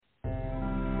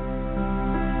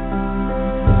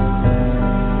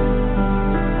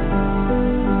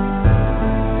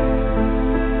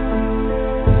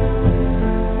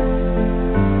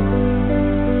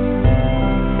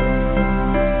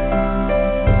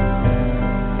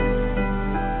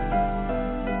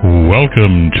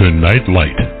Welcome to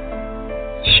Nightlight.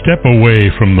 Step away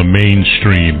from the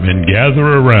mainstream and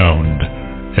gather around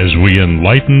as we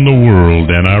enlighten the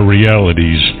world and our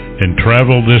realities and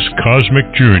travel this cosmic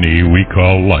journey we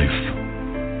call life.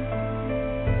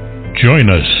 Join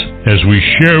us as we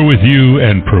share with you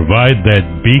and provide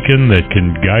that beacon that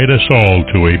can guide us all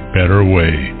to a better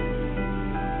way.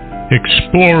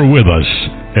 Explore with us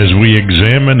as we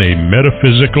examine a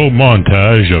metaphysical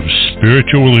montage of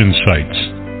spiritual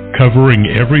insights, covering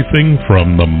everything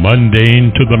from the mundane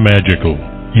to the magical,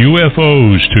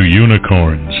 UFOs to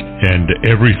unicorns, and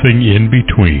everything in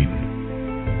between.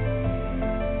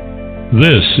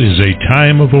 This is a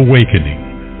time of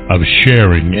awakening, of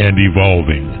sharing and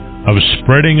evolving, of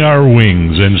spreading our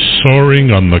wings and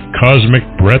soaring on the cosmic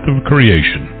breath of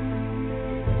creation.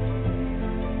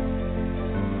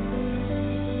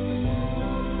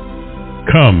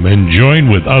 Come and join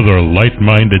with other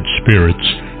light-minded spirits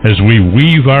as we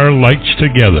weave our lights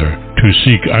together to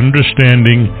seek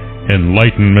understanding,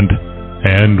 enlightenment,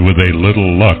 and, with a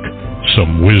little luck,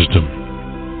 some wisdom.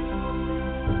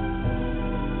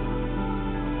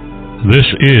 This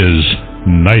is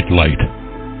Nightlight,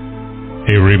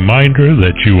 a reminder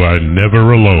that you are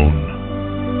never alone.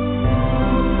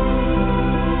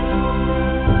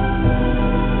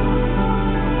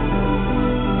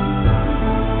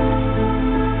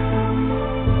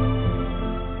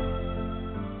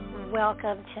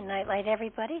 Welcome to Nightlight,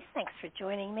 everybody. Thanks for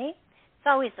joining me. It's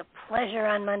always a pleasure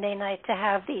on Monday night to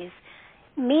have these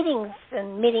meetings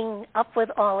and meeting up with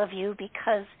all of you,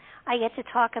 because I get to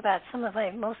talk about some of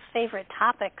my most favorite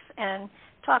topics and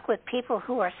talk with people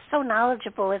who are so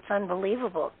knowledgeable it's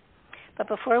unbelievable. But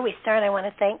before we start, I want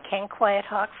to thank Ken Quiet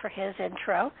Hawk for his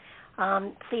intro.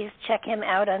 Please check him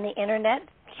out on the internet,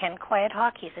 Ken Quiet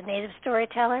Hawk. He's a native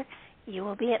storyteller. You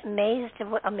will be amazed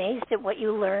at what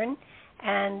you learn,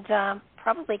 and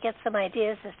probably get some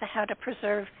ideas as to how to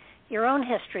preserve your own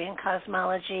history and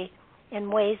cosmology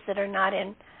in ways that are not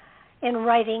in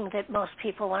writing that most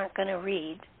people aren't going to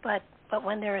read. But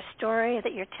when they're a story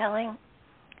that you're telling,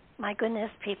 my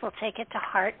goodness, people take it to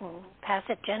heart and pass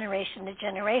it generation to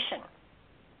generation.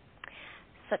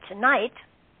 So tonight,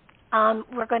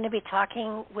 we're going to be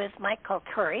talking with Mike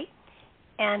Colcuri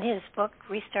and his book,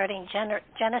 Restarting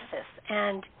Genesis.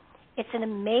 And it's an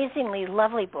amazingly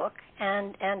lovely book,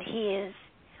 and he is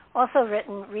also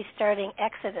written Restarting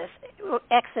Exodus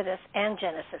and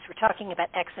Genesis. We're talking about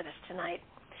Exodus tonight.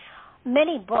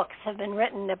 Many books have been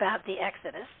written about the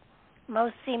Exodus.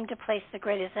 Most seem to place the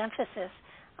greatest emphasis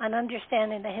on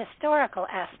understanding the historical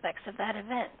aspects of that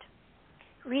event.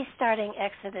 Restarting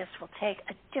Exodus will take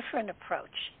a different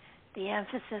approach. The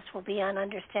emphasis will be on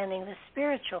understanding the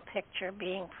spiritual picture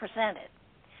being presented.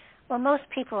 While most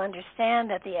people understand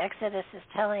that the Exodus is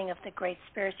telling of the great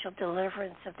spiritual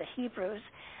deliverance of the Hebrews,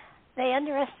 they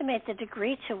underestimate the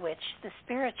degree to which the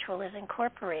spiritual is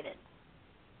incorporated.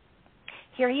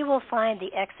 Here you will find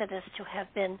the Exodus to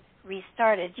have been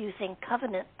restarted using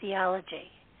covenant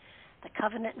theology. The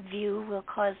covenant view will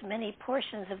cause many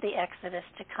portions of the Exodus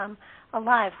to come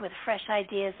alive with fresh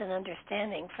ideas and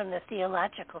understanding from the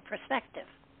theological perspective.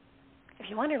 If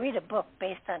you want to read a book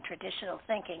based on traditional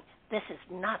thinking, this is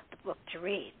not the book to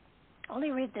read.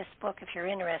 Only read this book if you're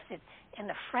interested in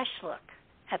a fresh look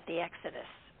at the Exodus.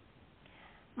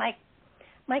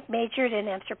 Mike majored in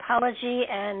anthropology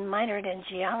and minored in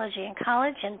geology in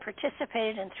college and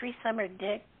participated in 3 summer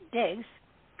digs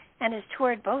and has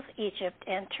toured both Egypt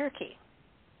and Turkey.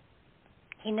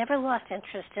 He never lost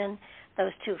interest in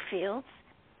those 2 fields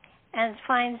and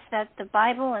finds that the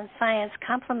Bible and science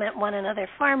complement one another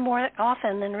far more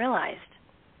often than realized.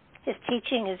 His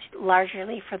teaching is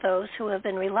largely for those who have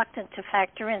been reluctant to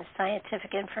factor in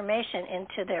scientific information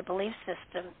into their belief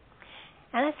system.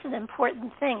 And that's an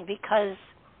important thing, because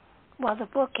while the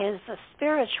book is a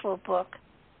spiritual book,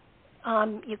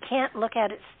 you can't look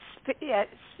at it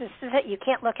you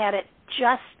can't look at it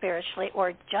just spiritually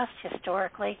or just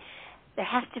historically. There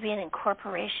has to be an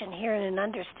incorporation here and an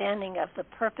understanding of the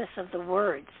purpose of the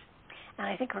words. And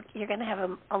I think you're going to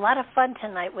have a lot of fun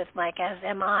tonight with Mike, as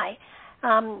am I,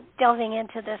 delving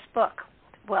into this book.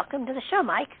 Welcome to the show,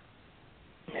 Mike.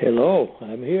 Hello,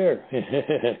 I'm here.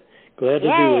 Glad to be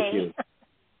with you.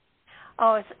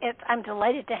 I'm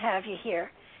delighted to have you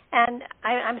here. And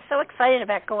I'm so excited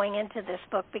about going into this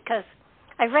book because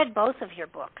I've read both of your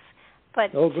books.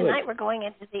 But tonight we're going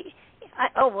into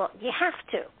you have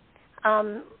to.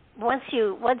 Once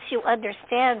you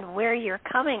understand where you're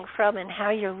coming from and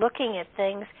how you're looking at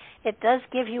things, it does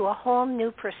give you a whole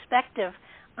new perspective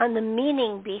on the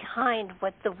meaning behind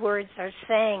what the words are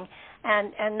saying,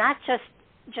 and not just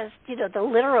the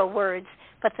literal words,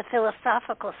 but the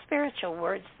philosophical, spiritual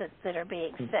words that are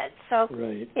being said. So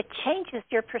right. It changes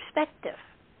your perspective.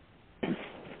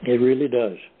 It really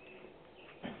does.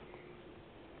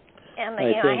 And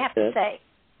I have to say,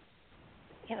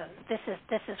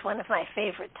 this is one of my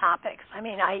favorite topics. I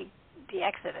mean, the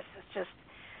Exodus is just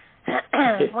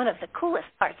one of the coolest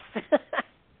parts.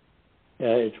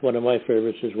 Yeah, it's one of my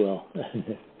favorites as well.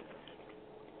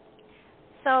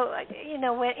 So,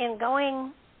 in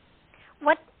going,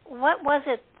 what was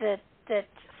it that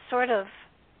sort of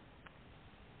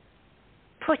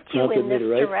put you in this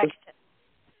direction?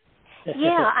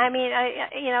 Yeah, I mean,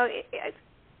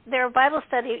 there are Bible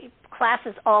study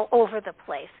classes all over the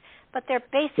place, but they're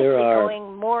basically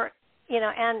going more,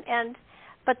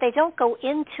 but they don't go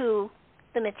into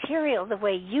the material the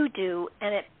way you do,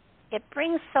 and it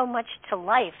brings so much to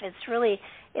life.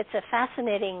 It's a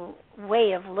fascinating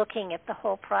way of looking at the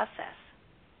whole process.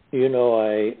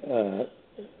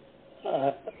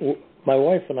 My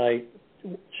wife and I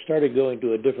started going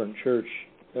to a different church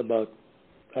about,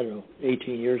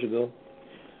 18 years ago.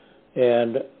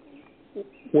 And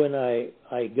when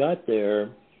I got there,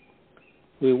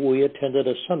 we attended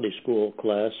a Sunday school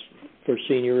class for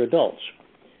senior adults.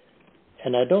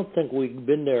 And I don't think we'd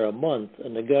been there a month,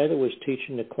 and the guy that was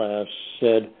teaching the class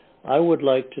said, I would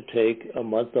like to take a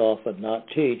month off and not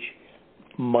teach.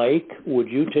 Mike, would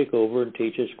you take over and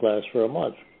teach his class for a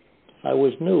month? I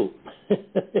was new.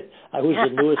 I was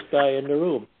the newest guy in the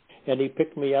room, and he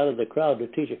picked me out of the crowd to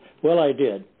teach it. Well, I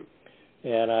did,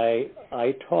 and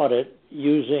I taught it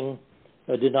using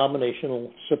a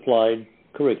denominational supplied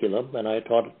curriculum, and I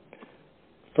taught it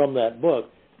from that book.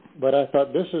 But I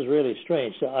thought, this is really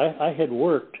strange. So I had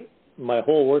worked my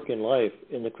whole working life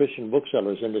in the Christian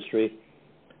booksellers industry,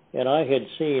 and I had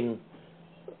seen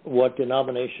what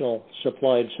denominational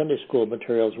supplied Sunday school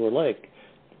materials were like.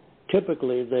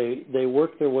 Typically, they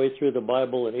worked their way through the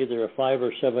Bible in either a 5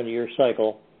 or 7 year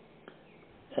cycle,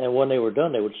 and when they were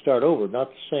done, they would start over, not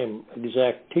the same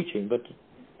exact teaching, but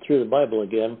through the Bible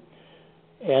again.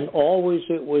 And always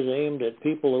it was aimed at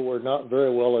people that were not very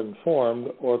well informed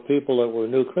or people that were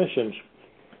new Christians.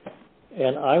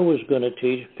 And I was going to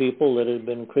teach people that had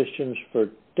been Christians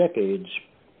for decades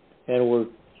and were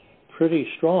pretty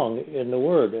strong in the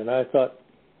Word. And I thought,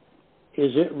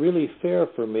 is it really fair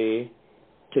for me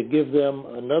to give them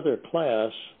another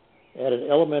class at an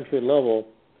elementary level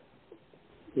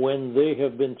when they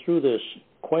have been through this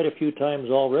quite a few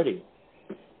times already?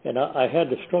 And I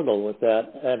had to struggle with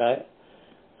that, and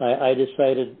I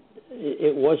decided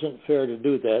it wasn't fair to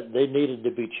do that. They needed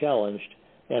to be challenged,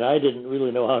 and I didn't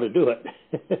really know how to do it.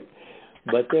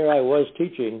 But there I was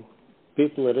teaching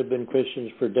people that had been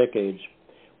Christians for decades.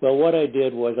 Well, what I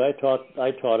did was I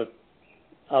taught it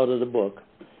out of the book,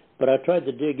 but I tried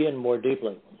to dig in more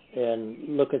deeply and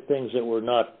look at things that were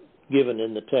not given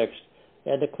in the text,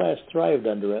 and the class thrived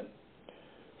under it.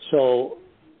 So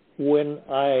when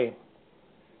I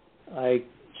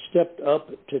stepped up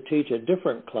to teach a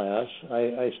different class,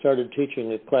 I started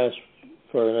teaching a class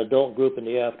for an adult group in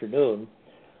the afternoon.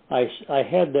 I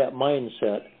had that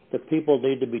mindset that people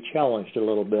need to be challenged a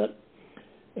little bit.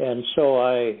 And so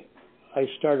I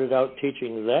started out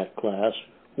teaching that class,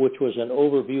 which was an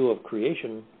overview of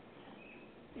creation,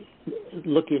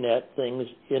 looking at things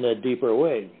in a deeper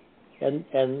way. And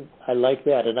I like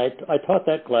that. And I taught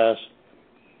that class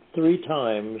 3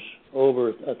 times over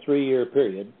a 3-year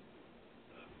period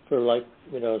for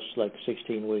it's like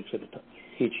 16 weeks at a time,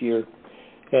 each year.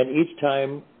 And each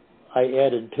time I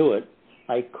added to it,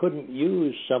 I couldn't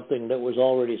use something that was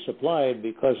already supplied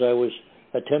because I was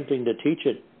attempting to teach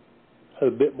it a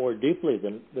bit more deeply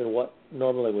than what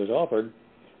normally was offered.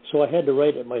 So I had to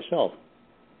write it myself.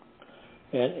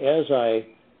 And as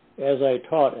I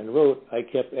taught and wrote, I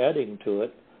kept adding to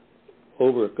it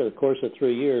over the course of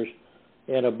 3 years.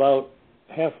 And about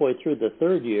halfway through the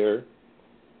 3rd year,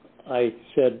 I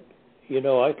said,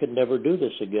 I could never do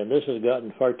this again. This has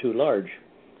gotten far too large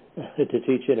to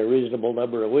teach in a reasonable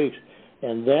number of weeks.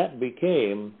 And that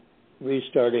became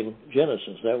Restarting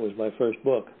Genesis. That was my first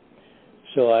book.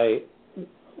 So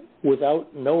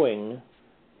without knowing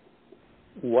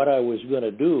what I was going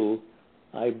to do,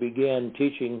 I began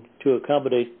teaching to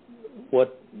accommodate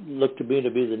what looked to me to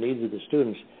be the needs of the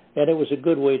students. And it was a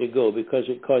good way to go because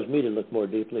it caused me to look more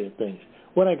deeply at things.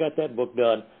 When I got that book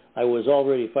done, I was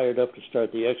already fired up to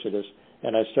start the Exodus,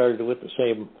 and I started with the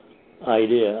same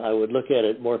idea. I would look at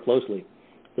it more closely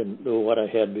than what I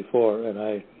had before,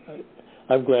 and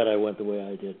I'm glad I went the way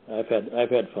I did. I've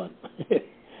had fun.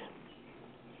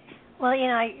 Well,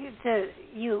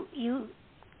 you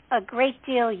a great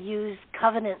deal use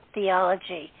covenant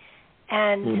theology,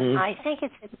 and I think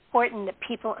it's important that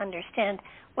people understand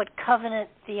what covenant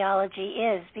theology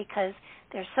is, because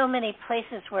there's so many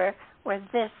places where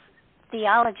this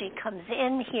theology comes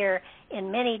in here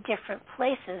in many different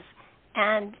places,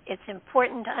 and it's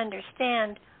important to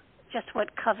understand just what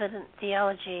covenant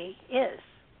theology is.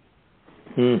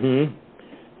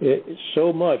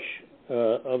 So much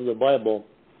of the Bible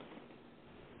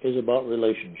is about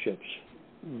relationships.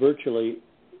 Virtually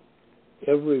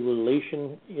every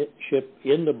relationship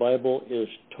in the Bible is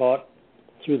taught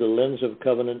through the lens of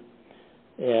covenant,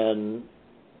 and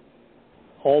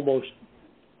almost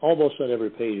on every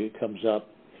page it comes up.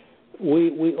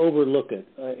 We overlook it.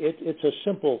 It's a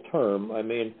simple term. I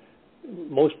mean,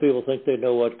 most people think they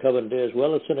know what covenant is.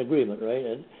 Well, it's an agreement, right?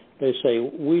 And they say,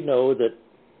 we know that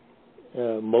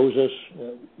Moses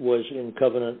was in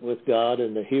covenant with God,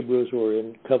 and the Hebrews were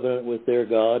in covenant with their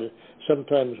God.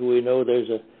 Sometimes we know there's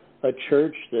a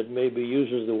church that maybe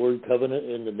uses the word covenant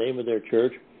in the name of their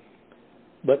church.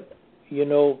 But, you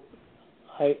know,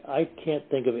 I can't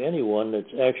think of anyone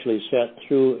that's actually sat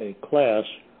through a class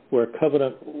where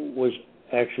covenant was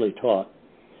actually taught.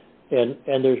 And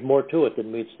there's more to it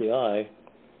than meets the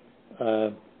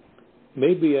eye.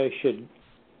 Maybe I should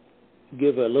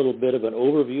give a little bit of an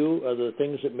overview of the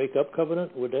things that make up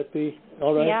covenant. Would that be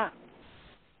all right? Yeah.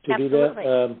 To Absolutely. do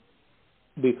that?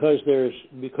 Because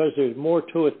there's more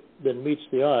to it than meets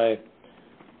the eye.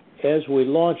 As we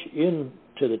launch into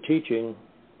the teaching,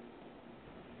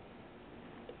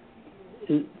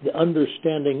 the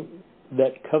understanding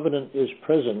that covenant is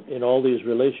present in all these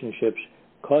relationships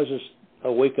causes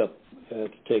a wake-up to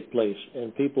take place,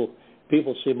 and people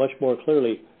see much more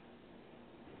clearly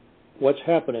what's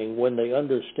happening when they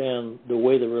understand the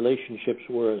way the relationships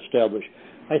were established.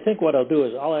 I think what I'll do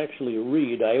is I'll actually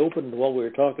read. While we were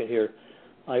talking here,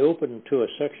 I opened to a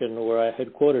section where I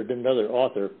had quoted another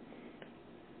author.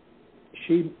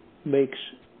 She makes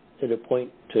it a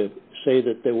point to say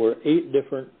that there were 8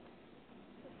 different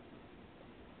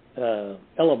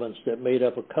elements that made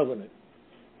up a covenant.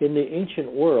 In the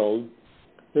ancient world,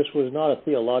 this was not a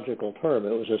theological term. It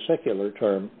was a secular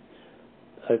term.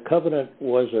 A covenant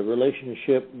was a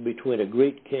relationship between a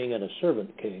great king and a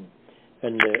servant king,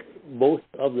 and both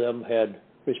of them had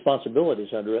responsibilities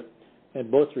under it,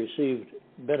 and both received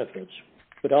benefits.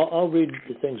 But I'll read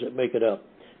the things that make it up.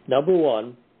 Number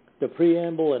 1, the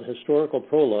preamble and historical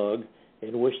prologue,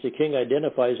 in which the king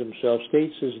identifies himself,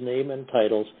 states his name and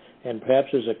titles, and perhaps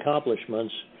his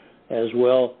accomplishments as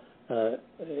well,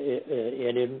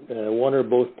 and in one or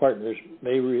both partners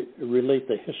may relate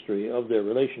the history of their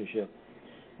relationship.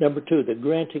 Number 2, the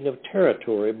granting of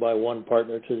territory by one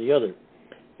partner to the other.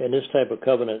 In this type of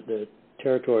covenant, the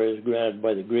territory is granted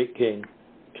by the great king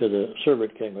to the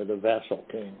servant king or the vassal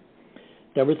king.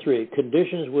 Number 3,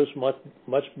 conditions which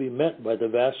must be met by the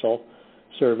vassal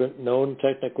servant, known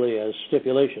technically as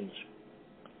stipulations.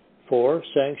 4,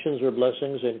 sanctions or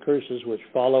blessings and curses which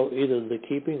follow either the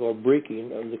keeping or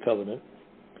breaking of the covenant.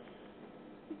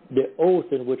 The oath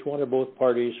in which one or both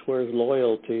parties swears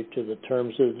loyalty to the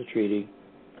terms of the treaty.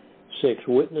 6,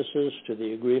 witnesses to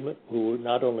the agreement who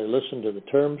not only listen to the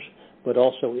terms but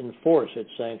also enforce its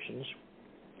sanctions.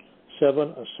 7,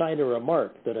 a sign or a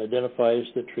mark that identifies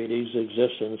the treaty's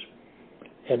existence.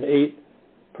 And 8,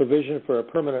 provision for a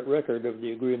permanent record of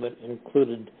the agreement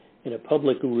included in a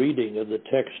public reading of the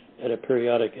text at a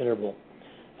periodic interval.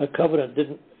 A covenant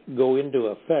didn't go into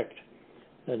effect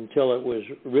until it was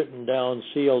written down,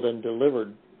 sealed, and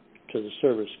delivered to the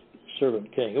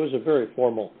servant king. It was a very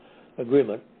formal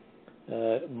agreement.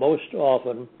 Most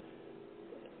often,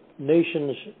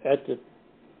 nations at the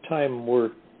time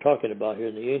we're talking about here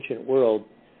in the ancient world,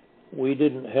 we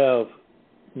didn't have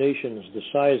nations the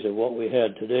size of what we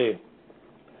had today.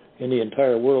 In the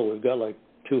entire world, we've got like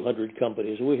 200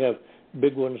 companies. We have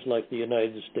big ones like the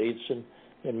United States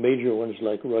and major ones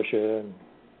like Russia and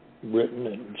Britain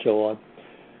and so on.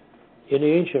 In the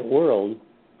ancient world,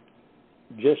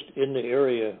 just in the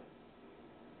area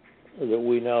that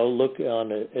we now look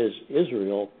on as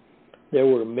Israel, there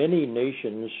were many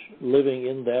nations living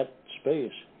in that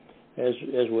space. I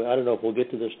don't know if we'll get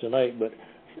to this tonight, but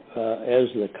as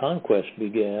the conquest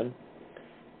began,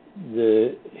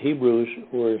 the Hebrews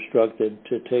were instructed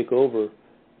to take over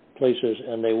places,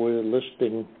 and they were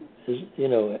listing,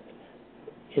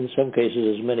 in some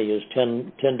cases as many as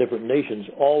 10 different nations,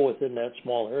 all within that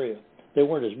small area. They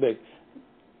weren't as big.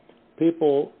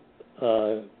 People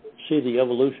see the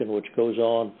evolution which goes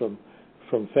on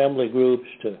from family groups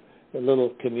to little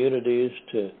communities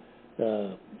to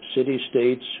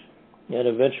city-states, and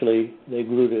eventually they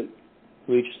grew to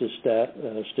reach the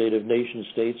state of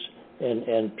nation-states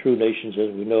and true nations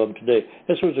as we know them today.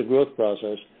 This was a growth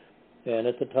process, And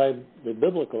at the time the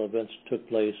biblical events took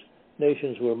place,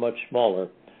 nations were much smaller.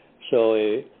 So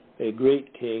a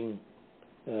great king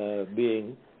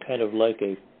being kind of like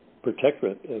a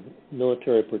protectorate, a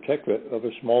military protectorate of a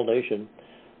small nation,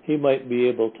 he might be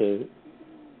able to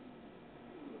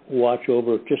watch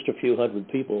over just a few hundred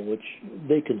people, which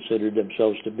they considered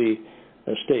themselves to be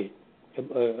a state,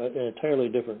 an entirely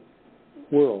different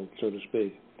world, so to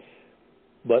speak.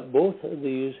 But both of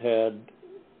these had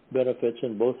benefits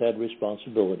and both had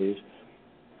responsibilities.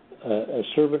 A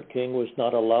servant king was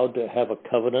not allowed to have a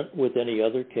covenant with any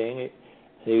other king.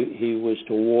 He was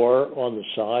to war on the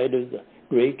side of the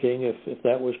great king if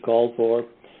that was called for,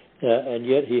 and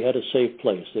yet he had a safe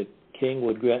place. The king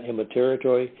would grant him a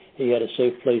territory, he had a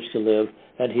safe place to live,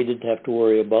 and he didn't have to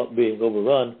worry about being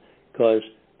overrun because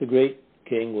the great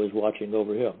king was watching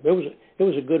over him. It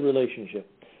was a good relationship,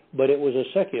 but it was a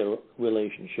secular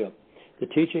relationship. The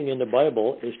teaching in the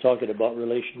Bible is talking about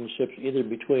relationships either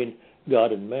between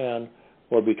God and man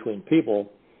or between people,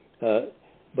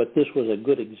 but this was a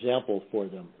good example for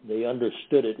them. They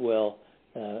understood it well,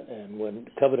 and when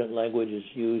covenant language is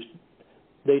used,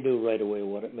 they knew right away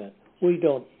what it meant. We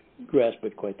don't grasp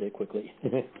it quite that quickly.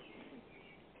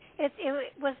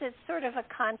 Was it sort of a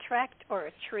contract or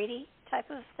a treaty type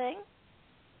of thing?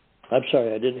 I'm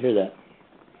sorry, I didn't hear that.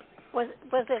 Was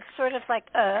it sort of like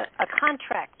a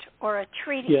contract or a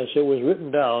treaty? Yes, it was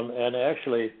written down, and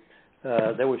actually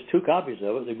there was 2 copies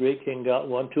of it. The great king got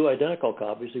one, 2 identical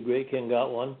copies. The great king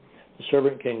got one, the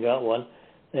servant king got one,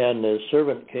 and the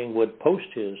servant king would post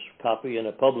his copy in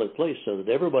a public place so that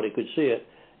everybody could see it,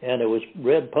 and it was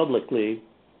read publicly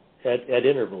at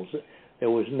intervals.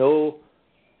 There was no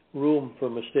room for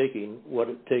mistaking what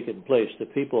had taken place. The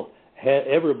people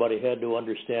everybody had to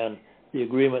understand the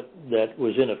agreement that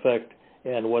was in effect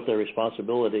and what their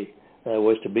responsibility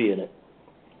was to be in it.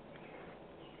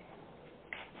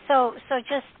 So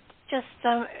just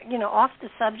off the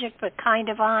subject, but kind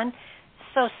of on.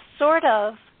 So sort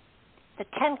of, the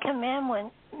 10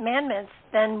 Commandments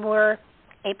then were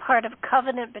a part of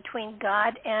covenant between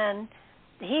God and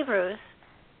the Hebrews,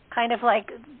 kind of like,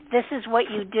 this is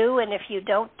what you do, and if you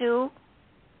don't do,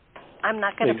 I'm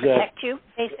not going to protect you,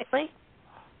 basically.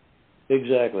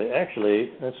 Exactly.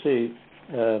 Actually, let's see,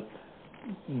 the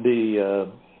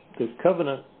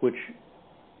covenant which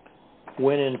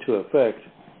went into effect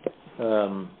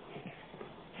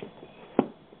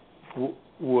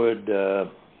would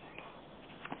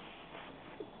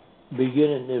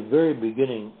begin in the very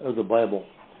beginning of the Bible.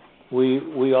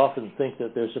 We often think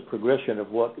that there's a progression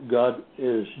of what God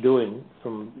is doing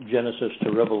from Genesis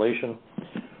to Revelation.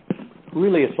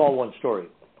 Really, it's all one story.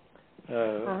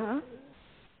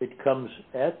 It comes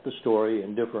at the story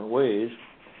in different ways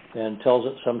and tells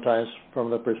it sometimes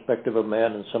from the perspective of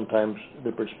man and sometimes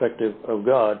the perspective of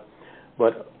God.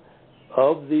 But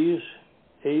of these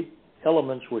 8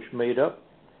 elements which made up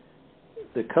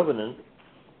the covenant,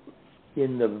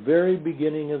 in the very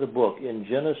beginning of the book, in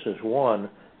Genesis 1,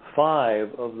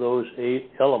 5 of those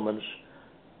 8 elements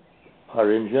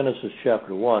are in Genesis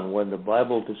chapter 1. When the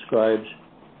Bible describes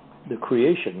the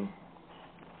creation,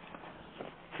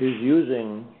 is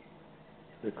using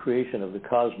the creation of the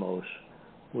cosmos,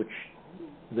 which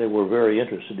they were very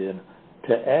interested in,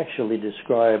 to actually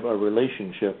describe a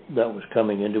relationship that was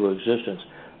coming into existence.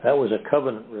 That was a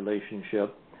covenant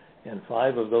relationship, and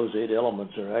 5 of those 8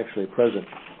 elements are actually present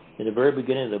in the very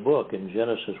beginning of the book in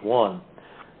Genesis 1,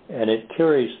 and it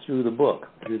carries through the book,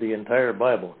 through the entire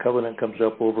Bible. Covenant comes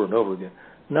up over and over again.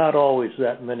 Not always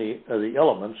that many of the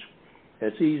elements.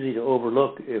 It's easy to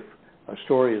overlook if a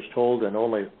story is told and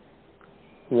only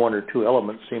 1 or 2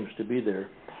 elements seems to be there.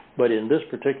 But in this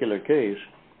particular case,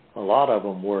 a lot of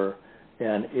them were,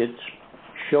 and it's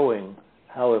showing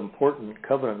how important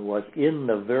covenant was in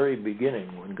the very beginning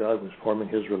when God was forming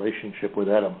his relationship with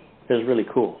Adam. It's really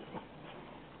cool.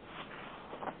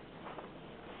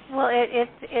 Well,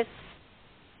 it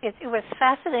was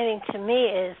fascinating to me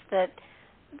is that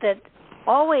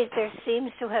always there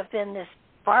seems to have been this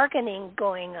bargaining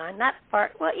going on.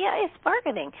 It's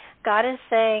bargaining. God is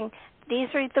saying, these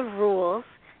are the rules,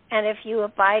 and if you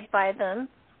abide by them,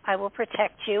 I will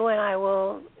protect you, and I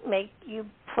will make you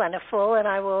plentiful, and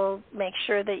I will make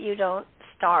sure that you don't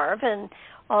starve, and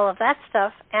all of that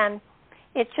stuff. And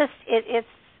it's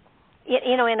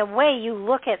in a way, you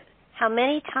look at how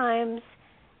many times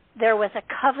there was a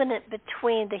covenant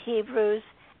between the Hebrews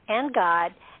and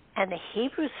God, and the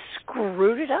Hebrews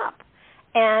screwed it up,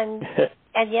 and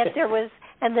yet there was,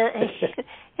 and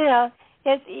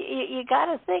you got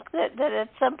to think that at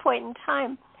some point in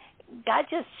time, God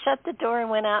just shut the door and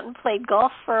went out and played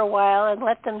golf for a while and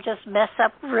let them just mess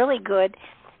up really good.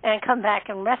 and come back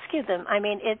and rescue them. I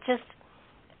mean, it just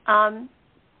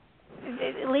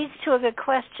it leads to a good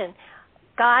question.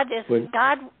 God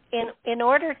in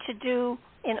order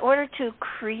to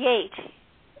create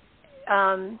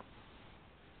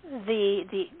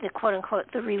the quote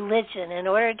unquote the religion, in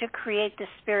order to create the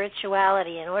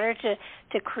spirituality, in order to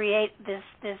create this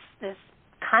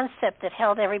concept that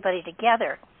held everybody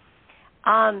together,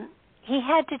 he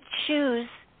had to choose.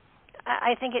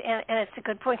 I think, and it's a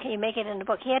good point. Can you make it in the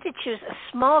book? He had to choose a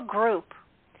small group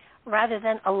rather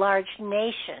than a large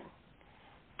nation.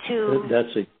 That's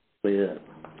exactly it.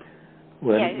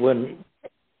 When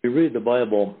we read the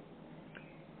Bible,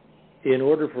 in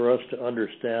order for us to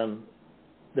understand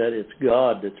that it's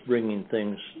God that's bringing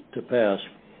things to pass,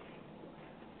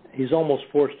 he's almost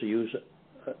forced to use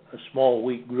a small,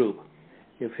 weak group.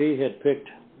 If he had picked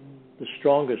the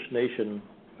strongest nation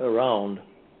around,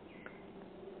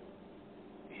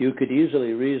 you could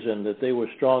easily reason that they were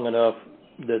strong enough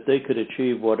that they could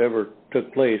achieve whatever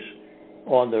took place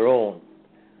on their own.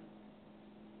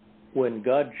 When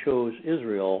God chose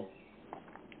Israel,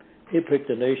 he picked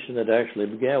a nation that actually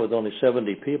began with only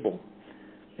 70 people.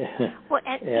 Well,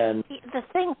 and the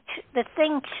thing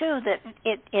too that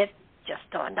it just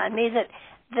dawned on me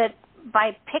that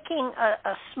by picking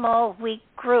a small, weak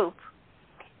group,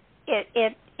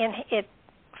 it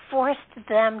forced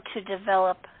them to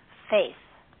develop faith.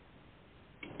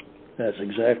 That's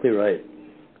exactly right.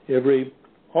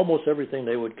 Almost everything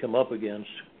they would come up against,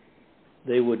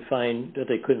 they would find that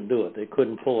they couldn't do it. They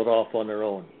couldn't pull it off on their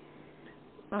own.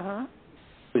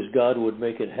 Because God would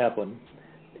make it happen.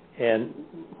 And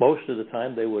most of the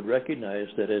time they would recognize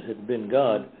that it had been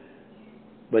God,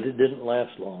 but it didn't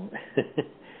last long.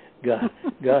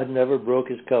 God never broke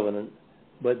his covenant,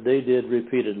 but they did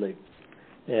repeatedly.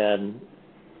 And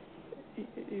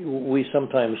we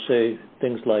sometimes say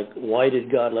things like, why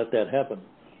did God let that happen?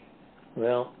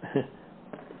 Well,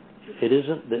 it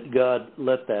isn't that God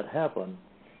let that happen.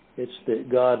 It's that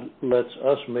God lets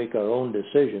us make our own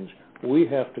decisions. We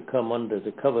have to come under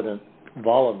the covenant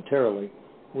voluntarily.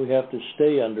 We have to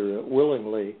stay under it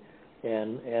willingly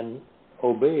and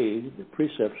obey the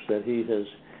precepts that he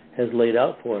has laid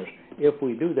out for us. If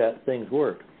we do that, things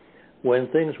work. When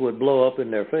things would blow up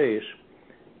in their face,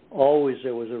 always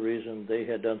there was a reason they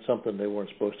had done something they weren't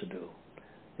supposed to do.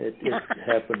 It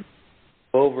happened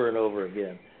over and over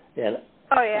again. And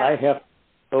I have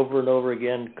to over and over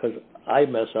again because I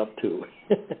mess up too.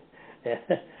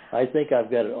 I think I've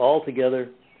got it all together,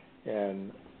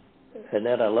 and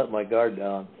then I let my guard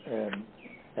down,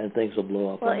 and things will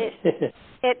blow up. Well,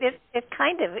 it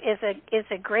kind of is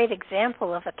a great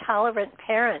example of a tolerant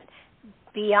parent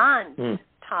beyond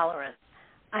tolerance.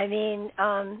 I mean,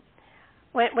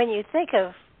 when you think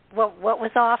of what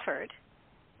was offered,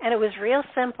 and it was real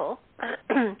simple,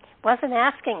 wasn't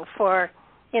asking for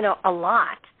a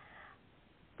lot,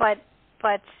 but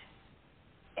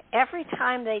every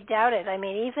time they doubted, I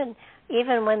mean,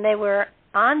 even when they were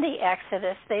on the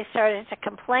Exodus, they started to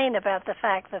complain about the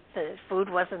fact that the food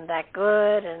wasn't that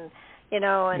good, and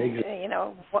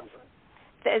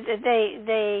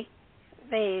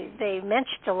they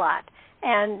mentioned a lot,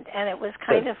 and it was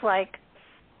kind of like,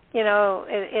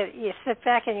 you sit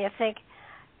back and you think,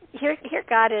 here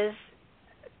God is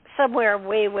somewhere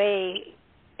way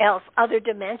else, other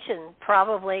dimension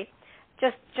probably,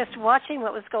 just watching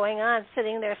what was going on,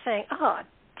 sitting there saying, oh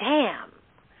damn.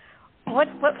 What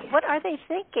are they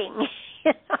thinking?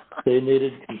 They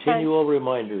needed continual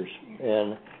reminders,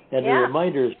 and the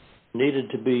reminders needed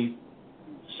to be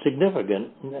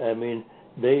significant. I mean,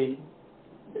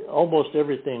 almost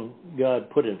everything God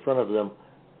put in front of them,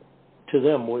 to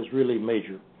them, was really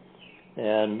major,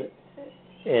 and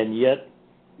yet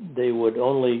they would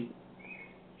only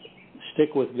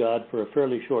stick with God for a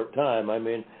fairly short time. I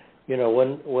mean,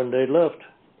 when they left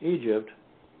Egypt,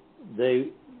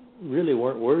 they really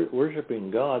weren't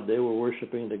worshiping God. They were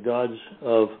worshiping the gods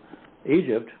of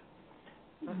Egypt.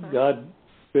 God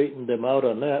straightened them out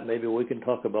on that. Maybe we can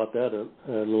talk about that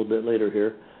a little bit later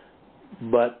here.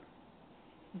 But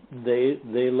they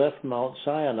left Mount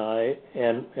Sinai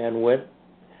and went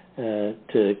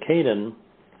to Canaan,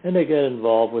 and they got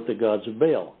involved with the gods of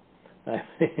Baal.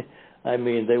 I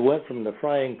mean, they went from the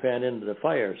frying pan into the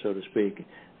fire, so to speak,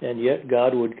 and yet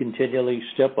God would continually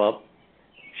step up,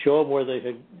 show them where they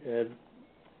had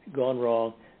gone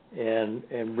wrong,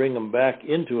 and bring them back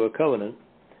into a covenant,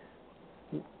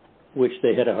 which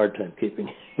they had a hard time keeping.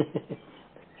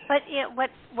 But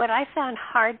what I found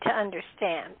hard to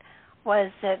understand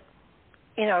was that,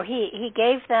 he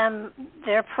gave them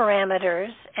their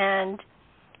parameters, and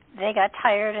they got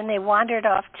tired, and they wandered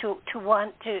off to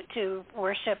want to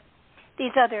worship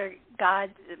these other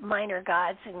gods, minor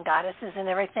gods and goddesses and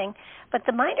everything, but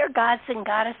the minor gods and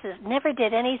goddesses never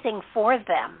did anything for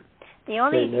them. The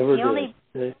only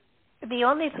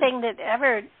thing that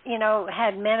ever,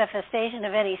 had manifestation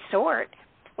of any sort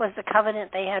was the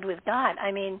covenant they had with God.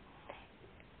 I mean,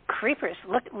 creepers.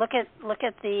 Look at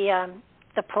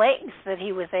the plagues that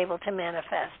he was able to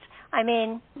manifest. I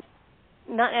mean,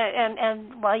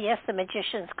 and while yes, the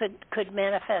magicians could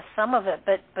manifest some of it,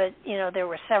 but there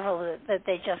were several that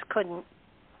they just couldn't.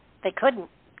 They couldn't.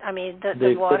 I mean,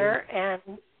 the water and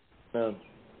the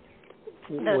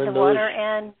water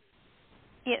and.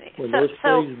 When those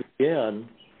plagues began,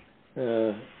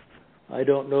 I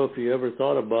don't know if you ever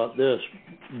thought about this,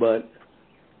 but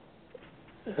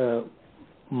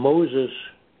Moses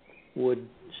would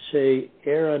say,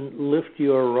 Aaron, lift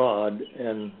your rod,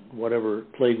 and whatever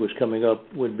plague was coming up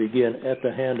would begin at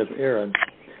the hand of Aaron.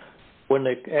 When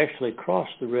they actually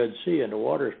crossed the Red Sea and the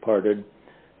waters parted,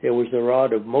 it was the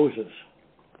rod of Moses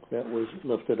that was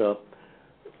lifted up.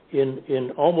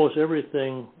 In almost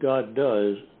everything God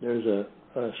does, there's a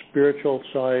spiritual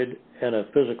side and a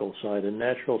physical side, a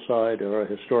natural side or a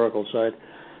historical side,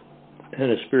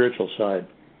 and a spiritual side.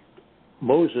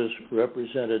 Moses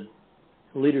represented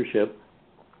leadership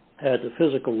at the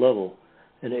physical level,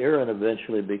 and Aaron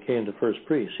eventually became the first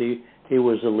priest. He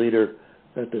was the leader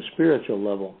at the spiritual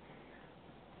level.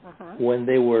 When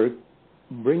they were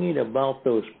bringing about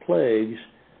those plagues,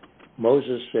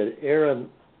 Moses said, Aaron,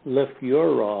 lift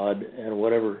your rod, and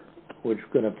whatever was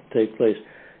going to take place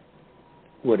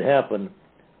would happen,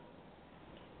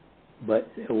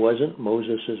 but it wasn't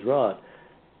Moses' rod.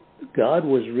 God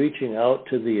was reaching out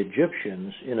to the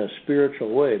Egyptians in a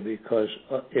spiritual way because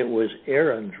it was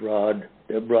Aaron's rod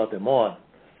that brought them on.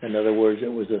 In other words,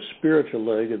 it was the spiritual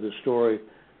leg of the story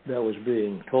that was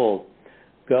being told.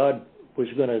 God was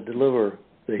going to deliver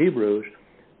the Hebrews,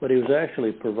 but he was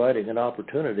actually providing an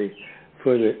opportunity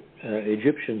for the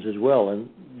Egyptians as well, and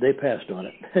they passed on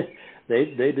it. They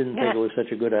didn't think it was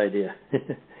such a good idea.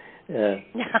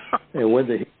 And when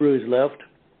the Hebrews left,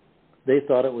 they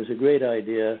thought it was a great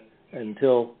idea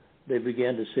until they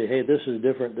began to say, hey, this is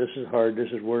different, this is hard, this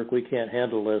is work, we can't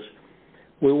handle this.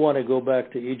 We want to go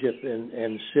back to Egypt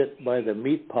and sit by the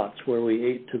meat pots where we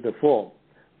ate to the full.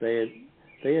 They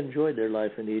enjoyed their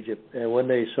life in Egypt, and when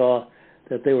they saw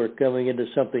that they were coming into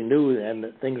something new and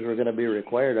that things were going to be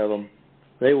required of them,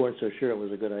 they weren't so sure it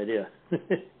was a good idea.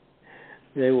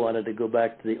 They wanted to go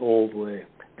back to the old way.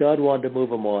 God wanted to move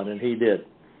them on, and he did.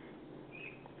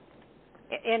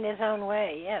 In his own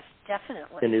way, yes,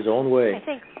 definitely. In his own way. I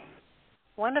think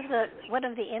one of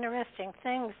the interesting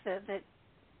things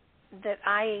that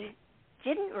I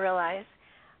didn't realize,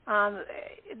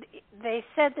 they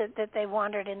said that they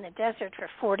wandered in the desert for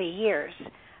 40 years,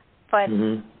 but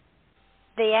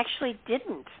they actually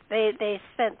didn't. They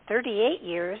spent 38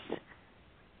 years.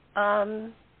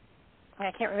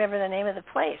 I can't remember the name of the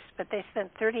place, but they spent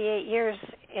 38 years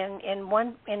in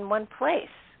one place.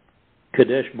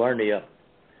 Kadesh Barnea.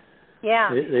 Yeah.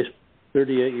 They spent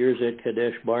 38 years at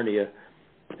Kadesh Barnea,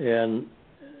 and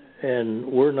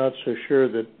we're not so sure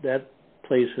that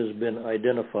place has been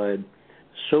identified.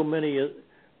 A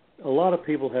lot of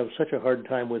people have such a hard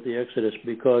time with the Exodus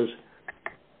because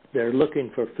they're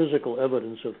looking for physical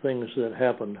evidence of things that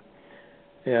happened.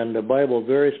 And the Bible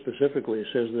very specifically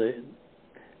says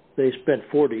they spent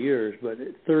 40 years, but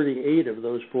 38 of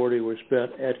those 40 were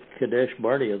spent at Kadesh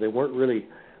Barnea. They weren't really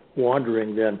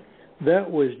wandering then. That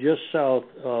was just south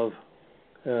of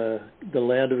the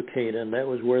land of Canaan. That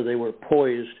was where they were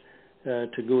poised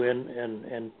to go in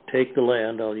and take the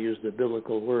land. I'll use the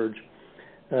biblical words.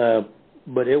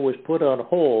 But it was put on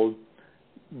hold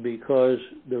because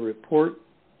the report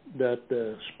that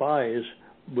the spies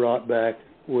brought back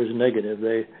was negative.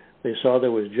 They saw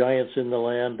there was giants in the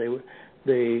land.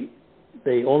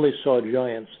 They only saw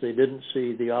giants. They didn't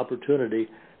see the opportunity,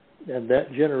 and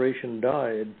that generation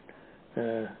died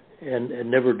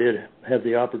and never did have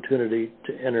the opportunity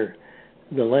to enter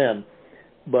the land.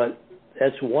 But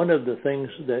that's one of the things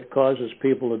that causes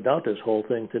people to doubt this whole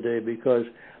thing today, because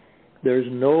there's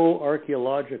no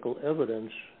archaeological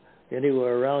evidence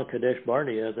anywhere around Kadesh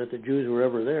Barnea that the Jews were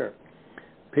ever there.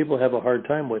 People have a hard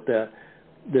time with that.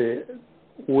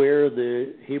 Where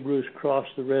the Hebrews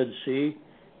crossed the Red Sea,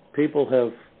 people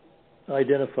have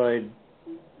identified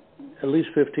at least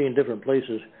 15 different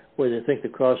places where they think the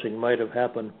crossing might have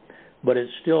happened, but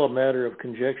it's still a matter of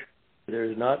conjecture.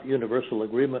 There's not universal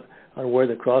agreement on where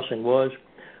the crossing was.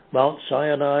 Mount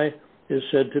Sinai is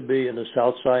said to be in the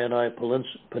South Sinai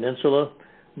Peninsula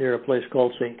near a place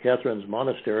called St. Catherine's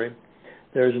Monastery.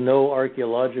 There's no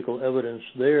archaeological evidence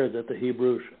there that the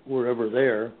Hebrews were ever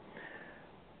there.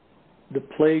 the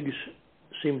plagues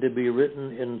seem to be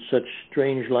written in such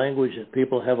strange language that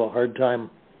people have a hard time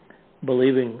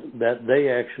believing that they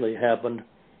actually happened.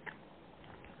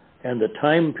 And the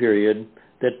time period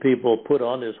that people put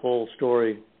on this whole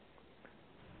story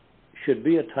should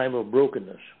be a time of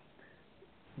brokenness.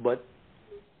 But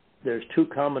there's two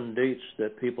common dates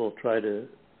that people try to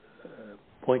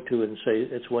point to and say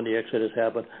it's when the Exodus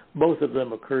happened. Both of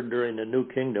them occurred during the New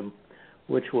Kingdom,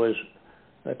 which was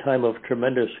a time of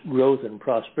tremendous growth and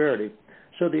prosperity.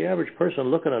 So the average person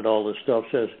looking at all this stuff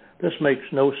says, this makes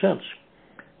no sense.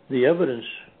 The evidence,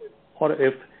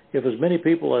 if as many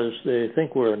people as they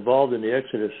think were involved in the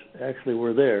Exodus actually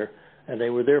were there, and they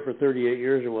were there for 38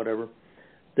 years or whatever,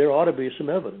 there ought to be some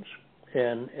evidence.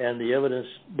 And the evidence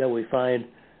that we find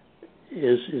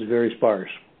is very sparse.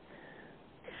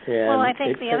 And well, I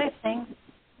think the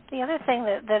other thing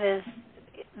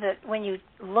that when you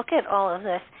look at all of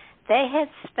this, they had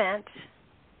spent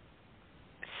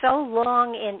so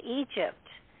long in Egypt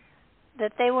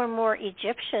that they were more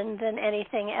Egyptian than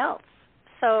anything else.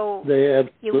 So they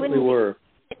absolutely were.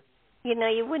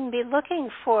 You wouldn't be looking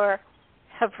for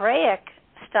Hebraic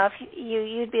stuff.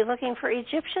 You'd be looking for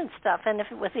Egyptian stuff. And if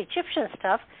it was Egyptian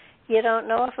stuff, you don't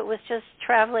know if it was just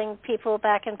traveling people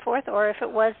back and forth or if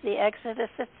it was the Exodus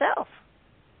itself.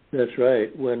 That's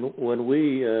right. When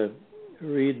we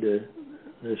read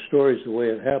the stories the way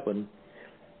it happened,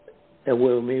 and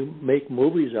when we make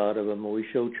movies out of them, we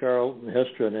show Charlton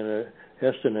Heston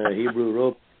in a Hebrew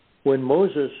robe. When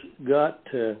Moses got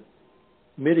to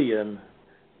Midian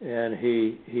and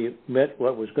he met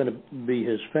what was going to be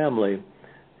his family,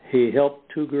 he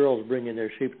helped two girls bring in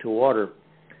their sheep to water.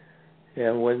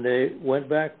 And when they went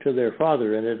back to their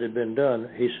father and it had been done,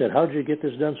 he said, "How did you get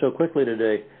this done so quickly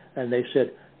today?" And they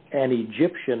said, "An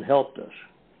Egyptian helped us."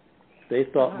 They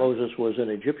thought Moses was an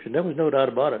Egyptian. There was no doubt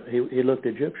about it. He looked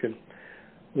Egyptian.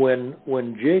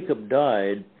 When Jacob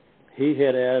died, he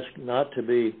had asked not to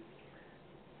be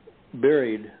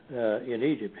buried in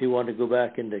Egypt. He wanted to go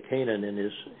back into Canaan in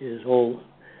his old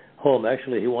home.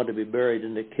 Actually, he wanted to be buried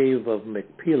in the cave of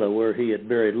Machpelah where he had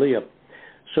buried Leah.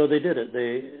 So they did it.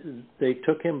 They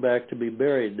took him back to be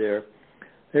buried there.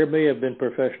 There may have been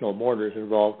professional mourners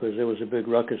involved because there was a big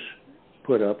ruckus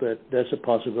put up. That's a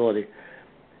possibility.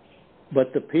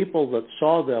 But the people that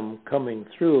saw them coming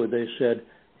through, they said,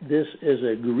 "This is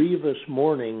a grievous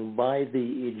mourning by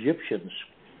the Egyptians."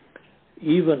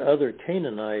 Even other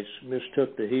Canaanites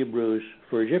mistook the Hebrews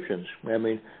for Egyptians. I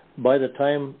mean, by the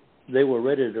time they were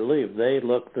ready to leave, they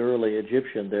looked thoroughly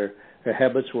Egyptian. Their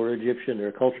habits were Egyptian,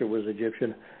 their culture was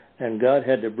Egyptian, and God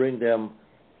had to bring them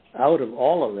out of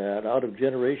all of that, out of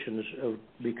generations of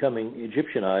becoming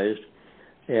Egyptianized,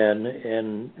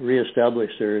 and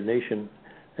reestablish their nation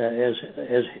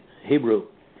as Hebrew.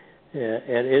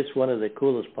 And it's one of the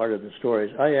coolest part of the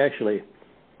stories.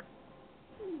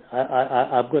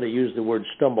 I'm going to use the word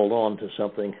stumbled on to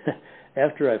something.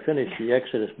 After I finished the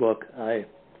Exodus book, I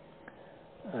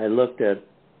looked at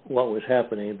what was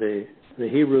happening. The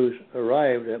Hebrews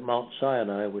arrived at Mount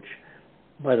Sinai, which,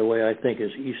 by the way, I think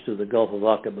is east of the Gulf of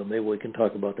Aqaba. Maybe we can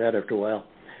talk about that after a while.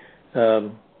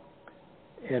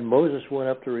 And Moses went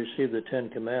up to receive the Ten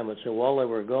Commandments, and while they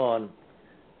were gone,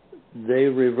 they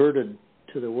reverted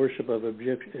to the worship of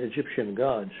Egyptian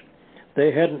gods.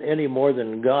 They hadn't any more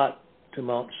than got to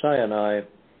Mount Sinai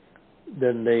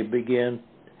than they began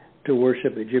to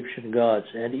worship Egyptian gods.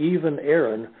 And even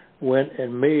Aaron went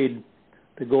and made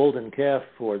the golden calf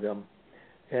for them.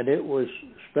 And it was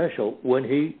special. When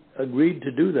he agreed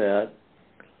to do that,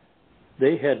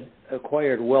 they had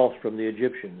acquired wealth from the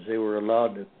Egyptians. They were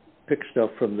allowed to pick stuff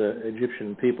from the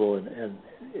Egyptian people and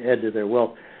add to their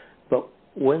wealth. But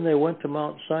when they went to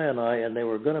Mount Sinai and they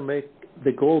were going to make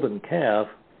the golden calf,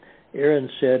 Aaron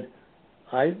said,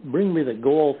 "Bring me the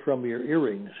gold from your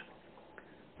earrings."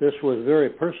 This was very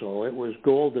personal. It was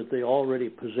gold that they already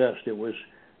possessed. It was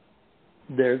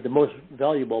the most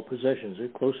valuable possessions, the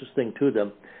closest thing to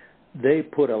them. They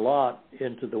put a lot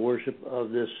into the worship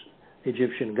of this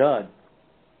Egyptian god.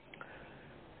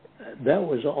 That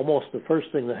was almost the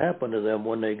first thing that happened to them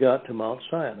when they got to Mount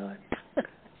Sinai.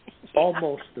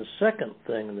 Almost the second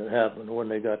thing that happened when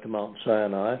they got to Mount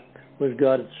Sinai was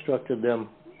God instructed them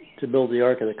to build the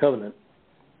Ark of the Covenant.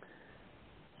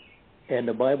 And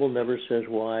the Bible never says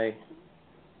why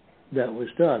that was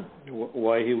done,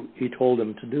 why he told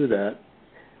them to do that.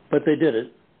 But they did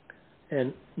it.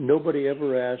 And nobody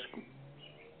ever asked,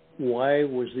 why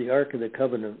was the Ark of the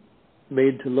Covenant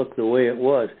made to look the way it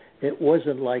was? It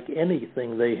wasn't like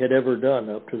anything they had ever done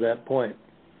up to that point.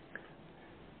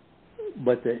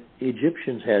 But the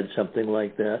Egyptians had something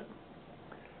like that.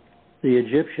 The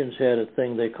Egyptians had a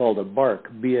thing they called a bark,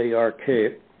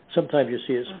 B-A-R-K, Sometimes you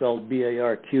see it spelled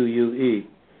Barque.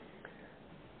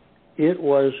 It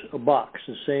was a box,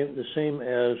 the same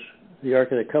as the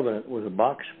Ark of the Covenant was a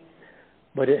box,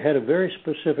 but it had a very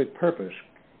specific purpose.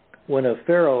 When a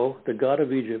pharaoh, the god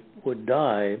of Egypt, would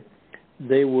die,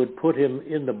 they would put him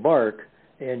in the bark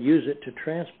and use it to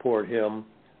transport him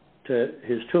to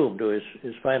his tomb, to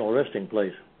his final resting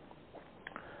place.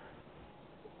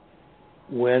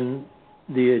 When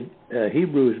the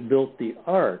Hebrews built the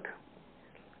ark,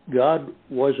 God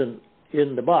wasn't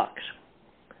in the box.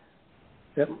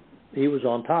 He was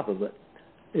on top of it.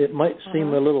 It might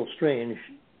seem a little strange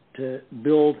to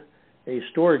build a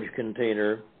storage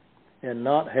container and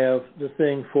not have the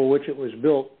thing for which it was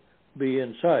built be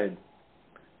inside.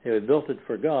 They had built it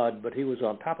for God, but he was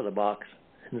on top of the box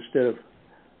instead of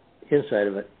inside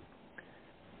of it.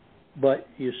 But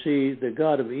you see, the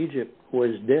god of Egypt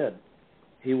was dead.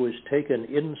 He was taken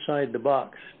inside the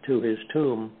box to his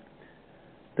tomb.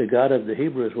 The God of the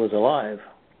Hebrews was alive.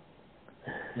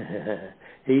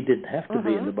 He didn't have to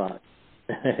be in the box.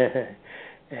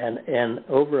 And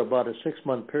over about a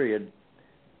 6-month period,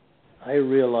 I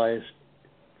realized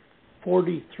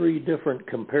 43 different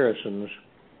comparisons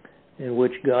in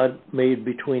which God made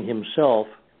between himself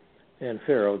and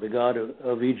Pharaoh, the god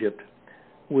of Egypt,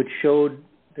 which showed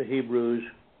the Hebrews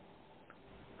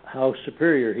how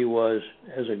superior he was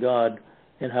as a god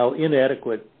and how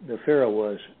inadequate the Pharaoh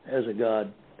was as a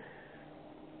god.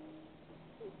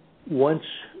 Once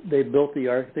they built the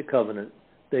Ark of the Covenant,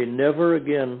 they never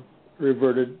again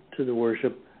reverted to the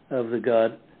worship of the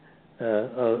god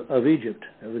of Egypt,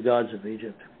 of the gods of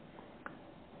Egypt.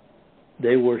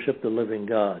 They worshiped the living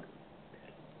God.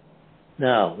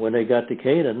 Now, when they got to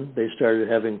Canaan, they started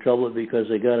having trouble because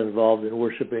they got involved in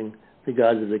worshiping the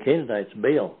gods of the Canaanites,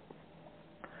 Baal.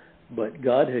 But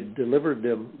God had delivered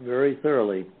them very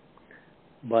thoroughly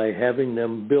by having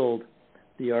them build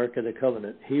the Ark of the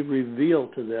Covenant. He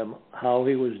revealed to them how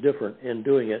he was different in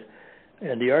doing it,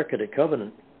 and the Ark of the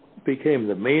Covenant became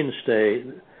the mainstay,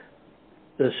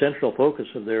 the central focus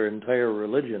of their entire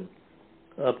religion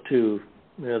up to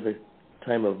the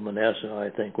time of Manasseh, I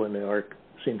think, when the Ark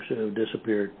seems to have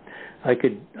disappeared. I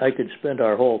could spend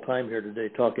our whole time here today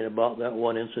talking about that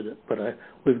one incident, but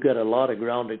we've got a lot of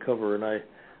ground to cover, and I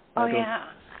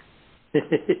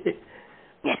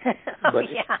But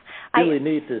really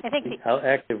neat to see how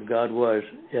active God was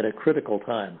at a critical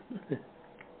time.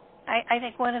 I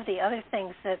think one of the other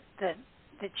things that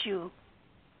you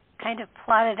kind of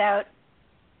plotted out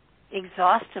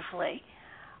exhaustively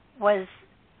was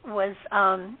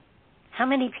how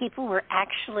many people were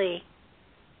actually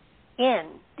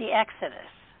in the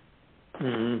Exodus.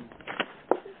 Mm-hmm.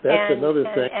 That's another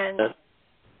thing. That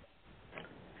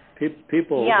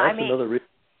people. That's another reason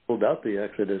they pulled out the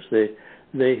Exodus.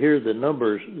 They hear the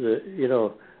numbers.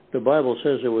 The Bible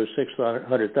says there was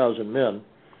 600,000 men,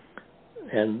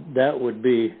 and that would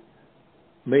be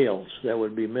males. That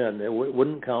would be men. They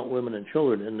wouldn't count women and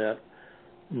children in that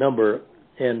number.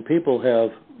 And people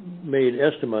have made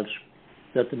estimates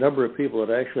that the number of people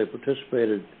that actually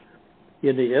participated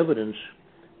in the evidence,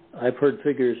 I've heard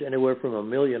figures anywhere from 1.5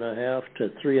 million to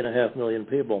 3.5 million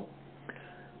people.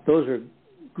 Those are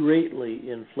greatly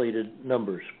inflated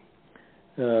numbers.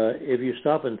 If you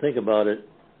stop and think about it,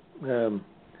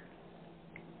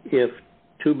 if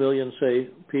 2 million, say,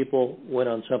 people went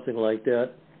on something like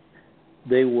that,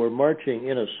 they were marching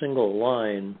in a single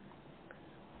line.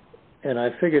 And I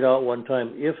figured out one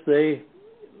time, if they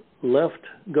left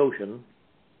Goshen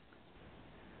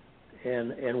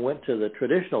and went to the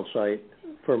traditional site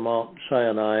for Mount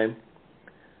Sinai,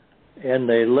 and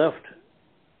they left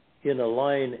in a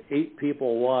line 8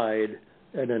 people wide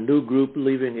and a new group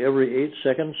leaving every 8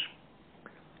 seconds,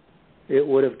 it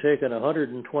would have taken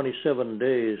 127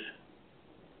 days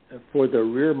for the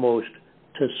rearmost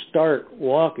to start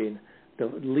walking. The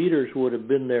leaders would have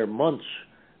been there months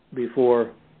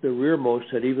before the rearmost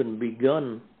had even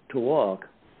begun to walk.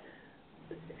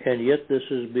 And yet this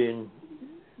is being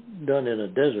done in a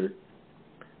desert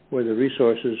where the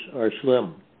resources are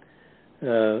slim.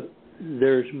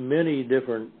 There's many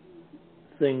different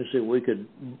things that we could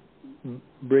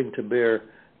bring to bear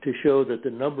to show that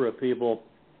the number of people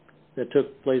that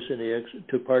took part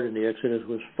in the Exodus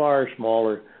was far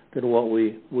smaller than what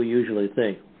we usually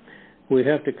think. We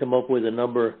have to come up with a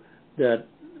number that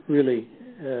really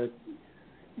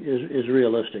is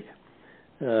realistic.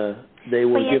 They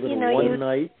were given one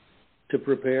night to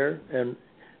prepare,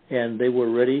 and they were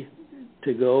ready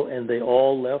to go, and they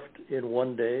all left in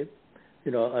one day.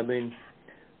 And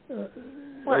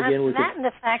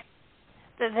the fact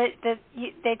that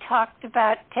they talked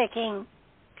about taking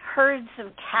herds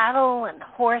of cattle and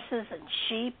horses and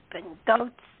sheep and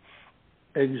goats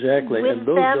Exactly, with and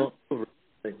those them? don't move.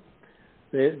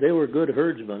 They were good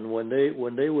herdsmen. When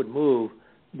they would move,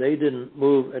 they didn't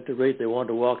move at the rate they wanted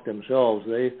to walk themselves.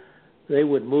 They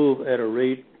would move at a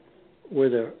rate where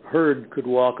the herd could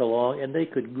walk along, and they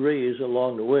could graze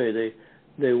along the way.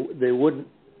 They wouldn't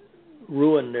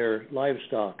ruin their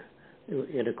livestock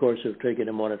in the course of taking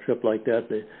them on a trip like that.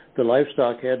 The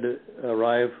livestock had to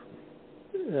arrive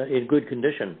in good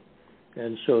condition,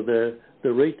 and so the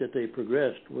rate that they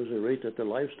progressed was a rate that the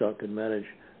livestock could manage,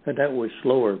 and that was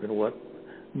slower than what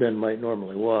men might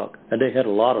normally walk. And they had a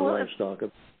lot of livestock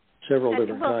of several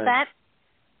different kinds.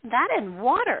 That and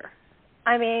water.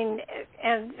 I mean,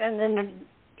 and then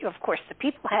of course the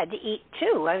people had to eat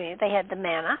too. I mean, they had the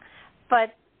manna,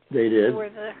 but they did. Were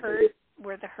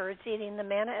the herds eating the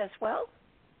manna as well?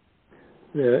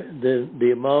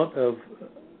 The amount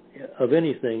of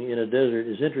anything in a desert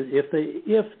is interesting.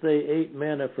 If they ate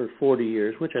manna for 40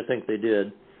 years, which I think they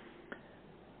did,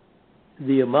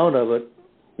 the amount of it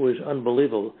was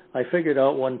unbelievable. I figured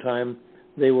out one time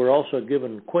they were also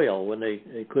given quail when they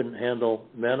couldn't handle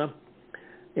manna,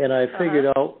 and I figured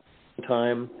out one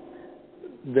time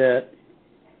that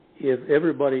if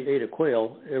everybody ate a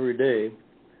quail every day,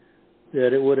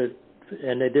 that it would have,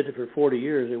 and they did it for 40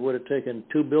 years, it would have taken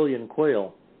 2 billion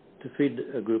quail to feed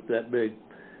a group that big.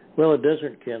 Well, a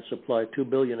desert can't supply 2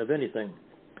 billion of anything.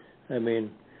 I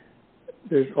mean,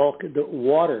 there's all the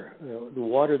water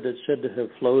that's said to have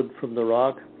flowed from the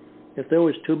rock. If there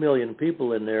was 2 million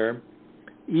people in there,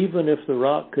 even if the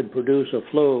rock could produce a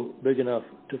flow big enough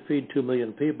to feed 2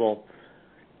 million people,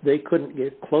 they couldn't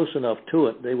get close enough to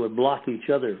it. They would block each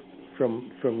other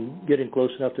from getting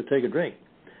close enough to take a drink.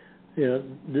 You know,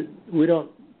 we don't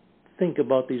think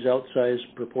about these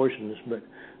outsized proportions, but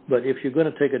if you're going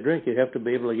to take a drink, you have to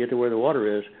be able to get to where the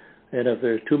water is. And if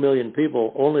there's 2 million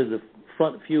people, only the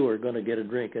front few are going to get a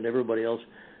drink, and everybody else,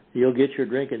 you'll get your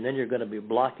drink, and then you're going to be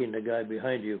blocking the guy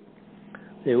behind you.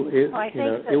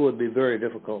 It would be very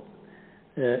difficult.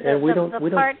 And we don't.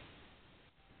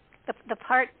 The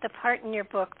part in your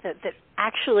book that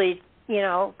actually, you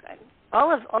know,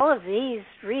 all of these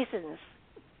reasons,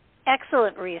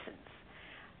 excellent reasons.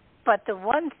 But the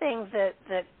one thing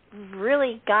that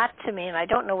really got to me, and I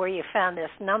don't know where you found this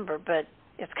number, but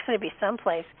it's going to be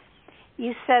someplace,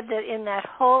 you said that in that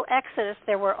whole Exodus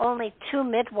there were only 2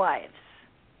 midwives.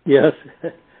 Yes.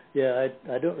 Yeah,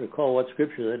 I don't recall what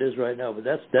scripture that is right now, but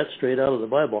that's straight out of the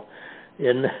Bible.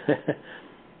 And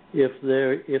if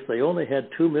they only had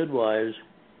 2 midwives,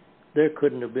 there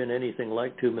couldn't have been anything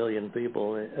like 2 million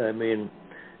people. I mean,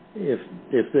 if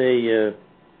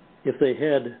they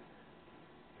had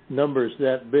numbers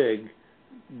that big,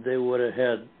 they would have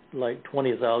had like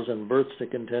 20,000 births to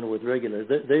contend with regularly.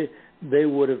 They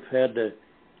would have had to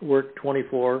work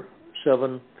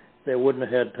 24/7. They wouldn't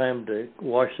have had time to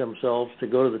wash themselves, to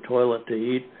go to the toilet, to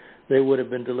eat. They would have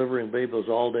been delivering babies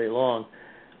all day long.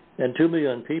 And 2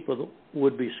 million people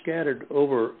would be scattered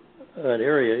over an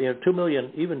area. You know, 2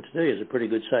 million, even today, is a pretty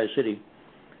good-sized city.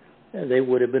 And they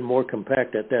would have been more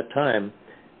compact at that time.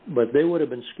 But they would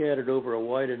have been scattered over a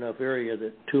wide enough area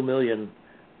that 2 million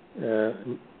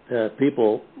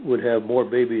people would have more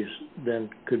babies than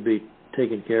could be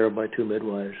taken care of by 2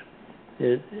 midwives.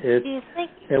 Do you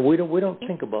think? And we don't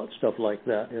think about stuff like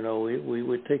that. You know,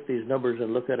 we take these numbers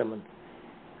and look at them, and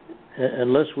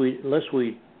unless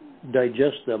we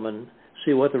digest them and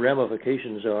see what the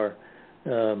ramifications are,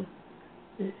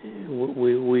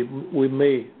 we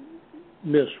may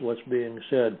miss what's being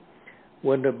said.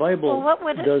 When the Bible what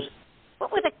would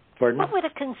a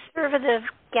conservative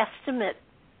guesstimate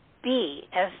be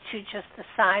as to just the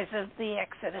size of the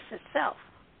Exodus itself?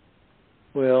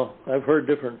 Well, I've heard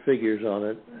different figures on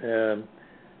it.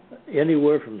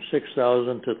 Anywhere from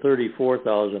 6,000 to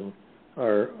 34,000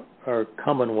 are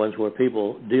common ones where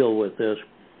people deal with this.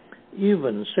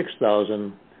 Even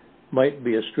 6,000 might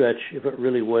be a stretch if it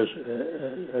really was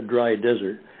a dry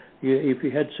desert. If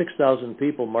you had 6,000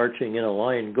 people marching in a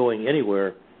line going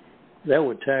anywhere, that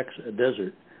would tax a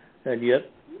desert. And yet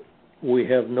we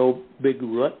have no big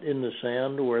rut in the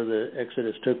sand where the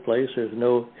Exodus took place. There's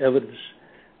no evidence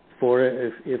for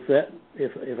it.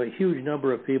 If a huge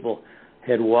number of people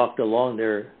had walked along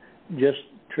there, just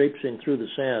traipsing through the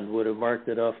sand would have marked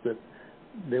it off that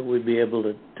we'd be able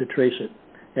to trace it.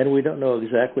 And we don't know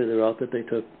exactly the route that they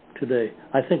took today.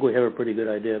 I think we have a pretty good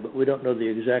idea, but we don't know the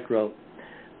exact route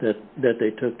that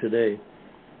they took today.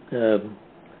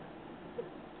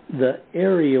 The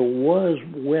area was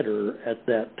wetter at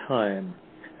that time.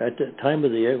 At the time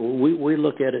of we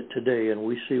look at it today and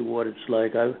we see what it's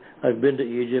like. I've been to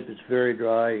Egypt. It's very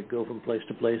dry. You go from place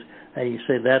to place, and you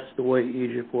say that's the way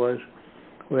Egypt was.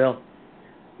 Well,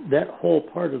 that whole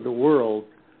part of the world,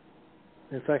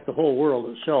 in fact, the whole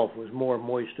world itself was more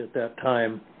moist at that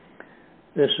time.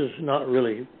 This is not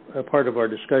really a part of our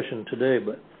discussion today,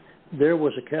 but there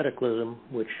was a cataclysm,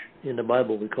 which in the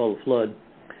Bible we call a flood,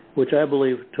 which I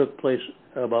believe took place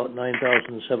about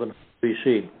 9,700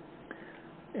 BC.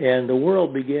 And the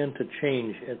world began to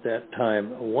change at that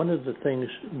time. One of the things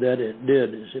that it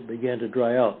did is it began to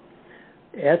dry out.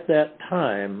 At that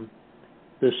time,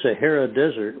 the Sahara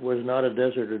Desert was not a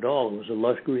desert at all. It was a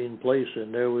lush green place,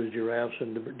 and there was giraffes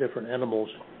and different animals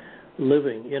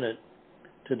living in it.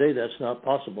 Today, that's not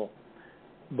possible.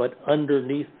 But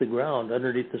underneath the ground,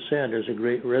 underneath the sand, there's a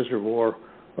great reservoir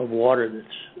of water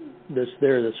that's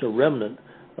there, that's a remnant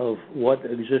of what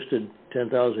existed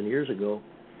 10,000 years ago.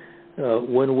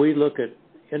 When we look at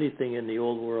anything in the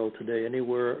old world today,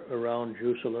 anywhere around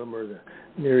Jerusalem or the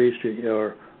Near East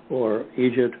or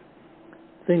Egypt,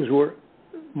 things were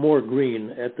more green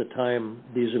at the time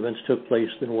these events took place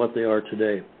than what they are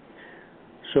today.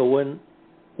 So when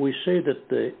we say that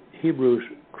the Hebrews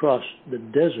crossed the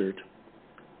desert,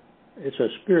 it's a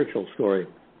spiritual story.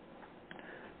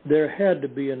 There had to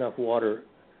be enough water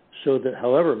so that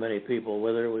however many people,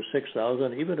 whether it was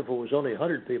 6,000, even if it was only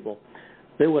 100 people,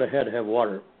 they would have had to have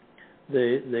water.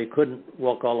 They couldn't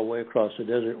walk all the way across the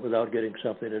desert without getting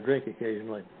something to drink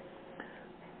occasionally.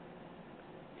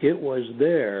 It was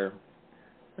there,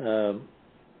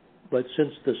 but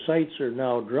since the sites are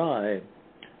now dry,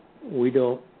 we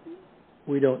don't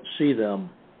see them.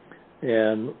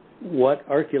 And what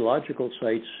archaeological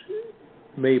sites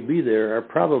may be there are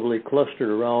probably clustered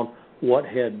around what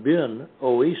had been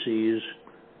oases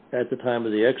at the time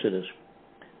of the Exodus.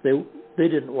 They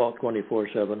didn't walk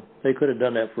 24/7. They could have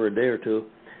done that for a day or two,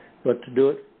 but to do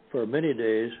it for many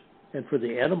days and for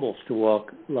the animals to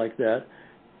walk like that,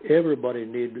 everybody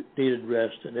needed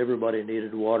rest and everybody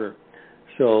needed water.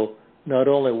 So not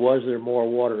only was there more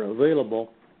water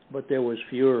available, but there was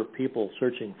fewer people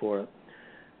searching for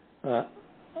it.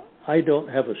 I don't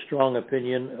have a strong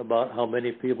opinion about how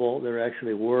many people there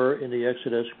actually were in the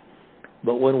Exodus,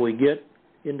 but when we get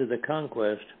into the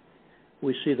conquest,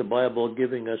 we see the Bible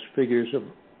giving us figures of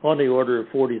on the order of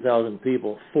 40,000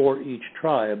 people for each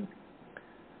tribe.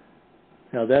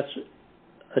 Now that's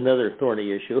another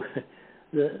thorny issue.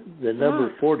 The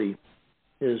number 40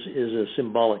 is a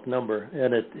symbolic number,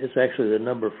 and it's actually the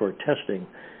number for testing.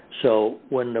 So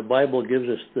when the Bible gives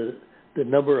us the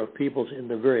number of peoples in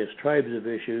the various tribes of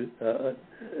that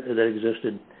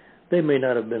existed, they may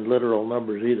not have been literal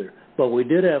numbers either. But we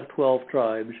did have 12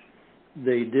 tribes.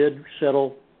 They did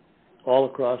settle all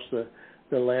across the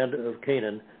land of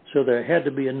Canaan, so there had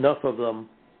to be enough of them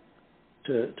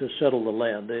to settle the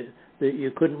land.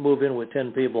 You couldn't move in with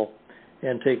 10 people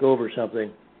and take over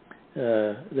something.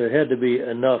 There had to be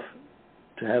enough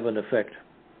to have an effect.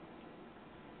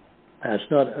 That's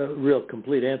not a real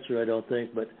complete answer, I don't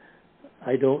think, but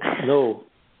I don't know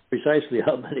precisely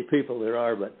how many people there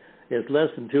are, but it's less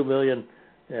than 2 million,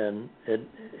 and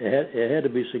it had to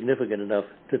be significant enough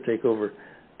to take over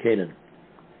Canaan.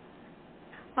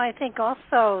 Well, I think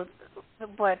also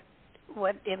what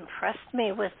impressed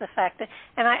me was the fact that,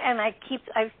 and I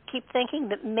keep thinking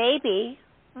that maybe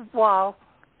while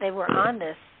they were on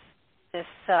this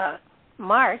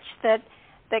march, that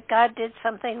God did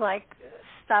something like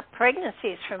stop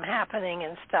pregnancies from happening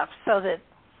and stuff, so that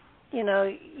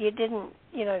you didn't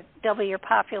double your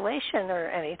population or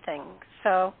anything.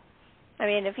 So, I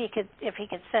mean, if he could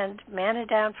send manna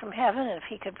down from heaven, and if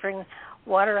he could bring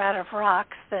water out of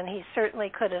rocks, then he certainly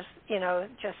could have,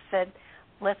 just said,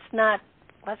 let's not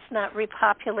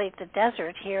repopulate the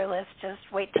desert here. Let's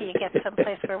just wait till you get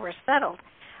someplace where we're settled.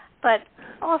 But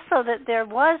also that there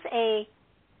was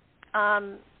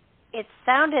it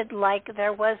sounded like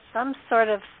there was some sort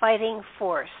of fighting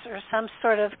force or some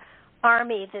sort of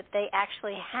army that they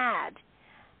actually had,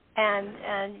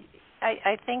 and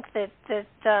I think that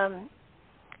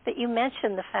you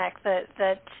mentioned the fact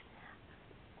that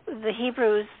the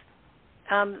Hebrews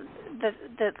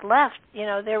that left,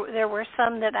 there were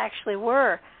some that actually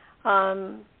were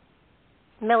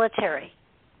military.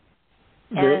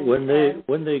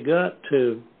 When they got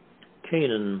to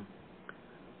Canaan,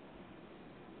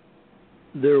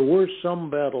 there were some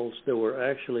battles that were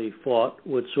actually fought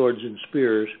with swords and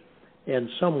spears, and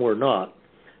some were not.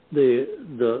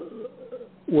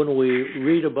 When we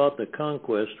read about the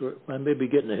conquest, I may be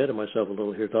getting ahead of myself a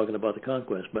little here talking about the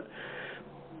conquest, but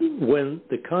when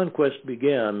the conquest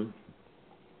began,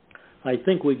 I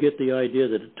think we get the idea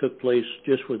that it took place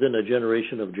just within a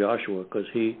generation of Joshua, because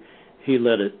he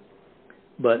led it.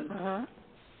 But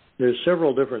there's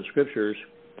several different scriptures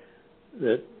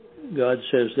that God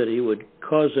says that he would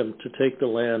cause them to take the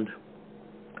land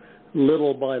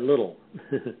little by little.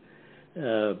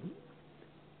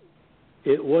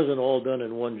 It wasn't all done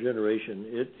in one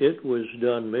generation. It was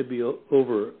done maybe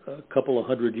over a couple of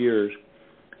hundred years,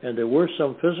 and there were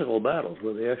some physical battles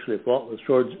where they actually fought with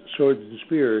swords and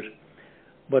spears,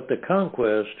 but the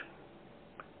conquest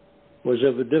was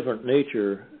of a different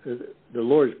nature. The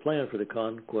Lord's plan for the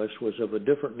conquest was of a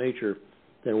different nature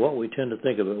than what we tend to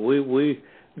think of it. We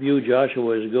view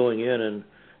Joshua as going in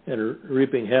and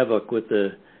reaping havoc with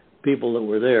the people that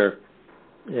were there,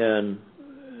 and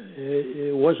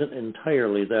it wasn't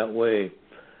entirely that way.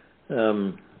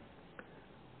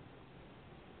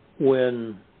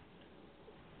 When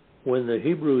the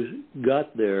Hebrews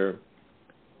got there,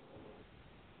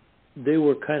 they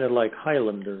were kind of like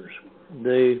Highlanders.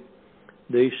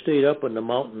 They stayed up on the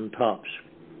mountain tops.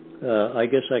 I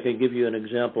guess I could give you an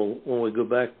example when we go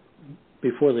back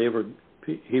before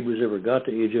Hebrews ever got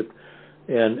to Egypt,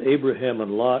 and Abraham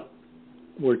and Lot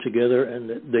were together, and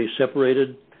they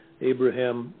separated.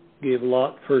 Abraham gave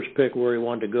Lot first pick where he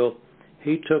wanted to go.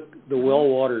 He took the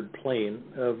well-watered plain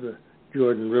of the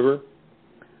Jordan River,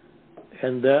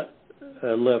 and that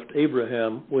left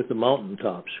Abraham with the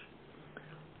mountaintops.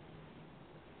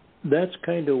 That's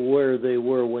kind of where they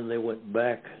were when they went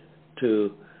back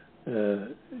to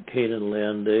Canaan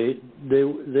land.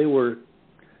 They were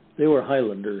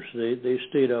Highlanders. They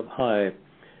stayed up high,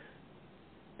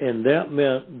 and that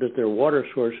meant that their water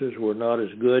sources were not as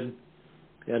good,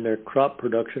 and their crop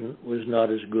production was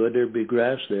not as good. There'd be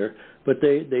grass there, but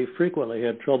they frequently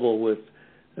had trouble with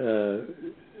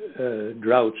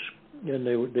droughts, and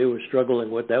they were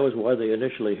struggling with. That was why they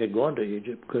initially had gone to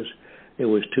Egypt, because it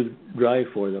was too dry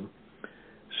for them.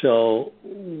 So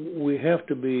we have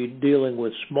to be dealing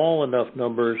with small enough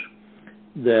numbers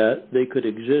that they could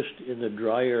exist in the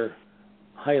drier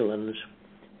highlands,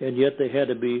 and yet they had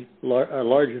to be a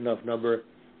large enough number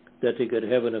that they could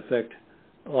have an effect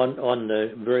on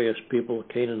the various people,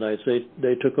 Canaanites.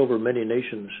 They took over many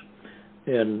nations,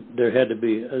 and there had to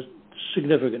be a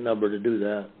significant number to do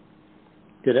that.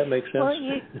 Did that make sense? Well,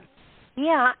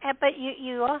 yeah, but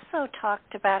you also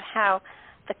talked about how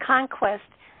the conquest,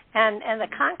 and the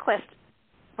conquest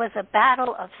was a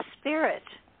battle of spirit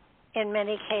in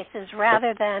many cases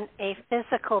rather than a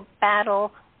physical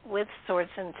battle with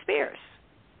swords and spears.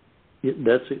 Yeah,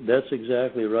 that's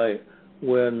exactly right.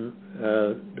 When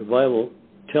the Bible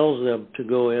tells them to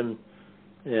go in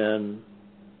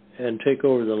and take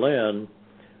over the land,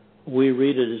 we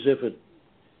read it as if it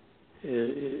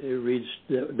reads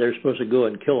that they're supposed to go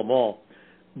and kill them all,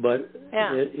 but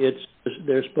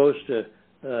they're supposed to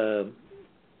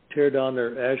tear down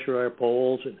their Asherah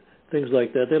poles and things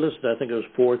like that. They listed, I think it was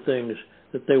 4 things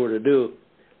that they were to do,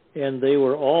 and they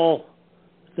were all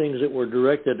things that were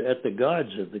directed at the gods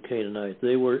of the Canaanites.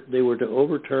 They were to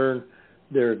overturn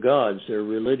their gods, their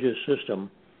religious system,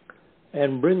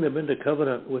 and bring them into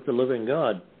covenant with the living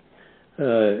God.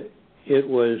 It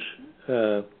was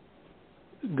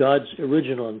God's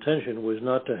original intention was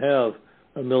not to have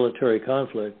a military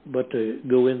conflict, but to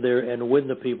go in there and win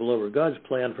the people over. God's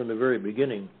plan from the very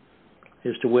beginning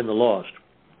is to win the lost,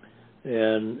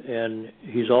 and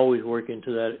He's always working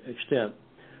to that extent.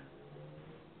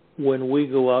 When we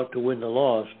go out to win the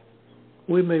lost,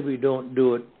 we maybe don't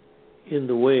do it in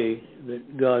the way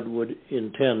that God would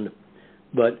intend,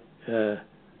 but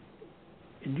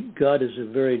God is a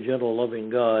very gentle, loving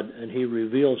God, and He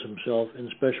reveals Himself in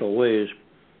special ways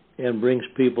and brings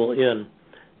people in.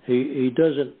 He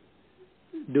doesn't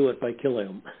do it by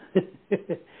killing them.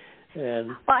 And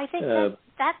well, I think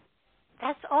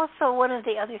that's also one of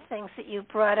the other things that you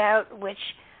brought out, which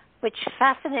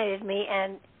fascinated me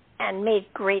and made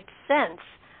great sense.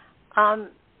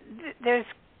 There's,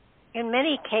 in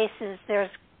many cases,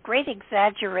 there's great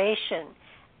exaggeration,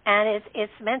 and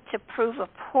it's meant to prove a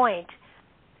point,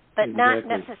 but not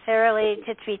necessarily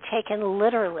to be taken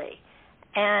literally.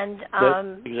 And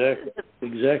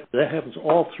exactly, that happens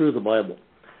all through the Bible.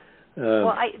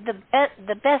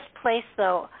 The best place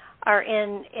though are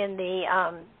in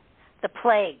the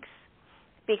plagues,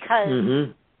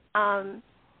 because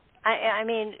I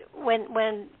mean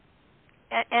when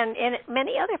and in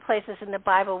many other places in the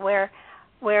Bible where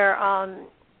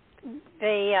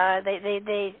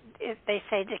they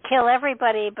say to kill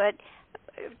everybody, but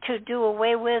to do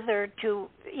away with, or to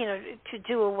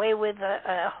do away with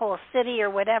a whole city or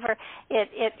whatever,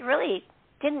 it really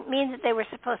didn't mean that they were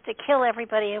supposed to kill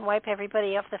everybody and wipe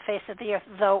everybody off the face of the earth,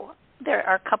 though there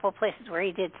are a couple of places where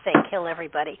He did say kill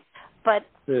everybody. But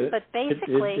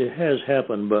basically, it has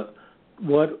happened. But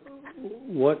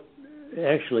what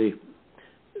actually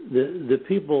the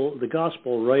people, the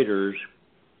gospel writers,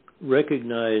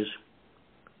 recognize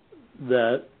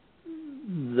that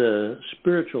the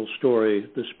spiritual story,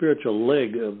 the spiritual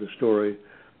leg of the story,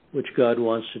 which God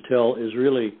wants to tell, is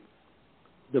really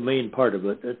the main part of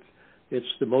it. It's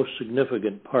the most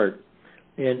significant part.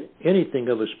 And anything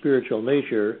of a spiritual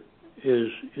nature is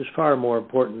far more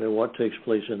important than what takes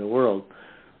place in the world.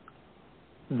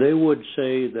 They would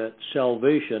say that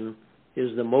salvation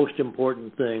is the most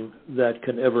important thing that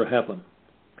can ever happen.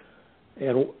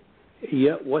 And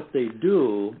yet what they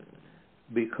do,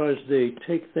 because they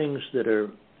take things that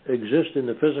exist in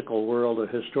the physical world, the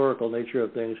historical nature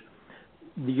of things,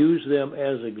 use them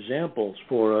as examples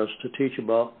for us to teach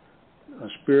about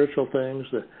spiritual things.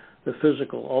 The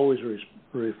physical always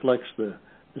reflects the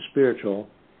spiritual.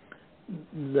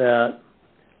 That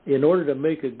in order to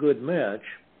make a good match,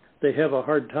 they have a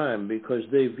hard time because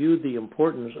they view the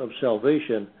importance of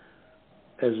salvation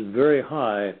as very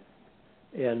high,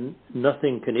 and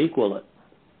nothing can equal it.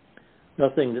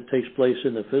 Nothing that takes place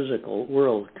in the physical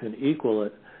world can equal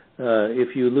it.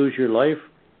 If you lose your life,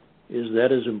 is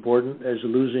that as important as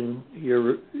losing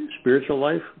your spiritual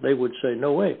life? They would say,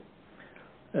 no way.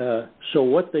 So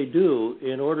what they do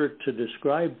in order to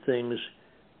describe things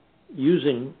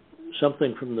using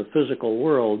something from the physical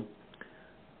world,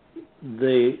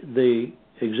 they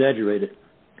exaggerate it.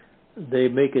 They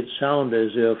make it sound as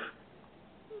if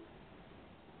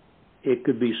it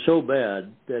could be so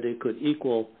bad that it could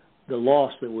equal the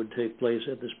loss that would take place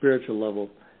at the spiritual level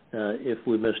if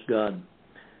we missed God.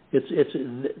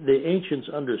 The ancients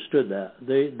understood that.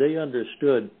 They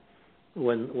understood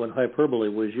when hyperbole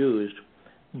was used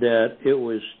that it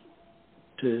was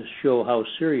to show how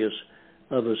serious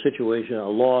of a situation a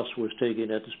loss was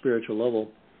taken at the spiritual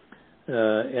level,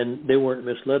 and they weren't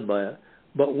misled by it.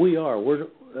 But we are.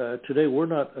 Today we're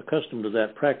not accustomed to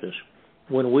that practice.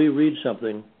 When we read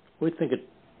something, we think it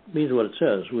means what it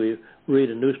says. We read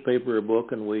a newspaper or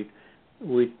book, and we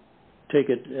take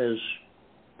it as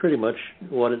pretty much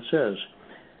what it says.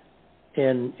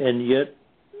 And yet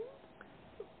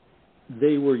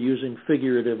they were using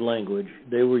figurative language.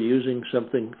 They were using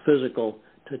something physical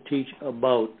to teach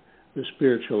about the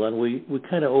spiritual, and we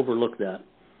kind of overlook that.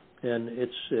 And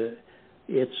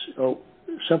it's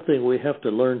something we have to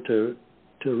learn to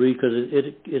read, because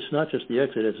it's not just the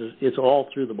Exodus. It's all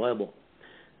through the Bible.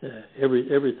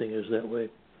 Everything is that way.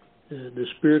 The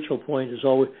spiritual point is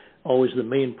always the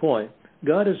main point.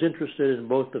 God is interested in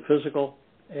both the physical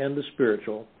and the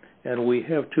spiritual, and we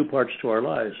have two parts to our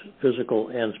lives, physical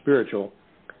and spiritual.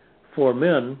 For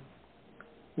men,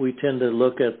 we tend to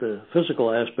look at the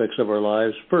physical aspects of our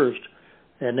lives first,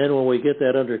 and then when we get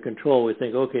that under control, we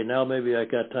think, okay, now maybe I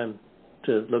got time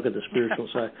to look at the spiritual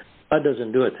side. God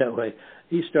doesn't do it that way.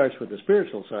 He starts with the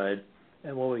spiritual side,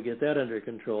 and when we get that under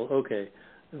control, okay,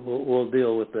 we'll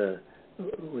deal with the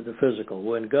physical.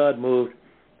 When God moved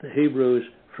the Hebrews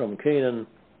from Canaan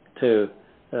to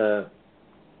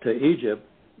Egypt,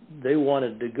 they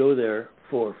wanted to go there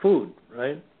for food,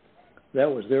 right? That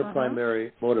was their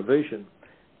primary motivation.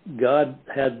 God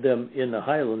had them in the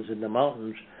highlands, in the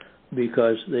mountains,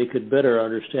 because they could better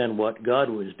understand what God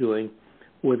was doing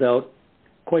without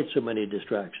quite so many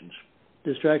distractions.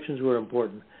 Distractions were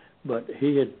important, but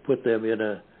he had put them in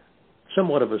a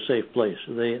somewhat of a safe place.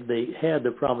 They had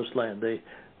the promised land.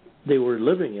 They were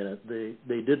living in it.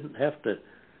 They didn't have to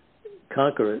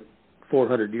conquer it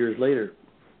 400 years later.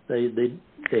 They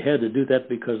had to do that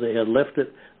because they had left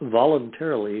it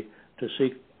voluntarily to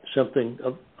seek something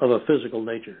of a physical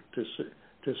nature,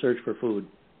 to search for food.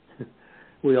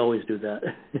 We always do that.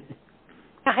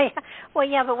 Well,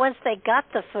 yeah, but once they got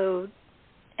the food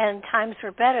and times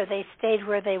were better, they stayed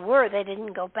where they were. They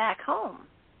didn't go back home.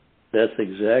 That's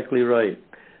exactly right.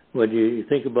 When you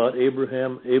think about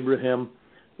Abraham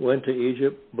went to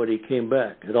Egypt, but he came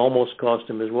back. It almost cost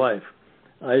him his wife.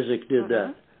 Isaac did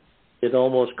that. It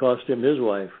almost cost him his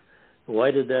wife.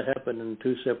 Why did that happen in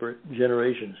two separate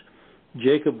generations?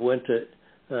 Jacob went to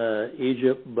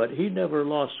Egypt, but he never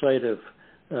lost sight of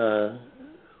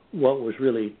what was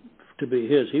really to be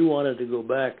his. He wanted to go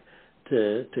back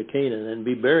to Canaan and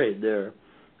be buried there.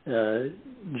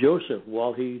 Joseph,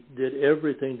 while he did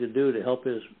everything to do to help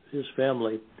his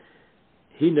family,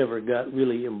 he never got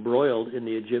really embroiled in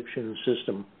the Egyptian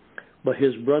system, but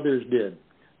his brothers did.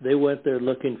 They went there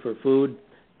looking for food.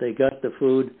 They got the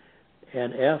food,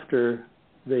 and after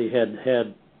they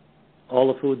had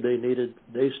all the food they needed,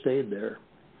 they stayed there,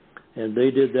 and they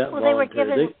did that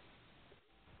voluntarily.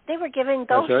 They were given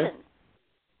Goshen.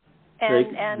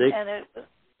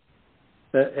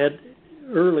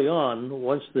 Early on,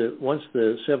 once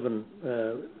the 7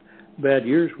 bad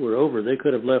years were over, they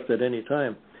could have left at any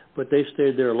time, but they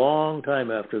stayed there a long time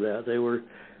after that. They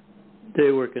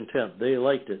were content. They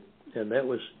liked it, and that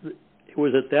was it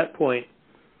was at that point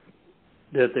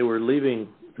that they were leaving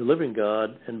the living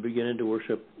God and beginning to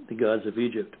worship the gods of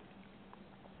Egypt.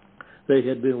 They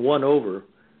had been won over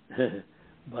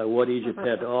by what Egypt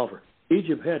had to offer.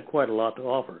 Egypt had quite a lot to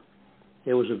offer.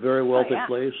 It was a very wealthy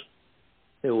place.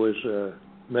 It was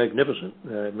magnificent.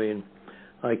 I mean,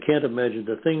 I can't imagine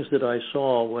the things that I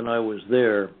saw when I was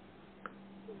there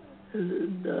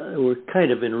were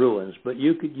kind of in ruins, but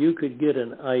you could get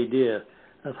an idea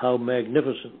of how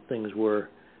magnificent things were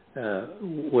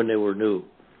when they were new,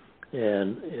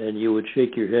 and you would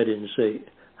shake your head and say,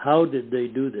 how did they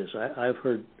do this? I've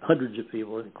heard hundreds of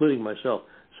people, including myself,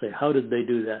 say, how did they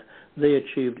do that? They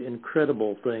achieved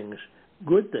incredible things,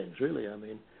 good things, really. I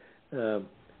mean,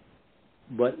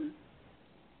 but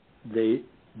they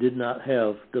did not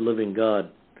have the living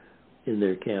God in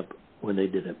their camp when they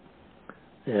did it,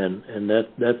 and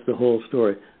that's the whole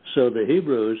story. So the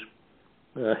Hebrews,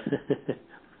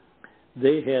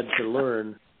 they had to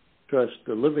learn trust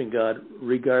the living God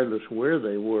regardless where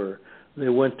they were. They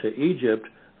went to Egypt,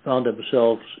 found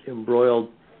themselves embroiled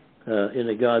in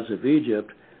the gods of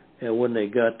Egypt, and when they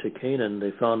got to Canaan,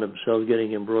 they found themselves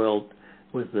getting embroiled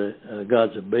with the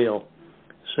gods of Baal.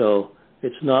 So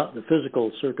it's not the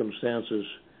physical circumstances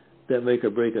that make or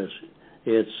break us.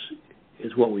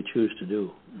 It's what we choose to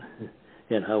do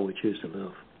and how we choose to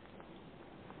live.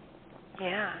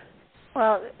 Yeah.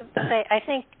 Well, I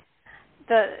think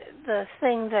the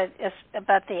thing that is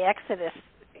about the Exodus,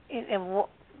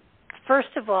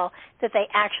 first of all, that they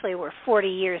actually were 40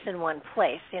 years in one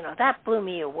place. That blew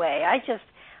me away.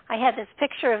 I had this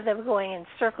picture of them going in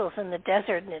circles in the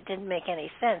desert, and it didn't make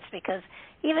any sense because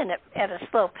even at a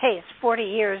slow pace, 40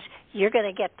 years, you're going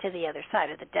to get to the other side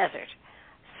of the desert.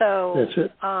 So that's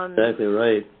it. Exactly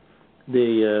right.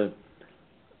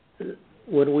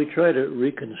 When we try to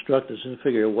reconstruct this and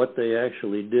figure out what they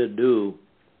actually did do,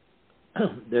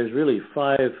 there's really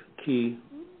 5 key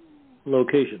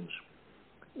locations.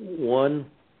 One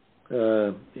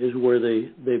is where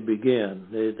they began.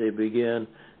 They began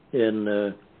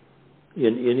in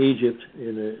Egypt,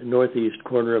 in the northeast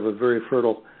corner of a very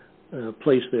fertile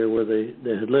place there where they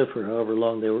had lived for however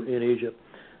long they were in Egypt.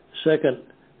 Second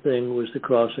thing was the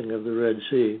crossing of the Red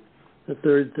Sea. The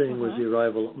third thing was the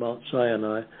arrival at Mount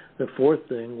Sinai. The fourth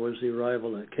thing was the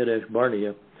arrival at Kadesh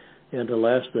Barnea. And the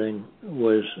last thing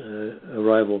was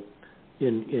arrival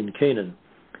in Canaan.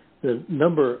 The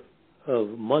number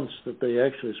of months that they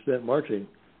actually spent marching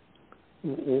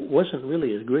wasn't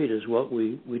really as great as what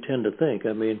we tend to think.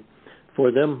 I mean,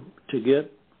 for them to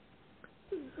get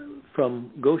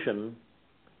from Goshen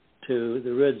to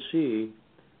the Red Sea,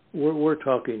 we're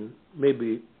talking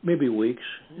maybe weeks,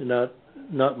 not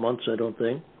months, I don't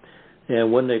think.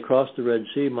 And when they crossed the Red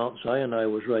Sea, Mount Sinai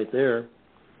was right there.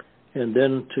 And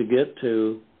then to get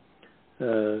to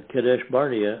Kadesh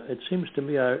Barnea, it seems to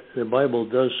me the Bible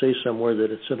does say somewhere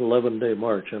that it's an 11-day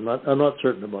march. I'm not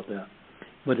certain about that,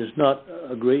 but it's not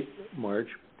a great march.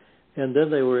 And then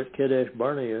they were at Kadesh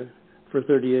Barnea for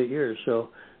 38 years. So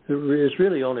it's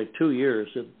really only 2 years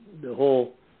that the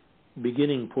whole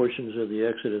beginning portions of the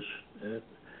Exodus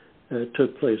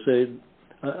took place.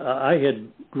 I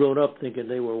had grown up thinking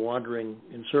they were wandering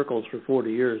in circles for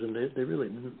 40 years, and they really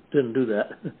didn't do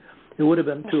that. It would have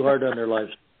been too hard on their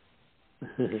lives.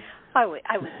 I would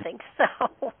think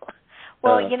so.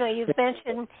 Well, you've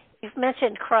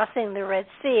mentioned crossing the Red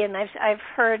Sea, and I've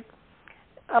heard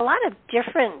a lot of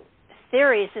different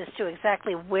theories as to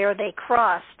exactly where they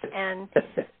crossed, and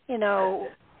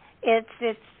it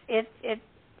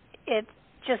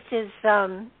just is.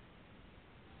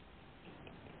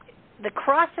 The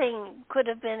crossing could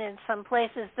have been in some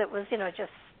places that was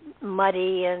just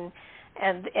muddy and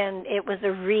it was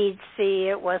a reed sea.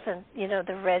 It wasn't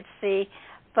the Red Sea,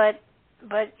 but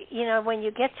when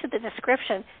you get to the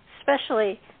description,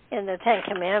 especially in the Ten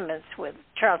Commandments with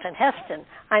Charlton Heston,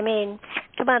 I mean,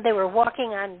 come on, they were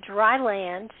walking on dry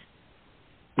land.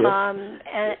 Yep.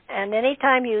 And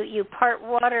anytime you part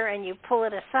water and you pull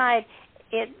it aside,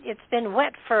 it's been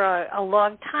wet for a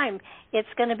long time. It's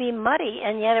going to be muddy,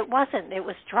 and yet it wasn't. It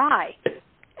was dry.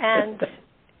 And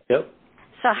yep.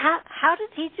 So how did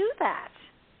he do that?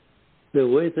 The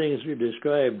way things are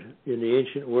described in the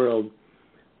ancient world,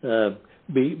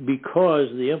 because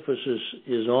the emphasis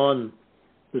is on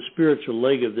the spiritual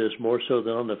leg of this more so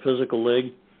than on the physical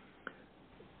leg,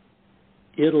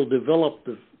 it'll develop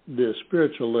the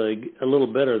spiritual leg a little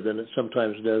better than it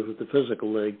sometimes does with the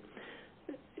physical leg.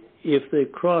 If they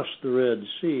cross the Red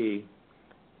Sea,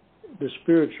 the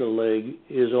spiritual leg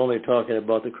is only talking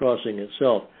about the crossing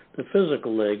itself. The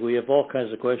physical leg, we have all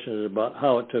kinds of questions about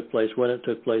how it took place, when it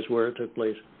took place, where it took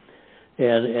place.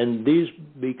 And these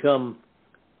become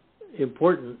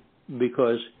important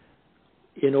because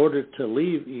in order to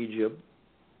leave Egypt,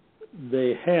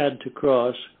 they had to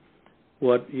cross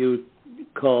what you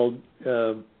called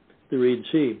the Red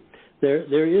Sea.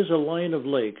 There is a line of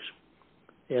lakes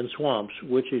and swamps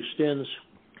which extends,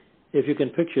 if you can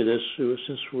picture this,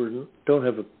 since we don't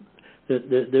have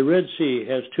the Red Sea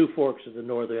has two forks at the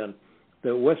north end.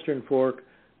 The western fork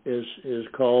is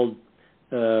called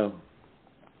the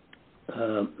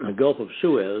Gulf of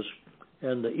Suez,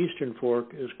 and the eastern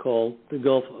fork is called the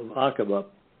Gulf of Aqaba.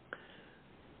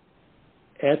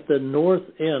 At the north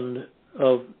end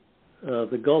of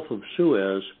the Gulf of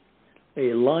Suez,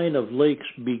 a line of lakes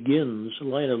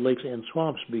and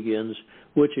swamps begins,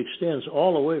 which extends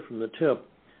all the way from the tip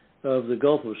of the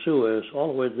Gulf of Suez all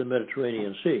the way to the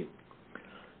Mediterranean Sea.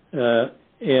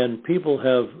 And people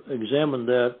have examined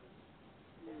that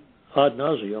ad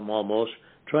nauseum almost,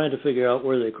 trying to figure out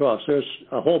where they cross. There's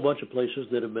a whole bunch of places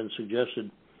that have been suggested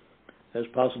as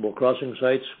possible crossing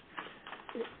sites.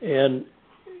 And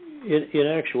in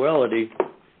actuality,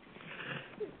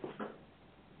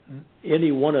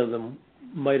 any one of them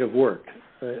might have worked.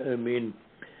 I mean,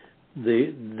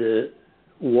 the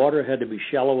water had to be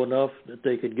shallow enough that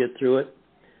they could get through it,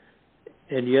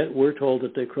 and yet we're told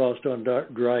that they crossed on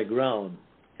dry ground,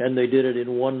 and they did it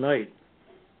in one night,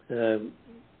 and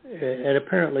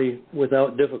apparently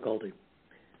without difficulty.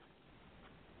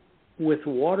 With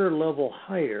water level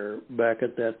higher back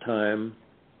at that time,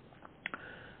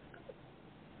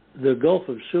 the Gulf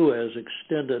of Suez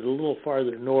extended a little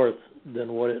farther north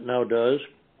than what it now does,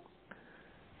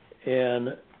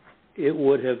 and it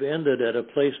would have ended at a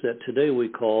place that today we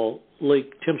call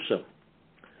Lake Timseh.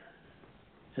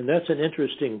 And that's an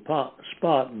interesting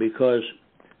spot because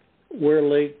where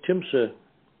Lake Timseh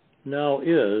now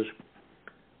is,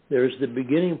 there's the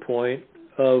beginning point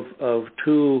of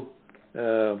two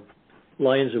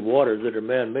lines of water that are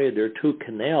man-made. There are two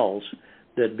canals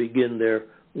that begin there.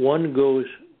 One goes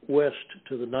west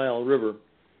to the Nile River,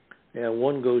 and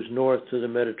one goes north to the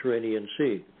Mediterranean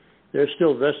Sea. There's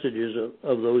still vestiges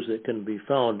of those that can be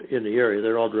found in the area.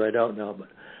 They're all dried out now, but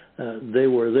they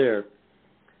were there.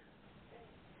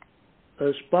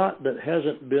 A spot that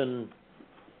hasn't been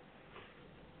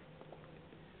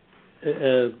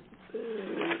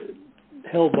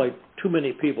held by too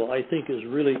many people, I think, is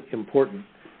really important,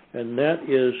 and that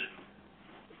is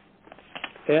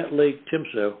at Lake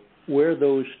Timseh, where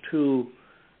those two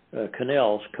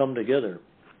canals come together.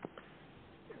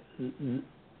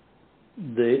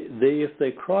 If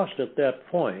they crossed at that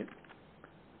point,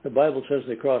 the Bible says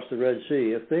they crossed the Red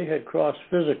Sea. If they had crossed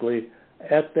physically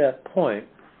at that point,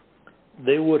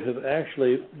 they would have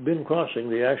actually been crossing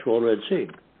the actual Red Sea.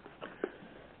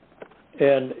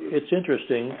 And it's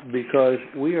interesting because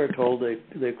we are told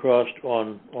they crossed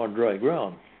on dry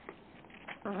ground.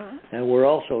 Uh-huh. And we're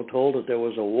also told that there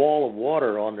was a wall of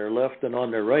water on their left and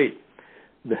on their right.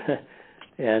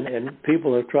 and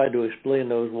people have tried to explain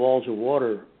those walls of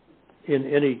water in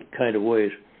any kind of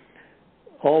ways,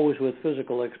 always with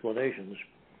physical explanations.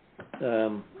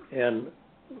 And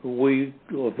we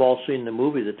have all seen the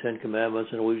movie, The Ten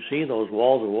Commandments, and we've seen those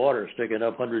walls of water sticking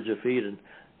up hundreds of feet and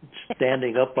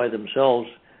standing up by themselves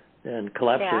and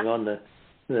collapsing on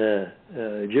the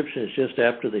Egyptians just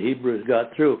after the Hebrews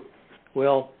got through.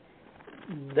 Well,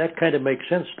 that kind of makes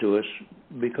sense to us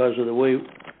because of the way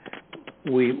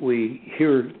we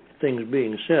hear things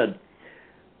being said.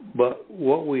 But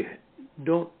what we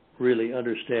don't really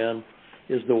understand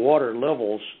is the water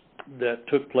levels that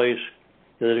took place,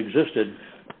 that existed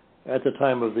at the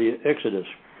time of the Exodus.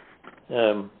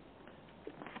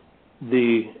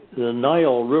 The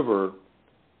Nile River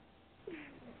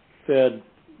fed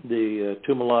the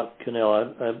Tumalat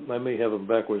Canal. I may have them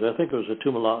backwards. I think it was the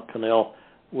Tumalat Canal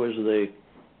was the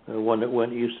one that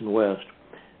went east and west.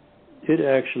 It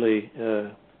actually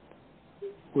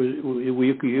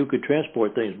you could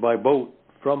transport things by boat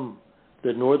from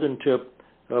the northern tip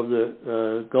of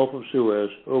the Gulf of Suez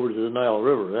over to the Nile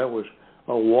River. That was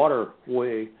a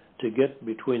waterway to get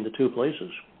between the two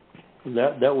places.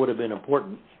 That would have been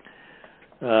important.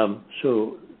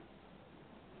 So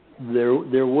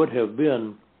there would have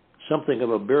been something of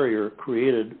a barrier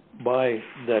created by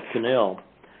that canal.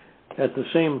 At the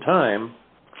same time,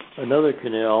 another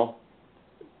canal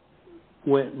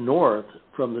went north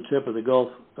from the tip of the Gulf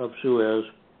of Suez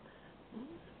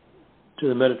to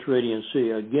the Mediterranean Sea,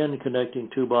 again connecting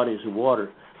two bodies of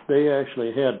water. They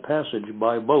actually had passage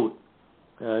by boat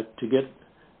to get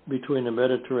between the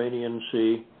Mediterranean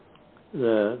Sea,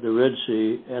 the Red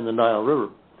Sea, and the Nile River.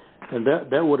 And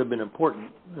that would have been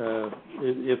important.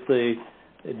 If they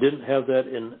didn't have that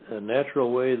in a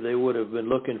natural way, they would have been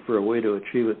looking for a way to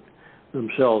achieve it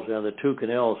themselves. And the two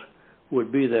canals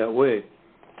would be that way.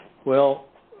 Well,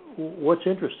 what's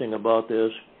interesting about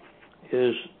this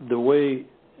is the way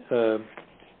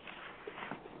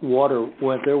water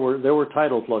went. There were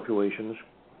tidal fluctuations,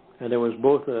 and there was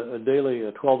both a daily,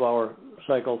 a 12-hour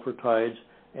cycle for tides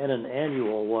and an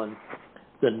annual one.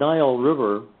 The Nile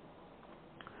River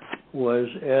was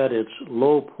at its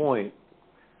low point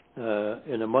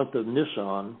in the month of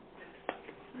Nisan.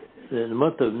 The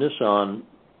month of Nisan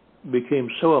became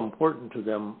so important to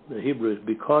them, the Hebrews,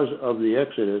 because of the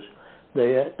Exodus,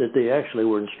 that they actually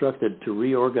were instructed to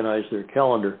reorganize their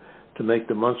calendar to make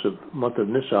the month of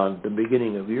Nisan the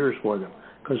beginning of years for them,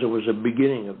 because it was the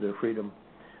beginning of their freedom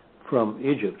from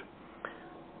Egypt.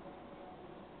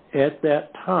 At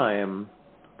that time,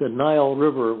 the Nile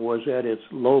River was at its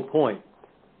low point.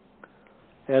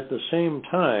 At the same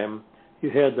time, you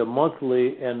had the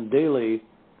monthly and daily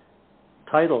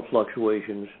tidal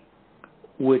fluctuations,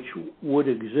 which would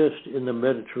exist in the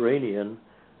Mediterranean,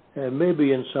 and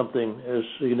maybe in something as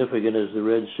significant as the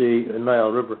Red Sea and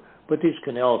Nile River. But these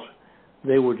canals,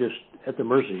 they were just at the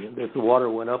mercy. If the water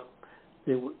went up,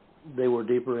 they were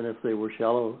deeper, and if they were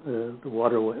shallow, the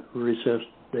water went recessed,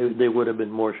 they would have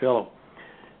been more shallow.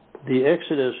 The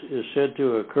Exodus is said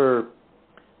to occur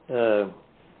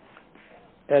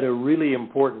at a really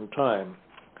important time.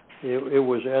 It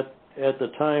was at the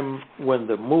time when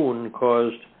the moon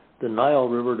caused the Nile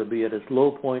River to be at its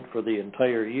low point for the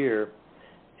entire year,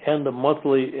 and the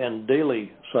monthly and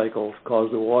daily cycles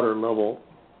caused the water level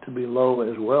to be low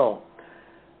as well.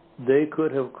 They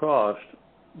could have crossed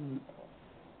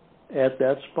at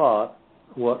that spot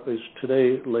what is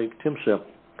today Lake Timseh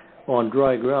on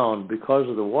dry ground because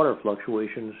of the water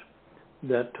fluctuations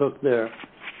that took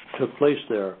place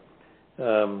there.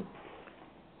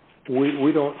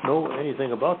 We don't know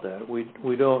anything about that. We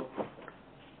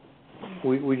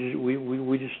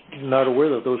just not aware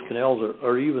that those canals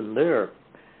are even there,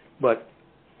 but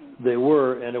they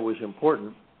were, and it was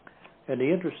important. And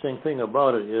the interesting thing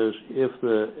about it is, if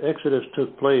the Exodus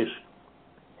took place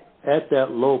at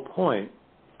that low point,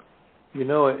 you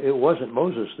know, it wasn't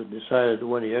Moses that decided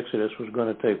when the Exodus was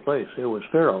going to take place. It was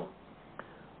Pharaoh.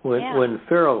 When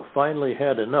Pharaoh finally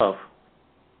had enough,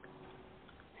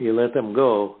 he let them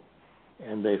go,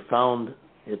 and they found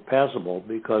it passable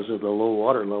because of the low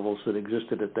water levels that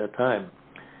existed at that time.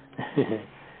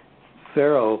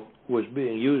 Pharaoh was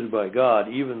being used by God,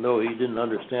 even though he didn't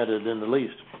understand it in the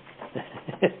least.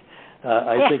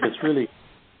 I think it's really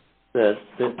that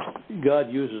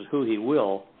God uses who he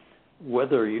will,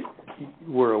 whether you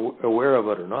were aware of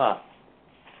it or not.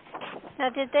 Now,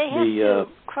 did they have to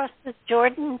cross the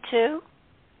Jordan too?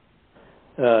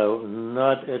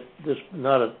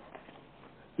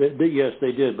 Yes,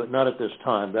 they did, but not at this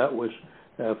time. That was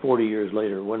 40 years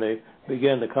later when they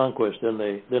began the conquest. Then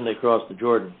they crossed the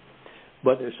Jordan.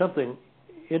 But there's something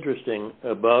interesting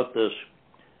about this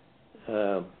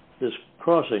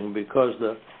crossing, because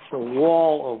the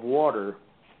wall of water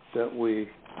that we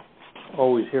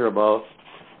always hear about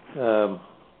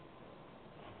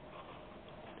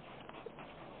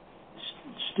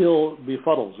still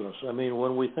befuddles us. I mean,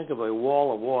 when we think of a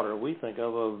wall of water, we think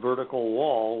of a vertical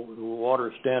wall,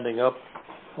 water standing up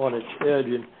on its edge.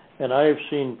 And I've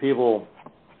seen people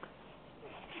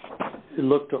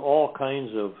look to all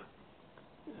kinds of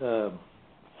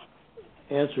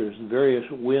answers, various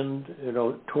wind,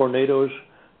 tornadoes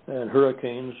and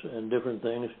hurricanes and different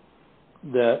things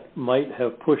that might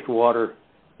have pushed water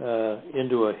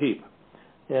into a heap.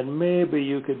 And maybe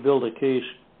you could build a case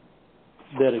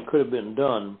that it could have been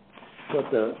done,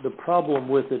 but the problem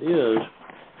with it is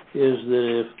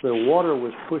that if the water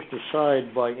was pushed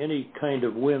aside by any kind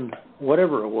of wind,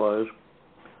 whatever it was,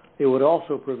 it would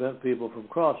also prevent people from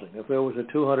crossing. If there was a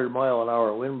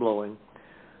 200-mile-an-hour wind blowing,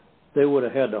 they would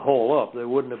have had to hole up. They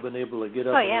wouldn't have been able to get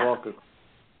up and walk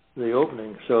the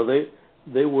opening. So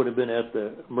they would have been at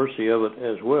the mercy of it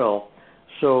as well.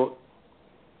 So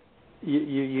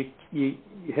you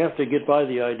have to get by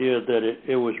the idea that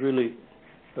it was really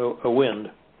a wind.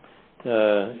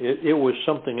 It was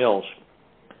something else.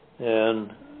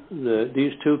 And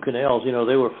these two canals,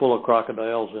 they were full of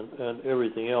crocodiles and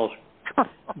everything else.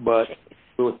 But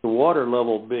with the water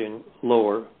level being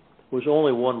lower was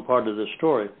only one part of the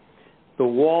story. The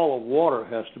wall of water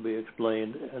has to be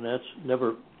explained, and that's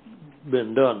never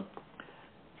been done.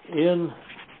 In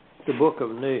the book of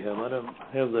Nahum, I don't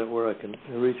have that where I can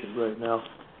reach it right now,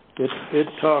 it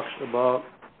talks about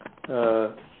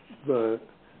the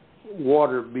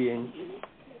water being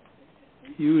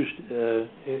used as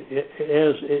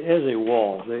a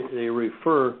wall. They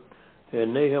refer,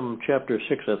 in Nahum chapter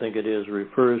 6, I think it is,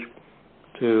 refers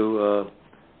to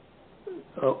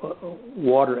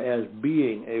water as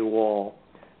being a wall,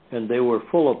 and they were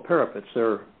full of parapets.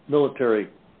 They're military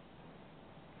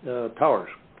towers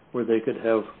where they could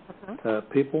have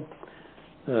people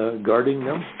guarding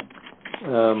them.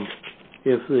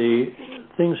 If the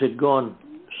things had gone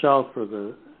south for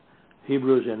the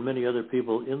Hebrews and many other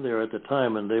people in there at the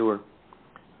time, and they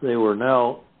were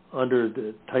now under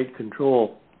the tight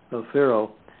control of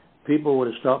Pharaoh, people would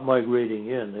have stopped migrating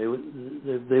in.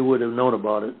 They would have known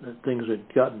about it, that things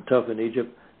had gotten tough in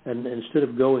Egypt, and instead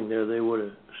of going there, they would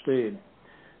have stayed.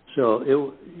 So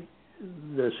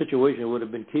the situation would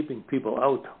have been keeping people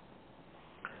out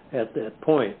at that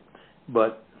point.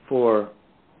 But for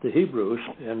the Hebrews,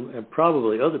 and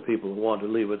probably other people who wanted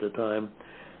to leave at the time,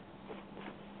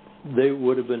 they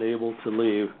would have been able to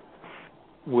leave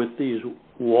with these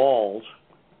walls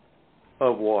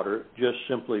of water, just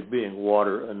simply being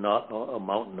water and not a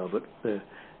mountain of it.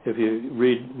 If you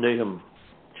read Nahum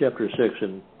chapter 6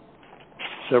 in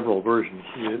several versions,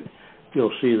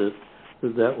 you'll see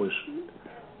that was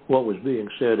what was being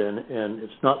said, and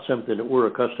it's not something that we're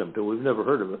accustomed to. We've never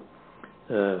heard of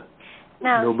it.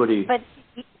 Nobody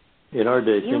in our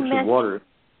day thinks of water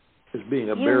as being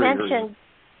a barrier.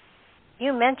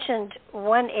 You mentioned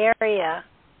one area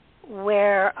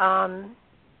where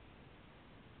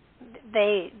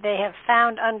they have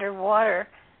found underwater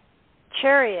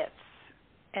chariots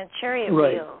and chariot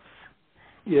wheels.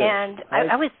 Yes. And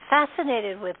I was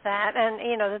fascinated with that,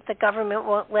 and that the government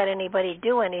won't let anybody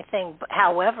do anything.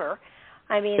 However,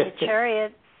 I mean the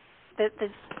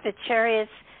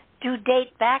chariots do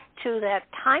date back to that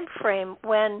time frame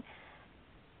when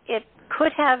it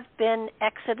could have been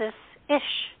Exodus-ish.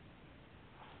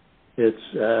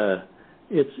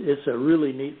 It's a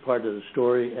really neat part of the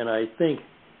story, and I think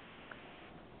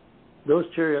those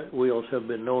chariot wheels have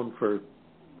been known for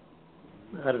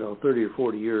 30 or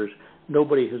 40 years.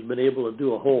 Nobody has been able to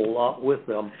do a whole lot with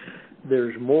them.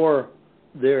 There's more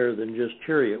there than just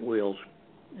chariot wheels,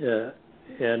 and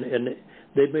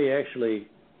they may actually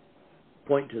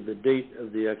point to the date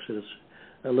of the Exodus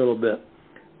a little bit.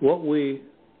 What we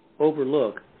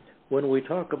overlook when we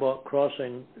talk about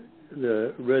crossing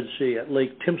the Red Sea at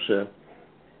Lake Timsah,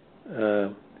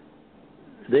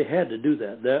 they had to do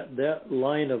that. That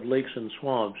line of lakes and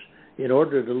swamps, in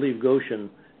order to leave Goshen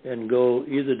and go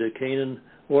either to Canaan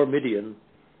or Midian,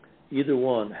 either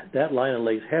one, that line of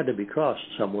lakes had to be crossed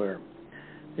somewhere.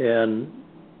 And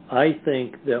I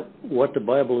think that what the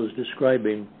Bible is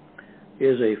describing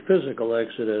is a physical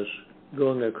exodus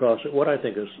going across what I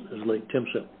think is Lake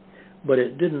Timsah. But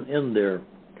it didn't end there.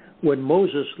 When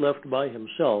Moses left by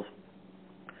himself,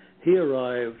 he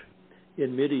arrived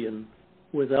in Midian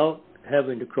without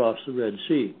having to cross the Red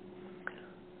Sea.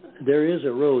 There is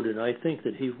a road, and I think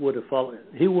that he would have followed.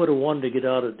 He would have wanted to get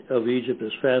out of Egypt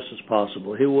as fast as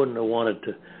possible. He wouldn't have wanted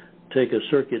to take a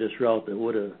circuitous route that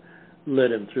would have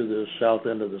led him through the south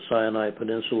end of the Sinai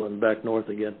Peninsula and back north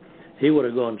again. He would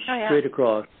have gone straight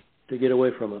across to get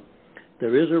away from it.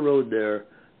 There is a road there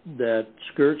that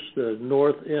skirts the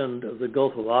north end of the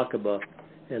Gulf of Aqaba,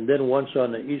 and then once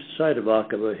on the east side of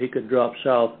Aqaba, he could drop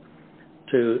south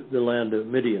to the land of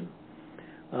Midian.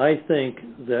 I think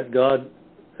that God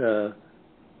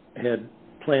had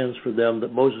plans for them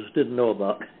that Moses didn't know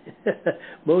about.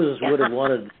 Moses would have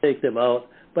wanted to take them out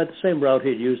by the same route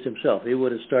he'd used himself. He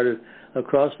would have started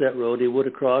across that road. He would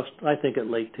have crossed, I think, at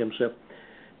Lake Timsah,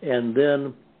 and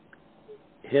then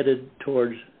headed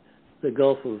towards the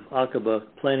Gulf of Aqaba,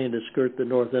 planning to skirt the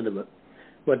north end of it.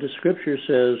 But the scripture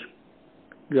says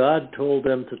God told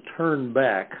them to turn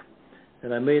back,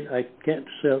 and I can't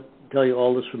tell you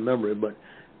all this from memory, but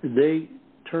they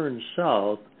turned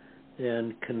south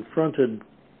and confronted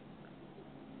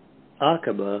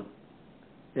Aqaba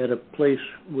at a place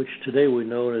which today we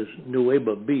know as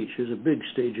Nuweiba Beach. There's a big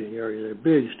staging area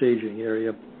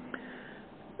there,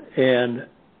 and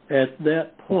at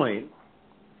that point,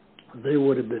 they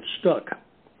would have been stuck.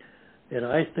 And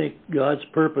I think God's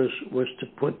purpose was to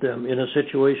put them in a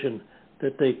situation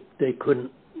that they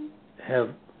couldn't have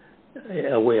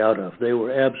a way out of. They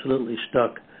were absolutely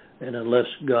stuck, and unless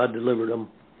God delivered them,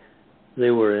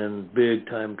 they were in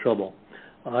big-time trouble.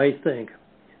 I think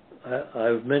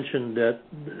I've mentioned that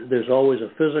there's always a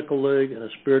physical leg and a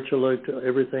spiritual leg to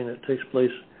everything that takes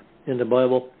place in the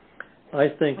Bible. I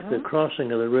think the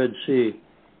crossing of the Red Sea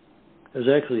is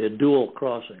actually a dual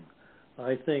crossing.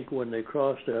 I think when they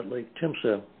crossed at Lake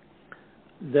Timsah,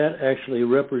 that actually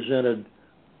represented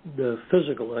the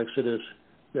physical exodus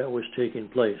that was taking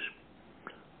place.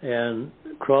 And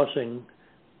crossing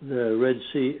the Red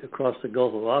Sea across the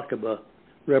Gulf of Aqaba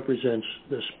represents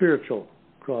the spiritual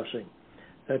crossing,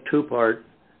 a two-part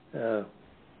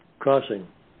crossing.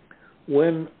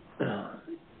 when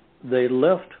they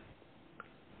left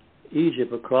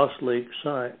Egypt across Lake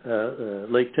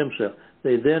Timsah,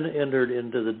 they then entered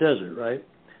into the desert, right?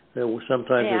 That was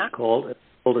sometimes it's called a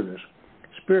wilderness.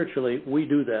 Spiritually, we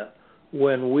do that.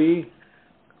 When we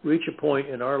reach a point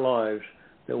in our lives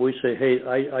that we say, hey,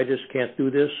 I just can't do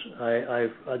this.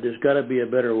 There's got to be a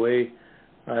better way.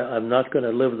 I'm not going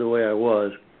to live the way I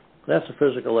was. That's a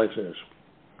physical exodus.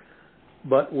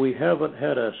 But we haven't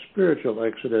had a spiritual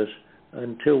exodus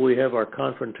until we have our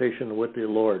confrontation with the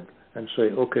Lord and say,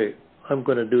 okay, I'm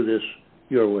going to do this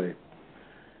your way.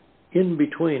 In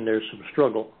between, there's some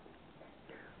struggle.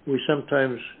 We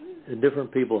sometimes,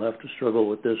 different people have to struggle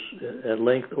with this at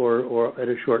length or at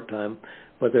a short time,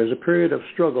 but there's a period of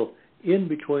struggle in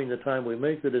between the time we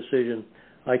make the decision,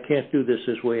 I can't do this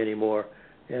way anymore,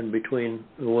 and between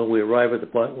when we arrive at the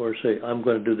point where we say, I'm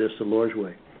going to do this the Lord's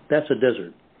way. That's a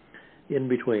desert in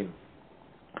between.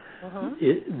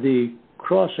 The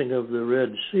crossing of the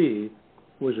Red Sea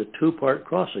was a two-part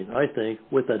crossing, I think,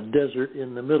 with a desert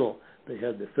in the middle. They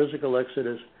had the physical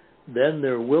exodus, then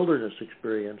their wilderness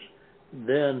experience,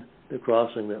 then the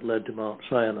crossing that led to Mount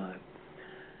Sinai.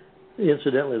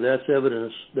 Incidentally, that's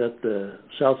evidence that the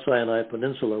South Sinai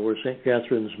Peninsula, where St.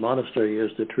 Catherine's Monastery is,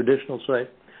 the traditional site,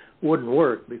 wouldn't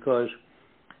work because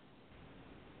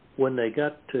when they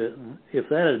got to, if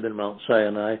that had been Mount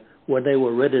Sinai, when they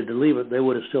were ready to leave it, they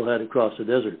would have still had to cross the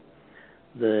desert.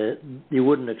 You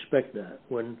wouldn't expect that.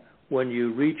 When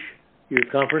you reach your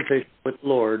confrontation with the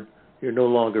Lord, you're no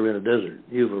longer in a desert.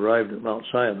 You've arrived at Mount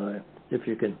Sinai, if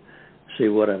you can see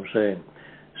what I'm saying.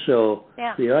 So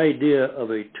the idea of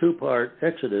a two-part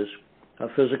exodus, a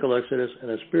physical exodus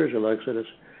and a spiritual exodus,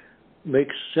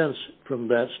 makes sense from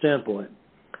that standpoint.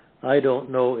 I don't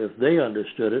know if they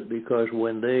understood it because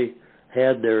when they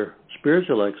had their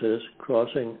spiritual exodus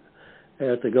crossing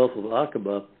at the Gulf of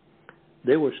Aqaba,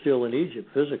 they were still in Egypt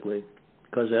physically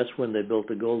because that's when they built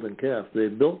the golden calf. They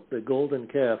built the golden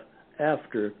calf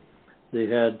after they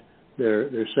had their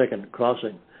second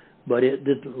crossing. But it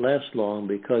didn't last long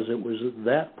because it was at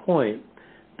that point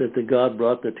that the God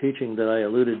brought the teaching that I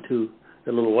alluded to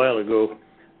a little while ago,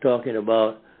 talking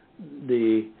about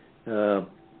the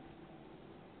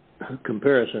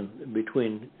comparison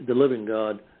between the living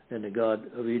God and the God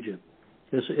of Egypt.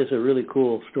 It's a really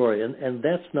cool story, and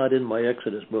that's not in my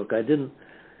Exodus book. I didn't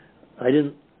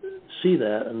see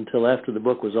that until after the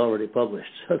book was already published.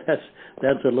 So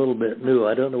that's a little bit new.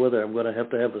 I don't know whether I'm going to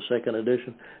have a second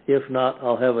edition. If not,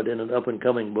 I'll have it in an up and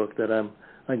coming book that I'm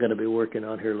going to be working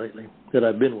on here lately. That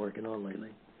I've been working on lately.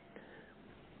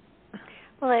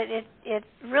 Well, it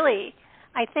really,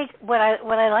 I think what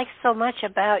I like so much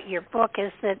about your book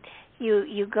is that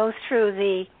you go through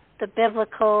the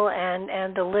biblical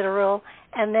and the literal,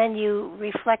 and then you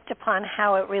reflect upon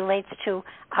how it relates to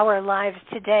our lives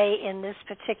today in this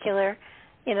particular,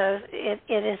 it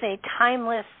is a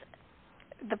timeless,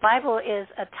 the Bible is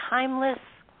a timeless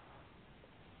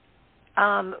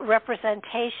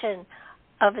representation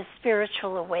of a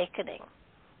spiritual awakening.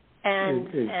 And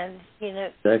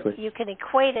exactly. You can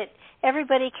equate it,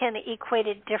 everybody can equate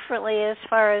it differently as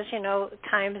far as,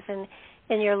 times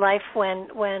in your life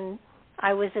when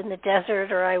I was in the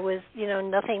desert, or I was,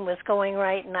 nothing was going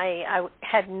right, and I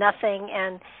had nothing,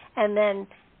 and then,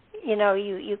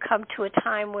 you come to a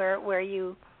time where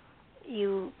you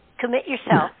commit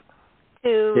yourself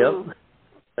to,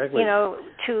 exactly.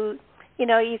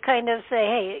 you kind of say,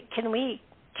 hey, can we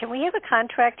have a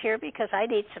contract here because I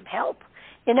need some help,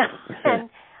 and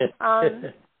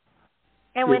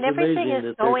when everything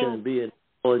is going, there can be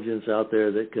intelligence out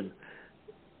there that can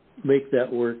make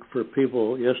that work for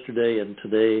people yesterday and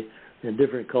today in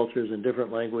different cultures and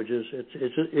different languages.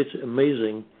 It's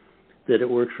amazing that it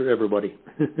works for everybody.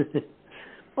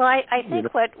 Well, I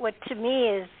think what to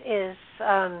me is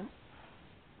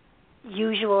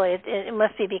usual. It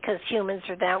must be because humans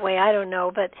are that way. I don't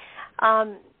know, but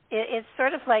it's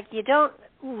sort of like you don't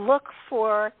look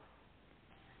for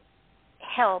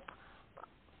help.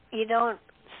 You don't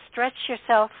stretch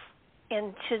yourself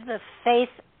into the faith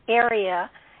area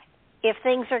if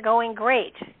things are going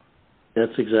great.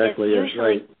 That's exactly it,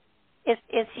 right.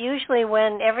 It's usually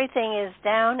when everything is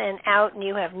down and out and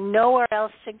you have nowhere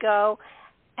else to go,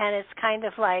 and it's kind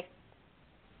of like,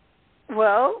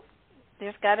 well,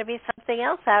 there's got to be something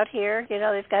else out here.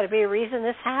 There's got to be a reason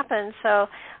this happened. So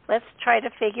let's try to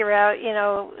figure out,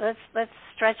 let's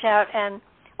stretch out and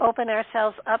open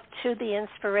ourselves up to the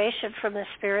inspiration from the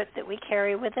Spirit that we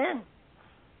carry within.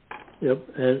 Yep,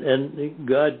 and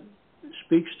God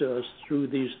speaks to us through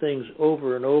these things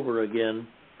over and over again,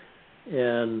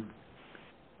 and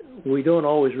we don't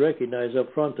always recognize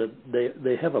up front that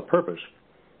they have a purpose.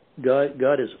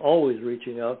 God is always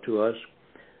reaching out to us,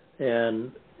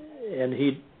 and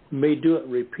He may do it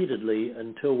repeatedly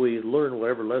until we learn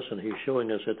whatever lesson He's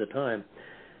showing us at the time.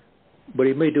 But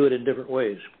He may do it in different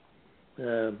ways.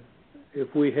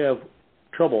 If we have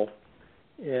trouble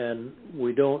and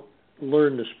we don't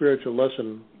learn the spiritual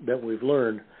lesson that we've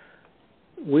learned,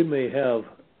 we may have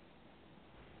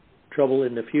trouble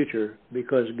in the future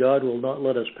because God will not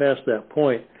let us pass that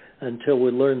point until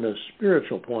we learn the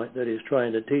spiritual point that He's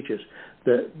trying to teach us.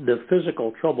 The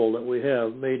physical trouble that we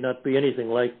have may not be anything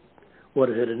like what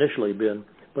it had initially been,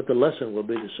 but the lesson will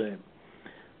be the same.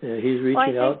 He's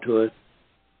reaching out to us.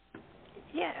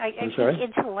 Yeah, I think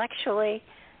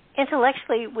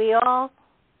intellectually, we all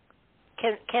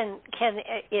can,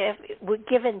 if we're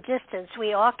given distance,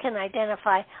 we all can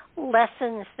identify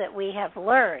lessons that we have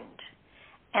learned,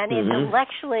 and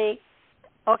intellectually,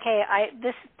 okay,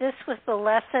 this was the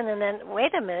lesson, and then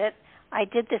wait a minute, I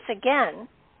did this again,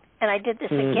 and I did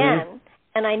this again,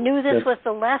 and I knew this was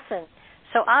the lesson.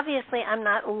 So obviously, I'm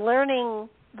not learning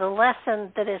the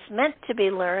lesson that is meant to be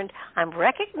learned. I'm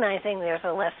recognizing there's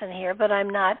a lesson here, but I'm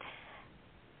not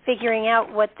figuring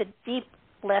out what the deep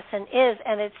lesson is,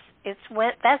 and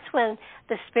that's when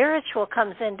the spiritual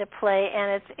comes into play,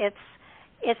 and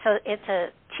it's a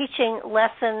teaching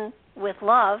lesson with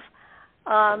love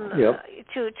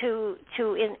to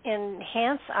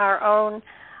enhance our own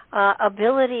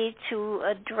ability to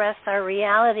address our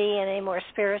reality in a more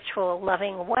spiritual,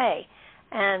 loving way,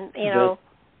 and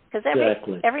because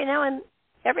every now and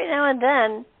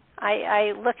then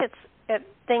I look at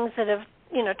things that have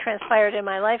transpired in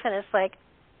my life, and it's like,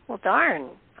 well, darn,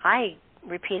 I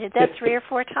repeated that 3 or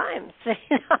 4 times.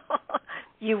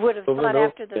 You would have thought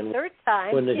after the third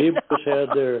time. When the Hebrews had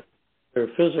their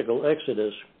physical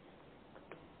exodus,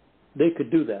 they could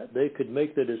do that. They could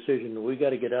make the decision, we got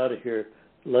to get out of here,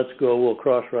 let's go, we'll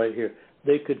cross right here.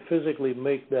 They could physically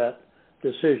make that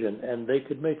decision, and they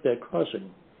could make that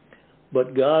crossing.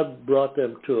 But God brought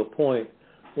them to a point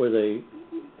where they,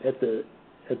 at the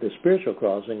spiritual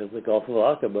crossing of the Gulf of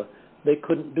Aqaba, they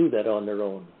couldn't do that on their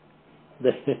own.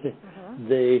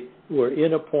 They were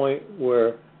in a point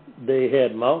where they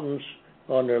had mountains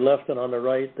on their left and on the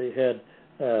right. They had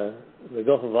the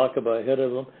Gulf of Aqaba ahead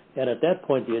of them. And at that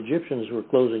point, the Egyptians were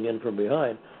closing in from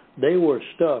behind. They were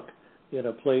stuck in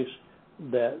a place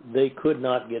that they could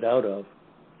not get out of.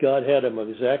 God had them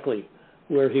exactly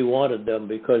where He wanted them,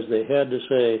 because they had to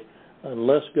say,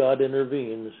 unless God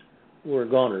intervenes, we're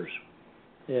goners.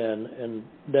 And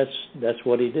that's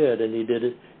what He did, and He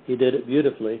did it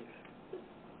beautifully.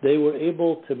 They were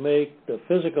able to make the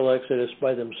physical exodus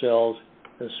by themselves.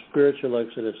 The spiritual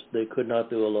exodus they could not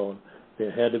do alone.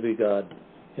 It had to be God,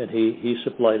 and He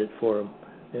supplied it for them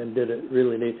and did it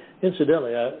really neat.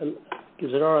 Incidentally,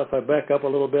 is it all right if I back up a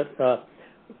little bit?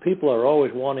 People are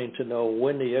always wanting to know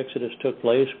when the exodus took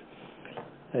place.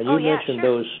 And you mentioned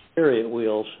those chariot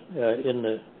wheels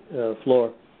in the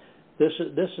floor. This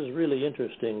is really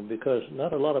interesting because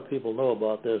not a lot of people know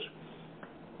about this.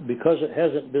 Because it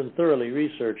hasn't been thoroughly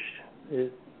researched,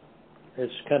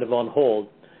 it's kind of on hold.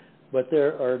 But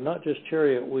there are not just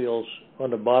chariot wheels on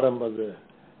the bottom of the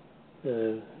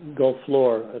Gulf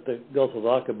floor at the Gulf of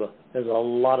Aqaba. There's a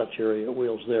lot of chariot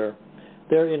wheels there.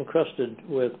 They're encrusted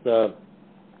with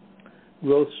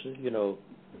growths,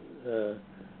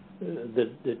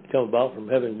 that come about from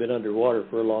having been underwater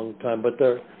for a long time, but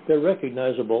they're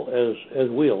recognizable as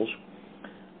wheels.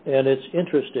 And it's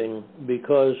interesting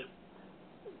because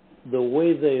the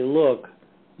way they look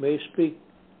may speak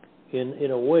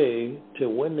in a way to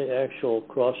when the actual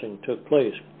crossing took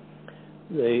place.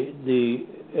 The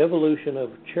evolution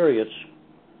of chariots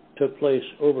took place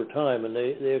over time, and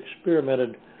they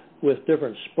experimented with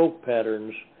different spoke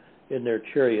patterns in their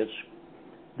chariots.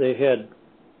 They had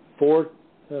 4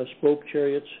 spoke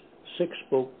chariots, 6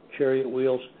 spoke chariot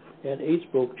wheels, and 8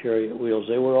 spoke chariot wheels.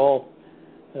 They were all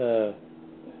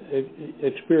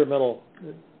experimental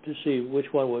to see which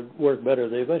one would work better.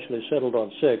 They eventually settled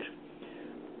on 6.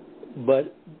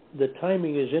 But the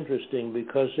timing is interesting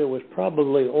because there was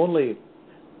probably only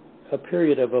a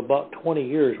period of about 20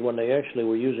 years when they actually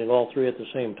were using all 3 at the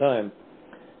same time.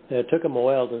 And it took them a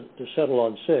while to settle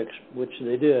on 6, which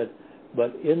they did.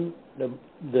 But in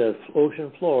the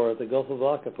ocean floor at the Gulf of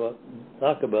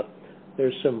Aqaba,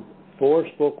 there's some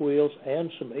 4-spoke wheels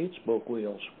and some 8-spoke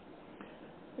wheels.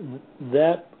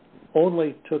 That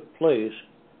only took place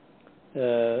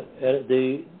at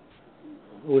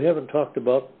we haven't talked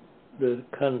about the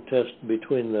contest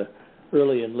between the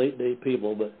early and late date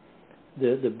people, but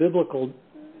the biblical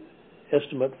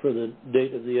estimate for the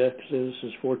date of the Exodus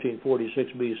is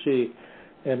 1446 BC,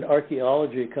 and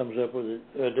archaeology comes up with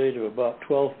a date of about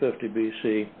 1250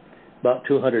 BC. about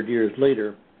 200 years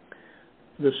later.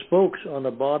 The spokes on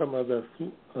the bottom of the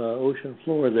ocean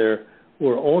floor there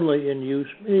were only in use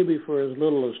maybe for as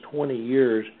little as 20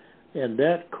 years, and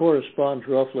that corresponds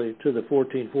roughly to the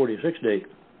 1446 date.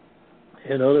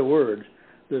 In other words,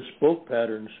 the spoke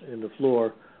patterns in the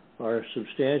floor are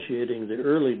substantiating the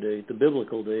early date, the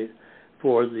biblical date,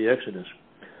 for the Exodus.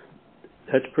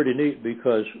 That's pretty neat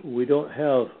because we don't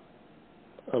have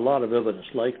a lot of evidence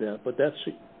like that, but that's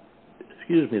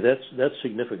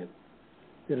significant.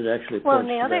 It actually points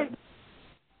to that.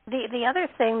 The other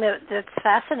thing that's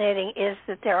fascinating is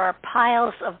that there are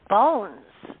piles of bones.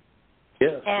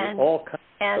 Yes, all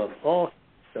kinds of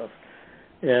stuff.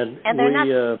 And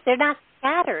they're not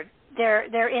scattered.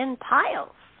 They're in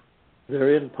piles.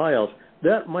 They're in piles.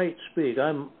 That might speak.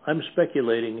 I'm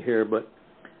speculating here, but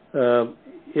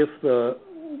if the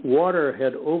water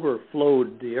had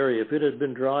overflowed the area, if it had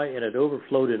been dry and it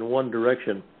overflowed in one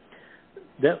direction,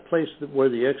 that place where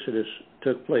the Exodus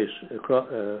took place,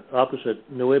 opposite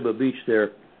Nueva Beach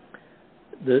there,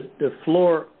 the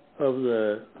floor of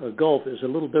the Gulf is a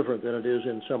little different than it is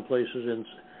in some places. In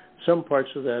some parts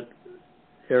of that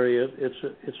area,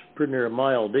 it's pretty near a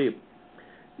mile deep.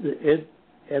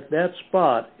 At that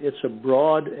spot, it's a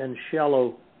broad and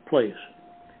shallow place.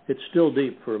 It's still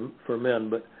deep for men,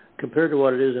 but compared to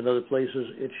what it is in other places,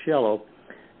 it's shallow.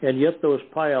 And yet those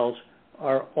piles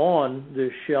are on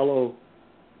this shallow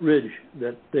ridge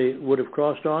that they would have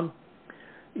crossed on.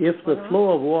 If the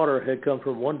flow of water had come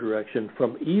from one direction,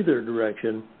 from either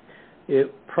direction,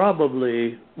 it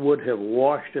probably would have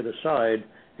washed it aside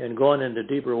and gone into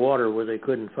deeper water where they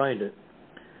couldn't find it.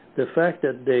 The fact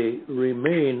that they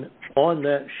remain on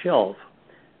that shelf,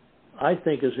 I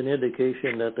think, is an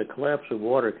indication that the collapse of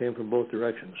water came from both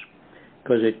directions,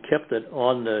 because it kept it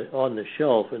on the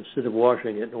shelf instead of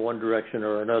washing it in one direction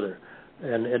or another.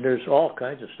 And there's all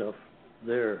kinds of stuff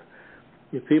there.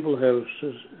 If people have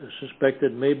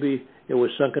suspected maybe it was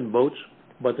sunken boats,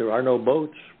 but there are no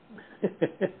boats.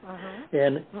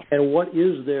 And what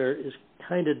is there is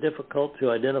kind of difficult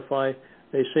to identify.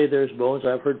 They say there's bones.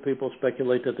 I've heard people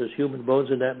speculate that there's human bones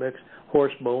in that mix,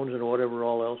 horse bones and whatever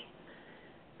all else.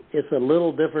 It's a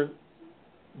little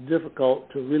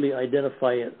difficult to really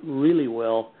identify it really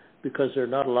well because they're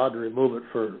not allowed to remove it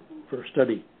for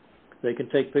study. They can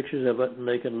take pictures of it and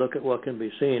they can look at what can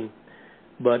be seen,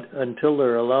 but until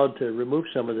they're allowed to remove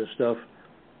some of this stuff,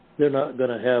 they're not going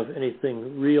to have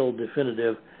anything real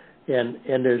definitive. And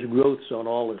there's growths on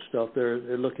all this stuff.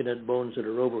 They're looking at bones that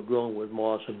are overgrown with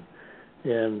moss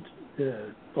and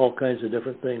all kinds of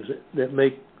different things that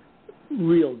make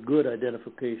real good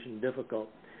identification difficult.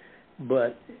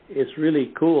 But it's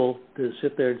really cool to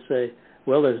sit there and say,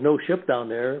 well, there's no ship down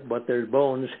there, but there's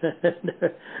bones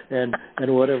and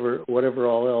whatever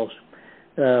all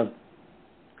else.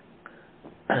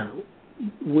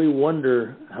 We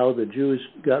wonder how the Jews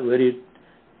got ready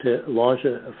to launch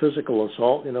a physical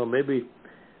assault. Maybe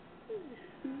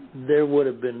there would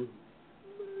have been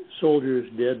soldiers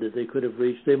dead that they could have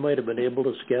reached. They might have been able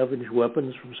to scavenge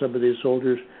weapons from some of these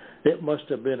soldiers. It must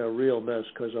have been a real mess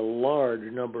because a large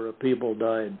number of people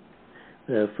died,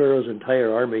 Pharaoh's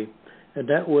entire army, and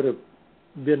that would have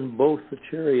been both the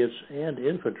chariots and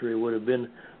infantry would have been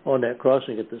on that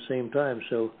crossing at the same time.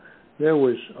 So there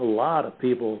was a lot of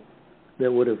people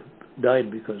that would have died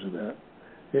because of that.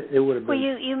 It would have been.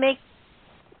 Well, you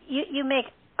make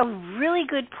a really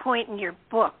good point in your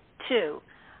book too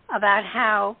about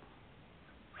how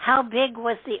big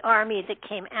was the army that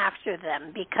came after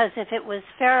them, because if it was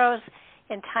Pharaoh's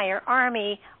entire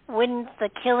army, wouldn't the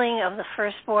killing of the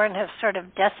firstborn have sort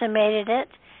of decimated it?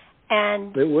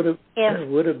 And it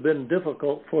would have been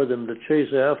difficult for them to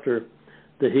chase after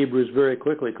the Hebrews very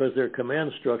quickly because their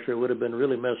command structure would have been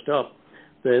really messed up.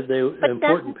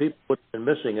 Important people would have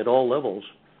been missing at all levels.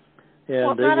 And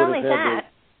well, they not would only have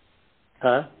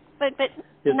that. But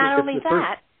not only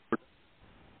that.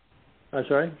 I'm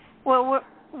sorry? Well,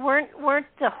 weren't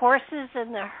the horses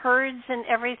and the herds and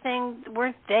everything,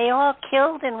 weren't they all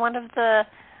killed in one of the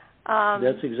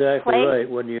That's exactly plagues? Right.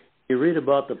 When you read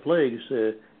about the plagues,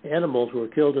 animals were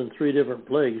killed in 3 different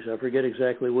plagues. I forget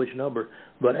exactly which number.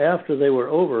 But after they were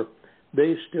over,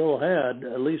 they still had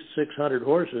at least 600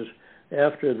 horses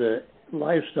after the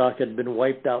livestock had been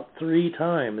wiped out 3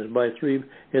 times. By 3,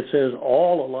 it says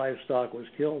all the livestock was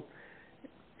killed.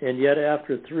 And yet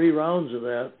after 3 rounds of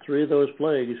that, 3 of those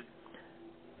plagues,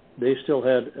 they still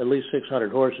had at least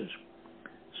 600 horses.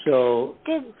 So,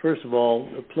 first of all,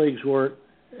 the plagues weren't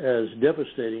as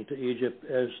devastating to Egypt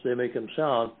as they make them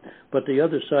sound. But the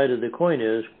other side of the coin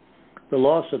is the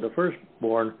loss of the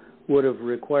firstborn would have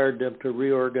required them to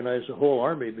reorganize the whole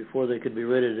army before they could be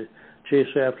ready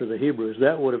chase after the Hebrews.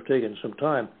 That would have taken some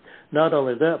time. Not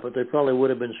only that, but they probably would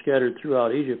have been scattered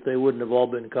throughout Egypt. They wouldn't have all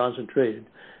been concentrated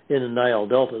in the Nile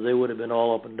Delta. They would have been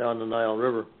all up and down the Nile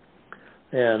River.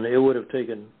 And it would have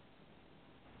taken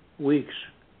weeks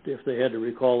if they had to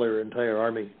recall their entire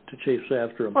army to chase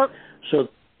after them. Well, so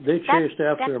they chased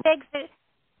after them.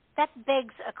 That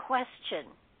begs a question.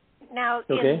 Now,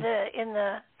 okay.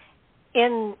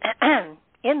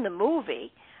 in the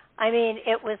movie, I mean,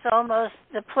 it was almost,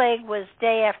 the plague was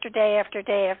day after day after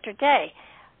day after day.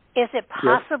 Is it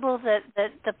possible that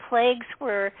the plagues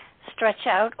were stretched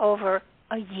out over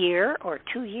a year or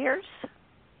 2 years?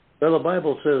 Well, the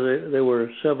Bible says they were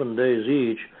 7 days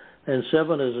each, and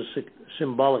 7 is a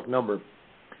symbolic number.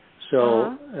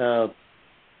 So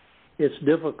it's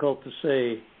difficult to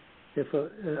say if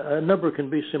a number can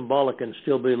be symbolic and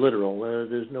still be literal.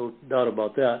 There's no doubt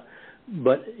about that.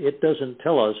 But it doesn't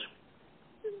tell us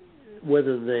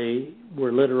whether they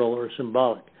were literal or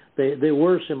symbolic. They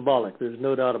were symbolic, there's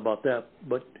no doubt about that,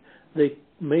 but they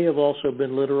may have also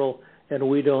been literal, and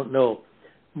we don't know.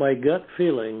 My gut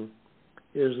feeling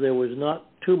is there was not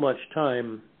too much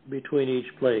time between each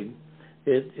plague.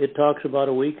 It talks about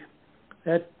a week.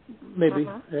 That maybe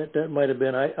that might have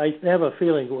been. I have a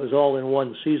feeling it was all in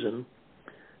one season.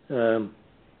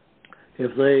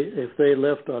 If they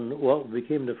left on what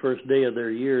became the first day of their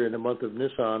year in the month of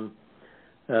Nisan,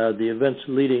 the events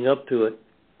leading up to it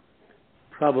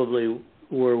probably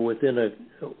were within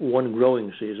one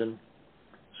growing season.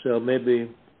 So maybe,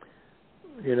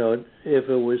 if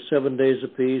it was 7 days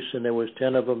apiece and there was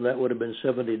 10 of them, that would have been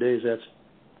 70 days. That's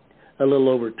a little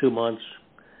over 2 months.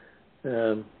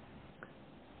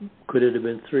 Could it have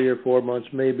been 3 or 4 months?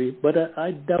 Maybe, but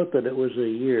I doubt that it was a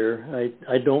year.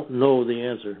 I don't know the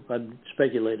answer. I'm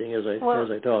speculating as I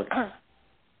talk.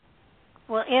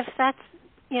 Well, if that's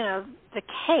the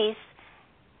case,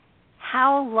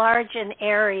 how large an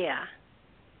area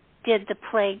did the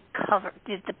plagues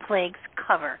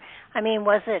cover? I mean,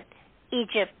 was it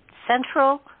Egypt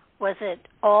Central? Was it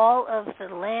all of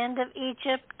the land of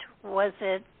Egypt? Was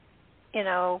it,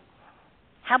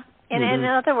 how? In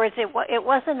other words, it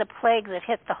wasn't a plague that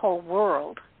hit the whole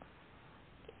world.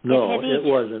 No, it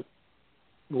wasn't.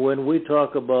 When we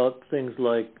talk about things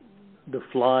like the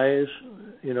flies,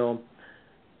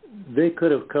 they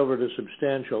could have covered a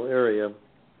substantial area.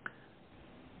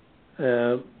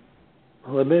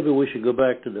 Well, maybe we should go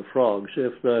back to the frogs.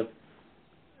 If the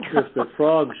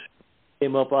frogs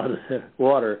came up out of the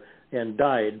water and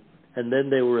died, and then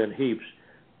they were in heaps,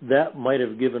 that might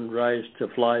have given rise to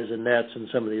flies and gnats and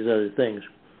some of these other things.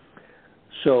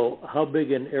 So how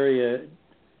big an area,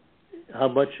 how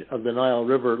much of the Nile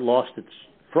River lost its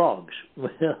frogs?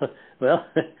 Well,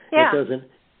 it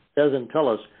doesn't tell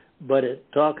us, but it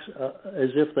talks as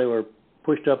if they were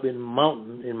pushed up in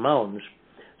mounds.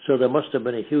 So there must have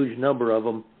been a huge number of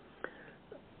them.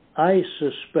 I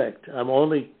suspect, I'm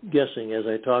only guessing as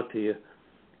I talk to you,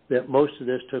 that most of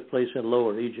this took place in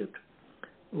Lower Egypt.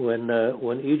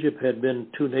 When Egypt had been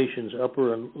two nations,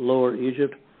 Upper and Lower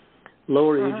Egypt,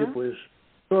 Lower Egypt was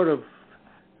sort of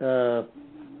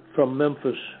from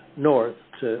Memphis north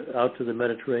out to the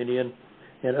Mediterranean,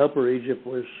 and Upper Egypt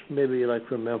was maybe like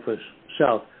from Memphis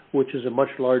south, which is a much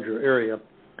larger area.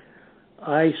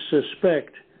 I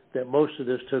suspect that most of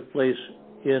this took place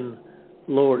in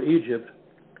Lower Egypt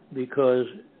because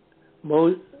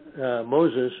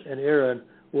Moses and Aaron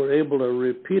were able to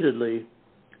repeatedly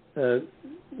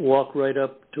walk right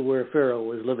up to where Pharaoh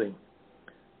was living.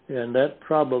 And that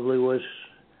probably was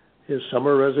his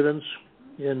summer residence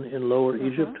in Lower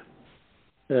Egypt.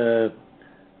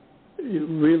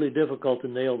 Really difficult to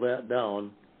nail that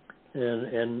down.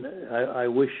 And I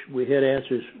wish we had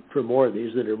answers for more of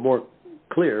these that are more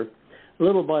clear.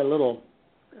 Little by little,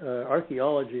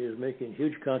 archaeology is making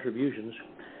huge contributions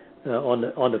on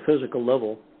the physical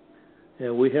level.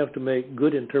 And we have to make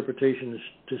good interpretations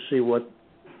to see what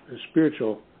the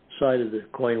spiritual side of the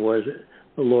coin was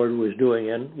the Lord was doing,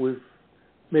 and we've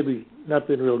maybe not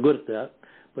been real good at that,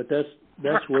 but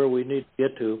that's where we need to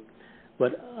get to.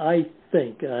 But I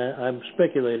think I'm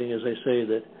speculating as I say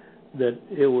that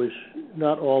it was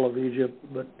not all of Egypt,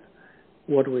 but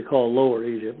what we call Lower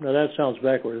Egypt. Now that sounds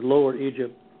backwards. Lower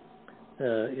Egypt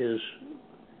is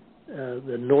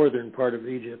the northern part of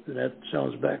Egypt, and that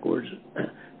sounds backwards.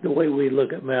 The way we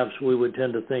look at maps, we would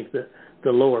tend to think that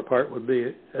the lower part would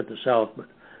be at the south, but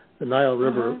the Nile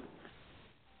River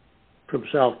from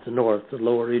south to north, the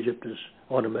Lower Egypt is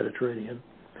on the Mediterranean.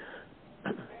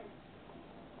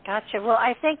 Gotcha. Well,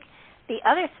 I think the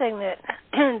other thing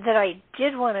that I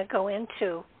did want to go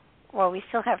into, while we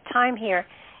still have time here,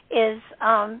 is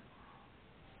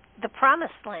the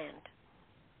Promised Land.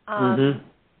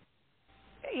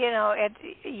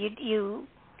 you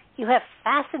have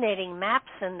fascinating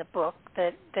maps in the book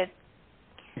that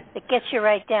gets you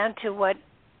right down to what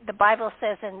the Bible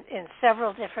says in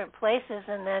several different places,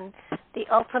 and then the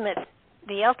ultimate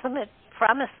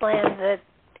promised land that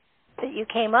you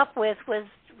came up with was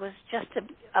just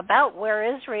about where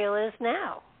Israel is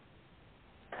now.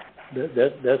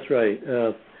 That's right.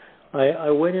 I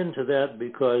went into that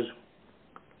because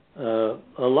a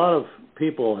lot of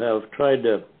people have tried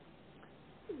to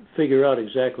figure out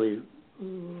exactly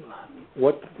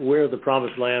where the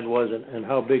promised land was and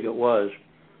how big it was.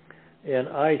 And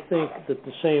I think that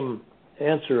the same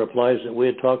answer applies that we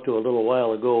had talked to a little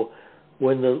while ago.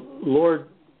 When the Lord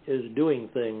is doing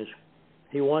things,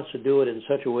 he wants to do it in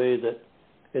such a way that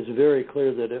it's very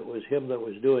clear that it was him that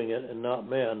was doing it and not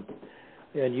man.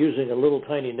 And using a little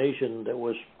tiny nation that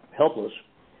was helpless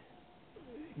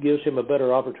gives him a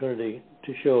better opportunity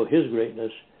to show his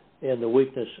greatness and the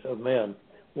weakness of man.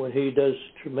 When he does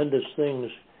tremendous things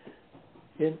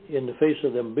in the face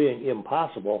of them being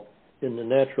impossible in the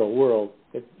natural world,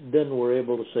 then we're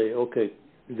able to say, okay,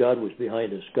 God was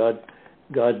behind us.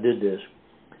 God did this.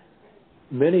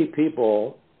 Many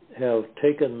people have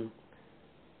taken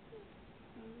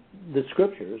the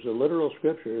scriptures, the literal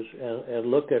scriptures, and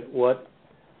look at what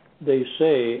they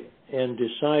say and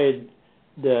decide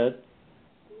that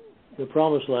the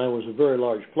promised land was a very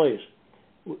large place,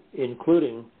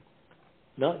 including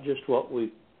not just what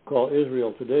we call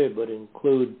Israel today, but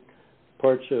include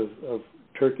parts of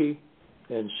Turkey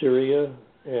and Syria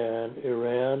and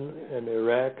Iran and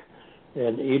Iraq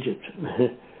and Egypt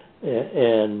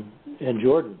and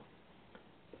Jordan.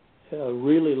 A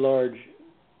really large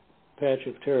patch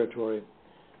of territory.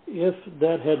 If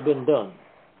that had been done,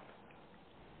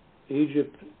 the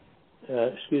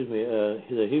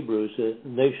Hebrews, the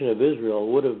nation of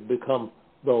Israel, would have become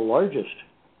the largest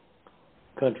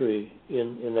country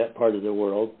in that part of the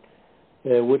world,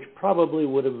 which probably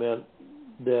would have meant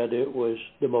that it was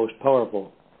the most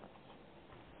powerful.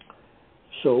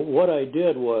 So what I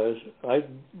did was,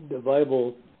 the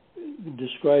Bible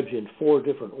describes in 4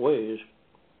 different ways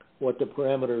what the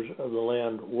parameters of the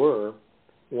land were.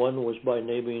 One was by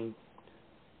naming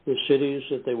the cities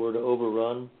that they were to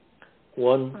overrun.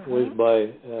 One was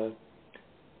by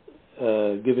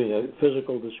giving a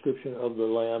physical description of the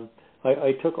land.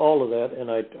 I took all of that and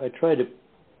I tried to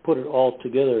put it all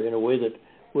together in a way that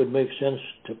would make sense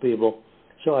to people.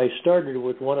 So I started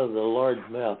with one of the large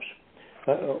maps.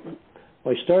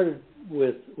 I started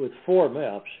with 4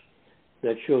 maps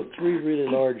that show 3 really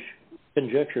large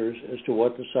conjectures as to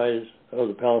what the size of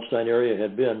the Palestine area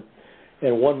had been,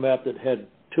 and one map that had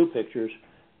 2 pictures,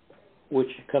 which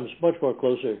comes much more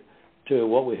closer to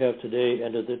what we have today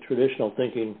and to the traditional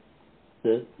thinking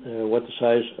that what the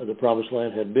size of the promised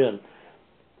land had been.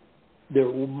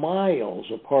 They're miles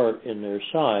apart in their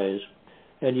size,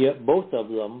 and yet both of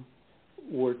them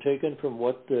were taken from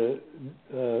what the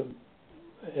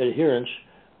adherents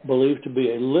believed to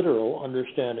be a literal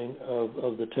understanding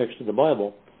of the text of the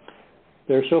Bible.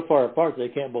 They're so far apart they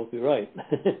can't both be right.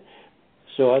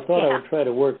 So I thought I would try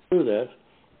to work through that,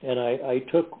 and I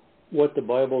took what the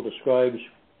Bible describes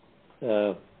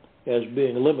as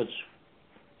being limits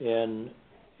and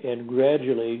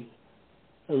gradually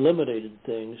eliminated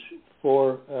things.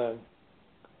 For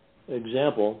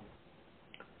example,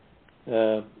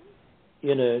 in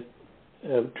a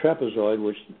trapezoid,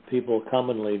 which people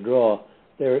commonly draw,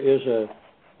 there is a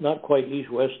not quite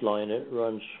east-west line. It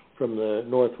runs from the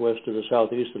northwest to the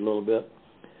southeast a little bit,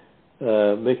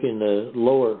 making the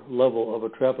lower level of a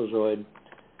trapezoid.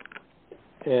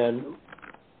 And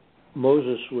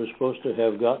Moses was supposed to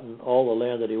have gotten all the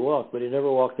land that he walked, but he never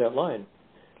walked that line.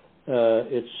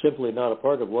 It's simply not a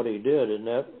part of what he did, and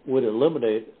that would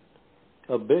eliminate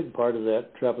a big part of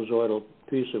that trapezoidal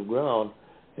piece of ground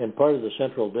and part of the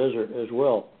central desert as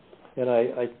well. And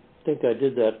I think I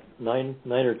did that 9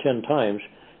 or 10 times,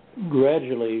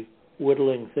 gradually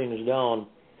whittling things down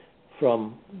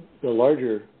from the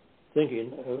larger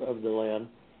thinking of the land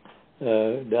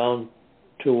down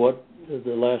to what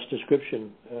the last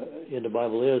description in the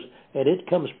Bible is. And it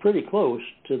comes pretty close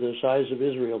to the size of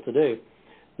Israel today.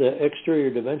 The exterior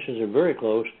dimensions are very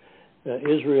close.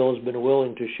 Israel has been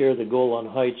willing to share the Golan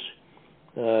Heights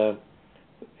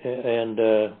and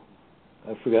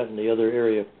I've forgotten the other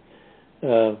area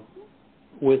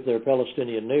with their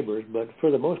Palestinian neighbors, but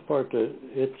for the most part,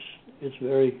 it's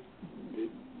very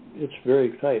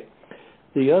tight.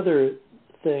 The other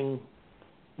thing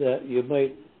that you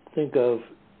might think of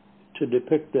to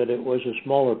depict that it was a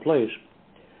smaller place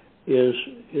is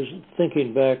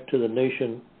thinking back to the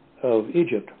nation of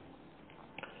Egypt.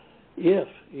 if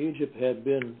Egypt had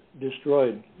been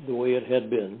destroyed the way it had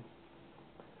been,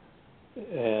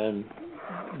 and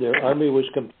their army was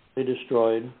completely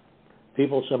destroyed,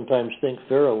 people sometimes think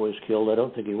Pharaoh was killed. I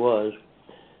don't think he was.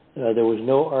 There was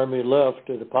no army left.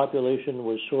 The population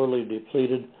was sorely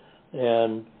depleted,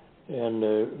 and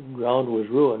the ground was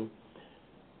ruined.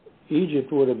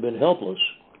 Egypt would have been helpless.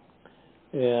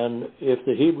 And if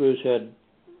the Hebrews had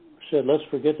said, let's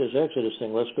forget this Exodus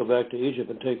thing, let's go back to Egypt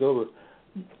and take over,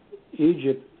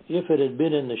 Egypt, if it had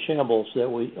been in the shambles that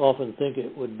we often think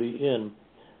it would be in,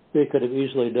 they could have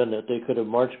easily done that. They could have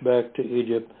marched back to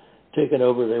Egypt, taken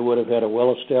over. They would have had a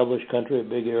well-established country, a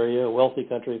big area, a wealthy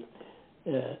country.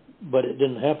 But it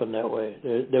didn't happen that way.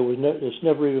 It's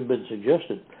never even been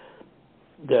suggested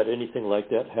that anything like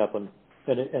that happened,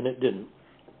 and it didn't.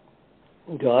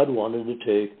 God wanted to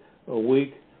take a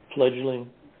weak, fledgling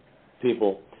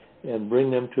people and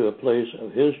bring them to a place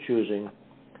of His choosing,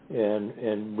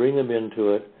 and bring them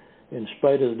into it in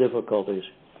spite of the difficulties.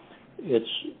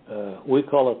 We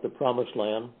call it the Promised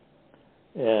Land,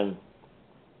 and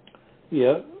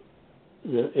the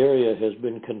area has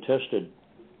been contested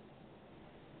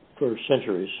for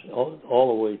centuries,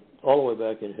 all the way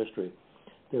back in history.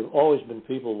 There have always been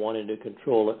people wanting to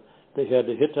control it. They had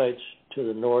the Hittites to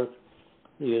the north,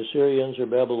 the Assyrians or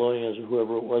Babylonians or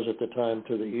whoever it was at the time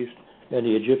to the east, and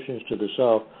the Egyptians to the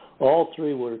south. All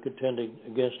three were contending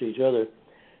against each other,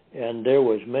 and there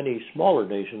was many smaller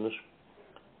nations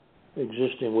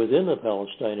existing within the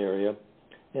Palestine area,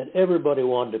 and everybody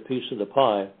wanted a piece of the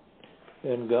pie.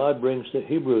 And God brings the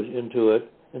Hebrews into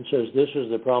it and says, this is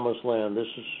the Promised Land. This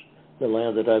is the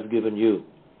land that I've given you.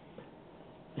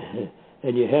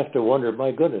 And you have to wonder,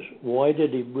 my goodness, why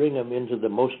did He bring them into the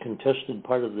most contested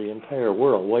part of the entire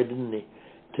world? Why didn't He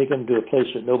take them to a place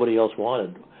that nobody else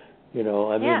wanted? The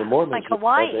Mormons like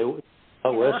Hawaii. They went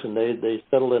out west, and they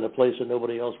settled in a place that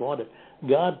nobody else wanted.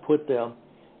 God put them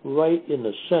right in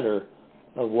the center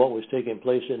of what was taking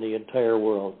place in the entire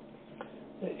world.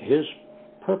 His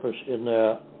purpose in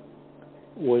that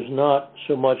was not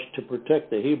so much to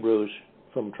protect the Hebrews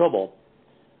from trouble,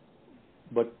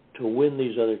 but to win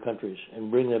these other countries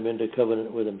and bring them into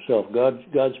covenant with Himself.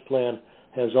 God's plan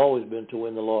has always been to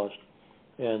win the lost,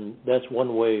 and that's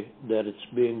one way that it's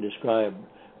being described,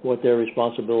 what their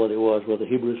responsibility was, what the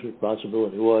Hebrews'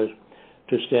 responsibility was,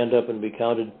 to stand up and be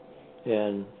counted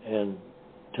and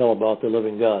tell about the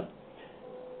living God.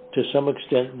 To some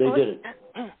extent, they did it.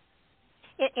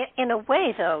 In a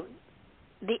way, though,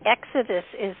 the Exodus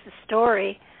is the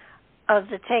story of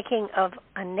the taking of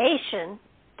a nation,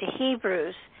 the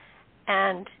Hebrews,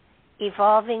 and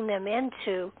evolving them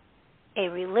into a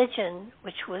religion,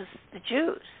 which was the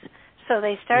Jews. So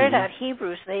they started out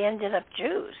Hebrews, they ended up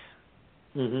Jews.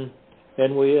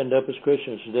 And we end up as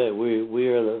Christians today. We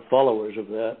are the followers of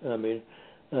that. I mean,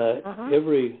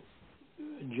 every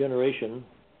generation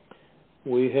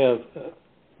we have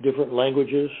different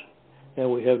languages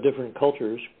and we have different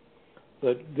cultures,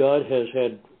 but God has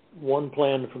had one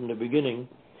plan from the beginning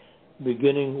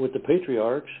with the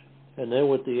patriarchs, and then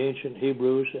with the ancient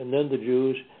Hebrews, and then the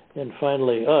Jews, and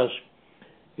finally us.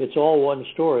 It's all one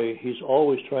story. He's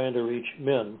always trying to reach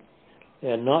men,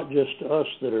 and not just us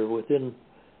that are within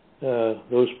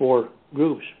those four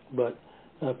groups, but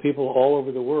people all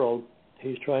over the world.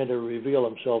 He's trying to reveal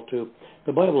Himself to.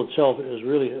 The Bible itself is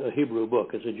really a Hebrew book.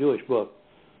 It's a Jewish book.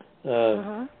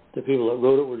 The people that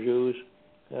wrote it were Jews.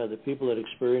 The people that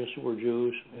experienced it were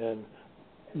Jews, and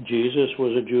Jesus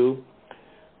was a Jew.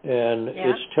 And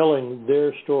it's telling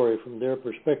their story from their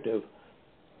perspective.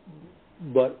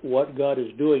 But what God is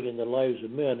doing in the lives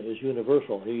of men is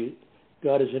universal.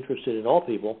 God is interested in all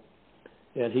people,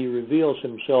 and He reveals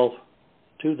Himself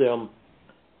to them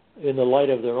in the light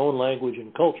of their own language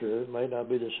and culture. It might not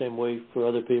be the same way for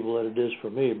other people that it is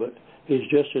for me, but He's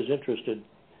just as interested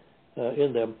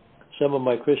in them. Some of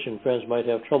my Christian friends might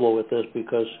have trouble with this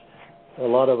because a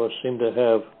lot of us seem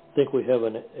to think we have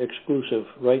an exclusive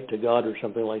right to God or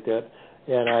something like that,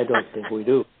 and I don't think we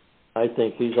do. I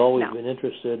think He's always been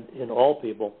interested in all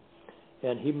people,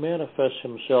 and He manifests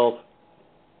Himself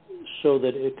so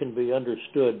that it can be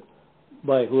understood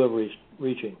by whoever He's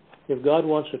reaching. If God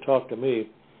wants to talk to me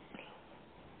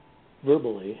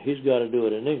verbally, He's got to do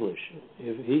it in English.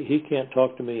 If He can't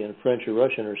talk to me in French or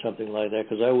Russian or something like that,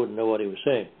 because I wouldn't know what He was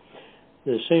saying.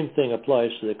 The same thing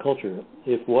applies to the culture.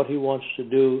 If what He wants to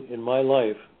do in my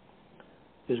life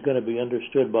is going to be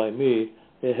understood by me,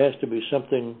 it has to be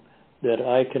something that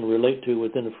I can relate to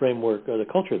within the framework of the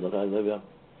culture that I live in.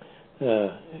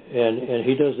 And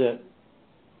He does that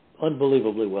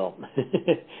unbelievably well.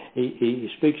 He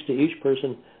speaks to each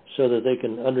person so that they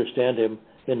can understand Him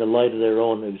in the light of their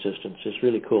own existence. It's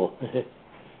really cool.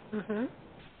 Mhm.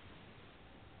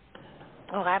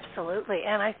 Oh, absolutely.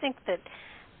 And I think that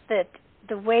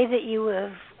the way that you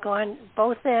have gone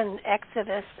both in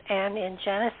Exodus and in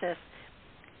Genesis,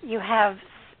 you have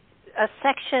a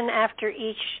section after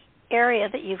each area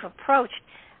that you've approached.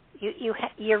 You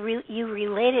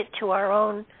relate it to our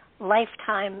own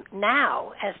lifetime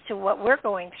now as to what we're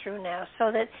going through now,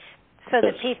 so that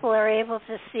people are able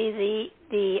to see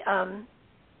the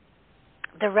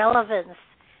relevance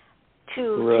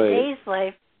to today's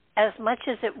life as much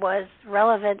as it was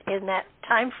relevant in that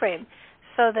time frame,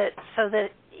 so that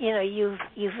you've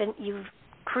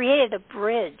created a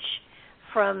bridge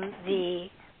from the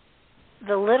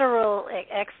literal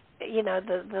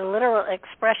the literal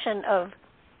expression of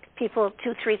people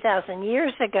 2,000-3,000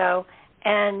 years ago,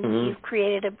 and you've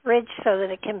created a bridge so that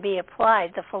it can be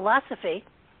applied, the philosophy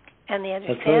and the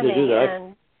understanding. I try to do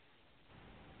that.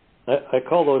 I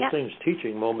call those things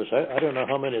teaching moments. I don't know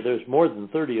how many. There's more than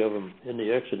 30 of them in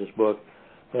the Exodus book,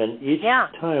 and each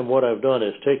time what I've done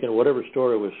is taken whatever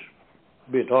story was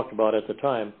being talked about at the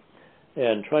time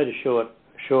and try to show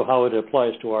how it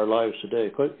applies to our lives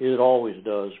today. It always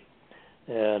does.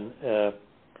 And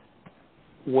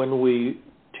when we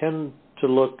tend to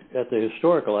look at the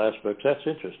historical aspects, that's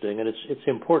interesting, and it's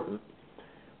important.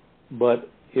 But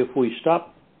if we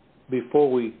stop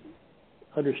before we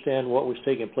understand what was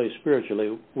taking place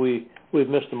spiritually, we've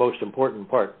missed the most important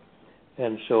part.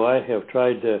 And so I have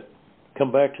tried to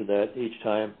come back to that each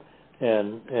time,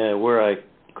 and where I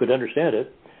could understand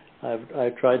it,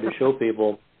 I've tried to show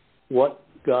people what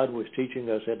God was teaching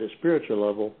us at the spiritual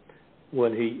level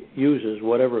when he uses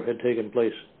whatever had taken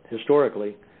place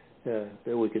historically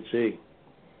that we could see.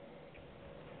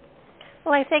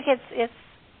 Well, I think it's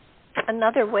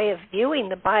another way of viewing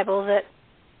the Bible that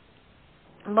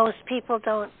most people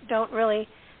don't really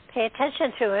pay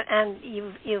attention to it, and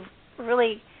you've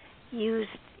really used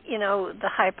the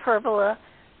hyperbola,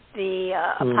 the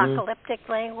apocalyptic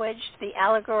language, the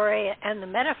allegory, and the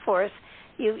metaphors.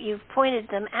 You've pointed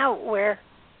them out where,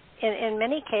 in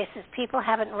many cases, people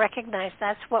haven't recognized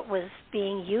that's what was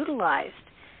being utilized.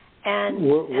 And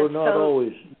we're not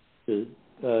always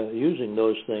using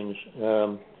those things.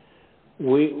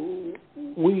 We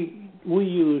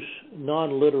use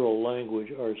non-literal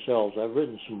language ourselves. I've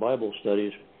written some Bible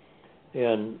studies,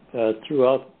 and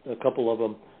throughout a couple of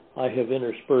them, I have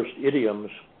interspersed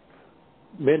idioms,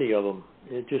 many of them,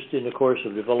 just in the course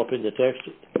of developing the text,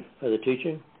 the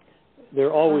teaching.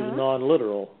 They're always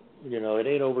non-literal. It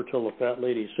ain't over till the fat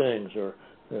lady sings, or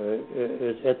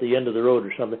it's at the end of the road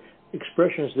or something.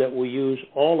 Expressions that we use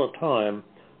all the time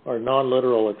are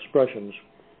non-literal expressions.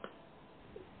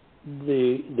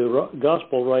 The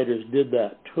gospel writers did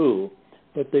that too,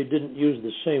 but they didn't use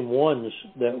the same ones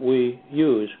that we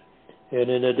use. And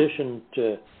in addition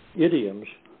to idioms,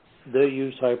 they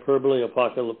used hyperbole,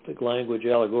 apocalyptic language,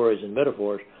 allegories, and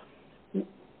metaphors.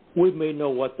 We may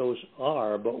know what those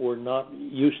are, but we're not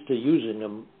used to using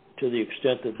them to the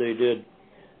extent that they did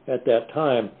at that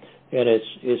time. And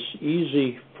it's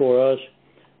easy for us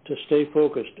to stay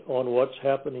focused on what's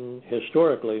happening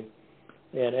historically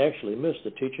and actually miss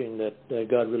the teaching that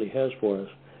God really has for us.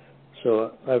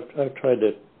 So I've tried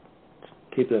to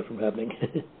keep that from happening.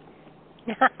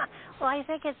 Well, I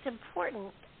think it's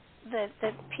important that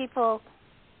people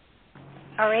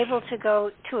are able to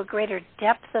go to a greater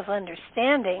depth of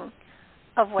understanding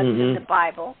of what's in the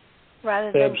Bible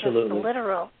rather than just the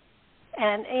literal.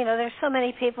 And, there's so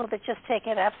many people that just take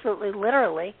it absolutely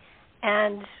literally,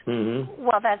 and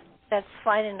while that's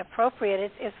fine and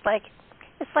appropriate, it's like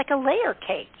a layer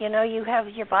cake. You have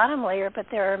your bottom layer, but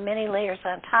there are many layers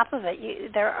on top of it.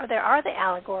 There are the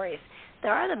allegories,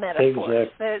 there are the metaphors,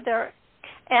 exactly.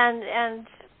 and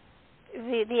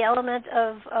the element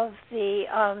of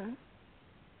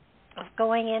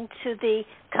going into the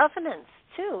covenants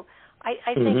too.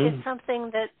 I think it's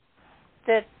something that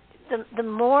the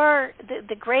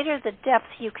greater the depth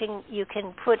you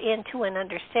can put into an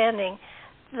understanding,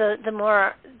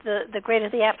 the greater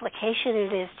the application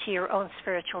it is to your own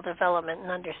spiritual development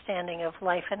and understanding of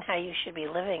life and how you should be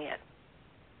living it.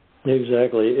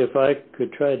 Exactly. If I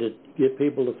could try to get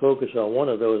people to focus on one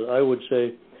of those, I would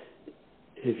say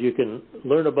if you can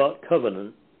learn about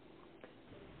covenant,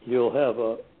 you'll have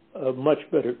a much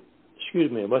better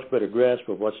grasp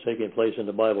of what's taking place in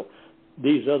the Bible.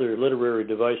 These other literary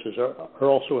devices are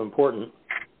also important,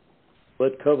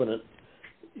 but covenant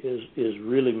is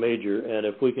really major, and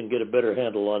if we can get a better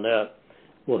handle on that,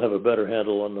 we'll have a better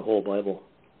handle on the whole Bible.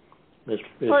 It's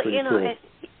pretty cool.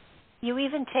 You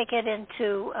even take it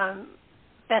into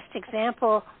best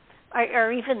example,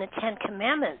 or even the Ten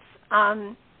Commandments.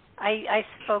 I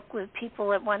spoke with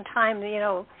people at one time,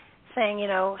 saying,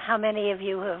 how many of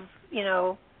you have,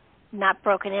 not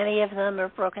broken any of them or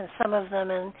broken some of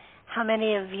them, and how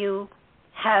many of you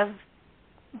have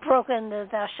broken the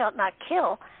thou shalt not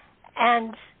kill.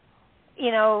 And,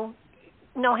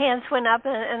 no hands went up,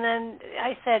 and then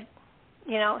I said,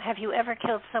 have you ever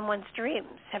killed someone's dreams?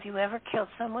 Have you ever killed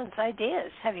someone's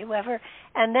ideas? Have you ever?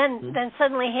 And then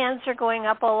suddenly hands are going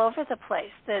up all over the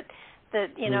place. That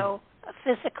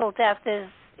physical death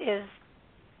is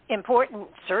important,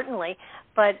 certainly,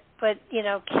 but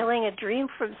killing a dream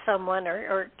from someone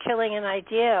or killing an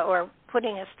idea or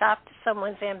putting a stop to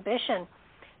someone's ambition,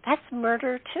 that's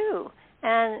murder too.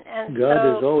 And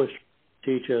God has always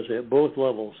teach us at both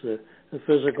levels, the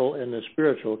physical and the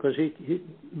spiritual, because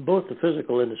both the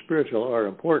physical and the spiritual are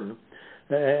important.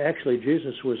 Actually,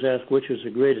 Jesus was asked which is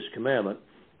the greatest commandment.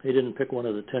 He didn't pick one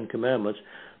of the 10 commandments,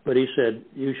 but he said,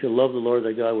 you shall love the Lord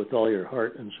thy God with all your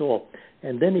heart and soul.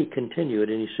 And then he continued,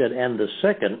 and he said, and the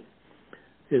second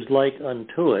is like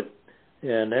unto it,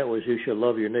 and that was, you shall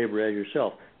love your neighbor as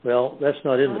yourself. Well, that's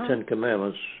not in the 10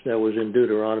 commandments. That was in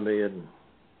Deuteronomy and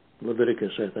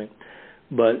Leviticus, I think.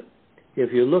 But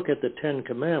if you look at the 10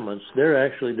 commandments, they're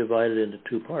actually divided into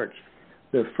 2 parts.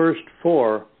 The first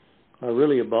 4 are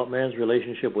really about man's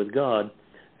relationship with God,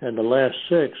 and the last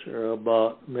 6 are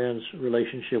about man's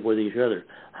relationship with each other.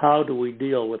 How do we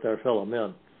deal with our fellow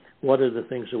men? What are the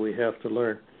things that we have to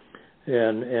learn?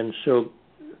 And so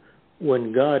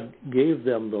when God gave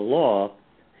them the law,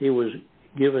 he was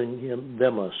giving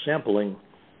them a sampling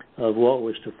of what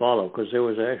was to follow, because there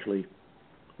was actually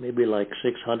maybe like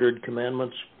 600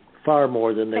 commandments, far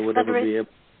more than they would ever be able.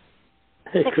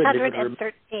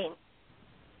 613.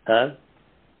 Huh?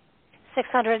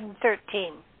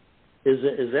 613.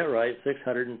 Is that right?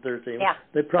 613? Yeah.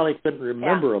 They probably couldn't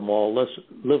remember them all, let's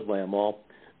live by them all.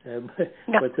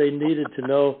 But they needed to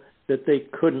know that they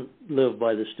couldn't live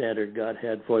by the standard God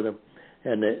had for them,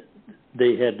 and that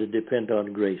they had to depend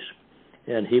on grace.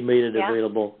 And he made it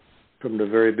available from the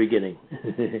very beginning.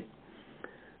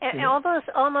 And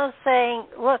almost saying,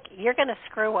 look, you're going to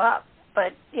screw up,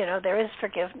 but, there is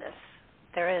forgiveness.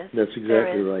 There is. That's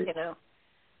exactly right.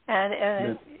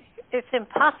 And it's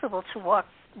impossible to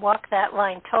walk that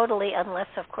line totally unless,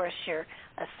 of course, you're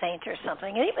a saint or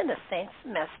something. And even the saints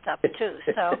messed up, too.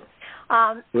 So,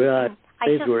 well,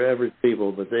 saints were average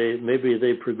people, but maybe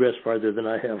they progressed farther than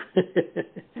I have.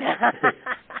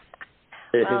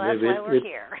 Well, that's why we're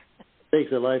here. It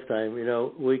takes a lifetime.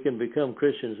 We can become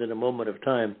Christians in a moment of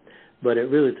time, but it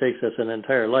really takes us an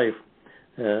entire life,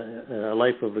 a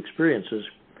life of experiences,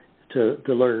 to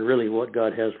learn really what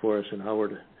God has for us and how we're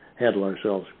to handle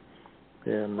ourselves.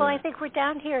 And, I think we're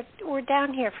down here. We're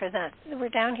down here for that. We're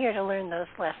down here to learn those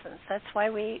lessons. That's why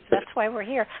we're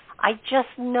here. I just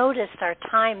noticed our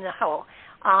time though.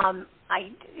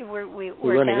 We're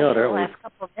running down out, to the aren't last we?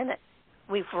 couple of minutes.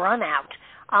 We've run out.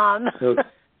 Okay.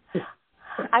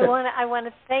 I want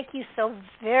to thank you so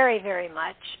very, very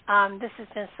much. This has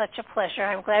been such a pleasure.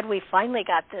 I'm glad we finally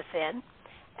got this in.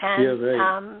 And yeah,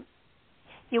 right.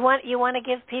 You want to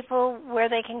give people where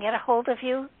they can get a hold of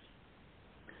you?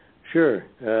 Sure.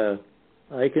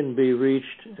 I can be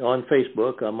reached on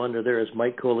Facebook. I'm under there as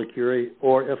Mike Colicuri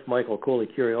or F. Michael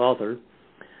Colicuri author.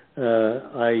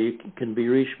 I can be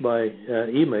reached by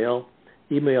email.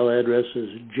 Email address is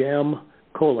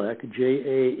jamcolac,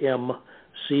 JAMCOLAC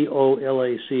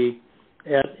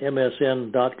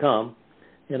 @MSN.com,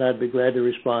 and I'd be glad to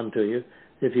respond to you.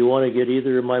 If you want to get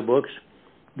either of my books,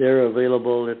 they're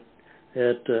available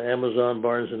at Amazon,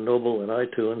 Barnes & Noble, and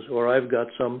iTunes, or I've got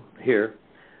some here.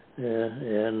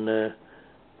 And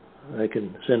I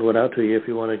can send one out to you if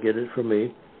you want to get it from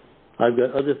me. I've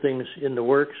got other things in the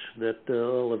works that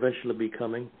will eventually be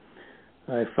coming.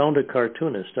 I found a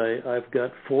cartoonist. I've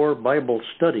got 4 Bible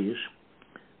studies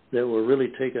that were really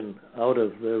taken out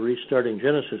of the Restarting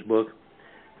Genesis book,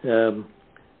 and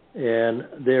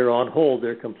they're on hold.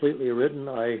 They're completely written.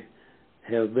 I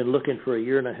have been looking for a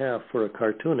year and a half for a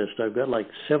cartoonist. I've got like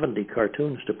 70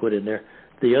 cartoons to put in there.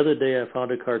 The other day I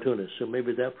found a cartoonist, so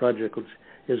maybe that project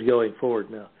is going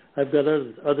forward now. I've got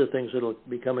other things that will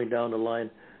be coming down the line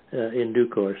in due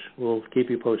course. We'll keep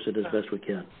you posted as best we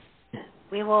can.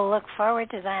 We will look forward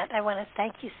to that. I want to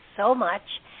thank you so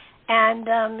much. And,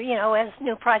 as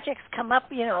new projects come up,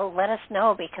 let us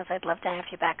know, because I'd love to have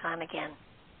you back on again.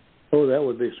 Oh, that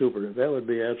would be super. That would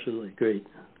be absolutely great.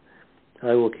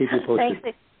 I will keep you posted.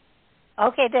 Thanks.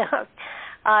 Okay, Doug.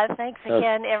 Thanks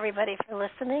again, everybody, for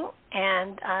listening.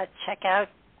 And check out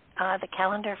the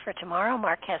calendar for tomorrow.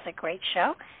 Mark has a great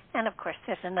show. And, of course,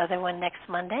 there's another one next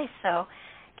Monday. So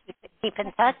keep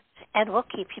in touch, and we'll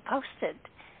keep you posted.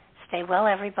 Stay well,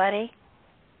 everybody.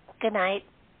 Good night.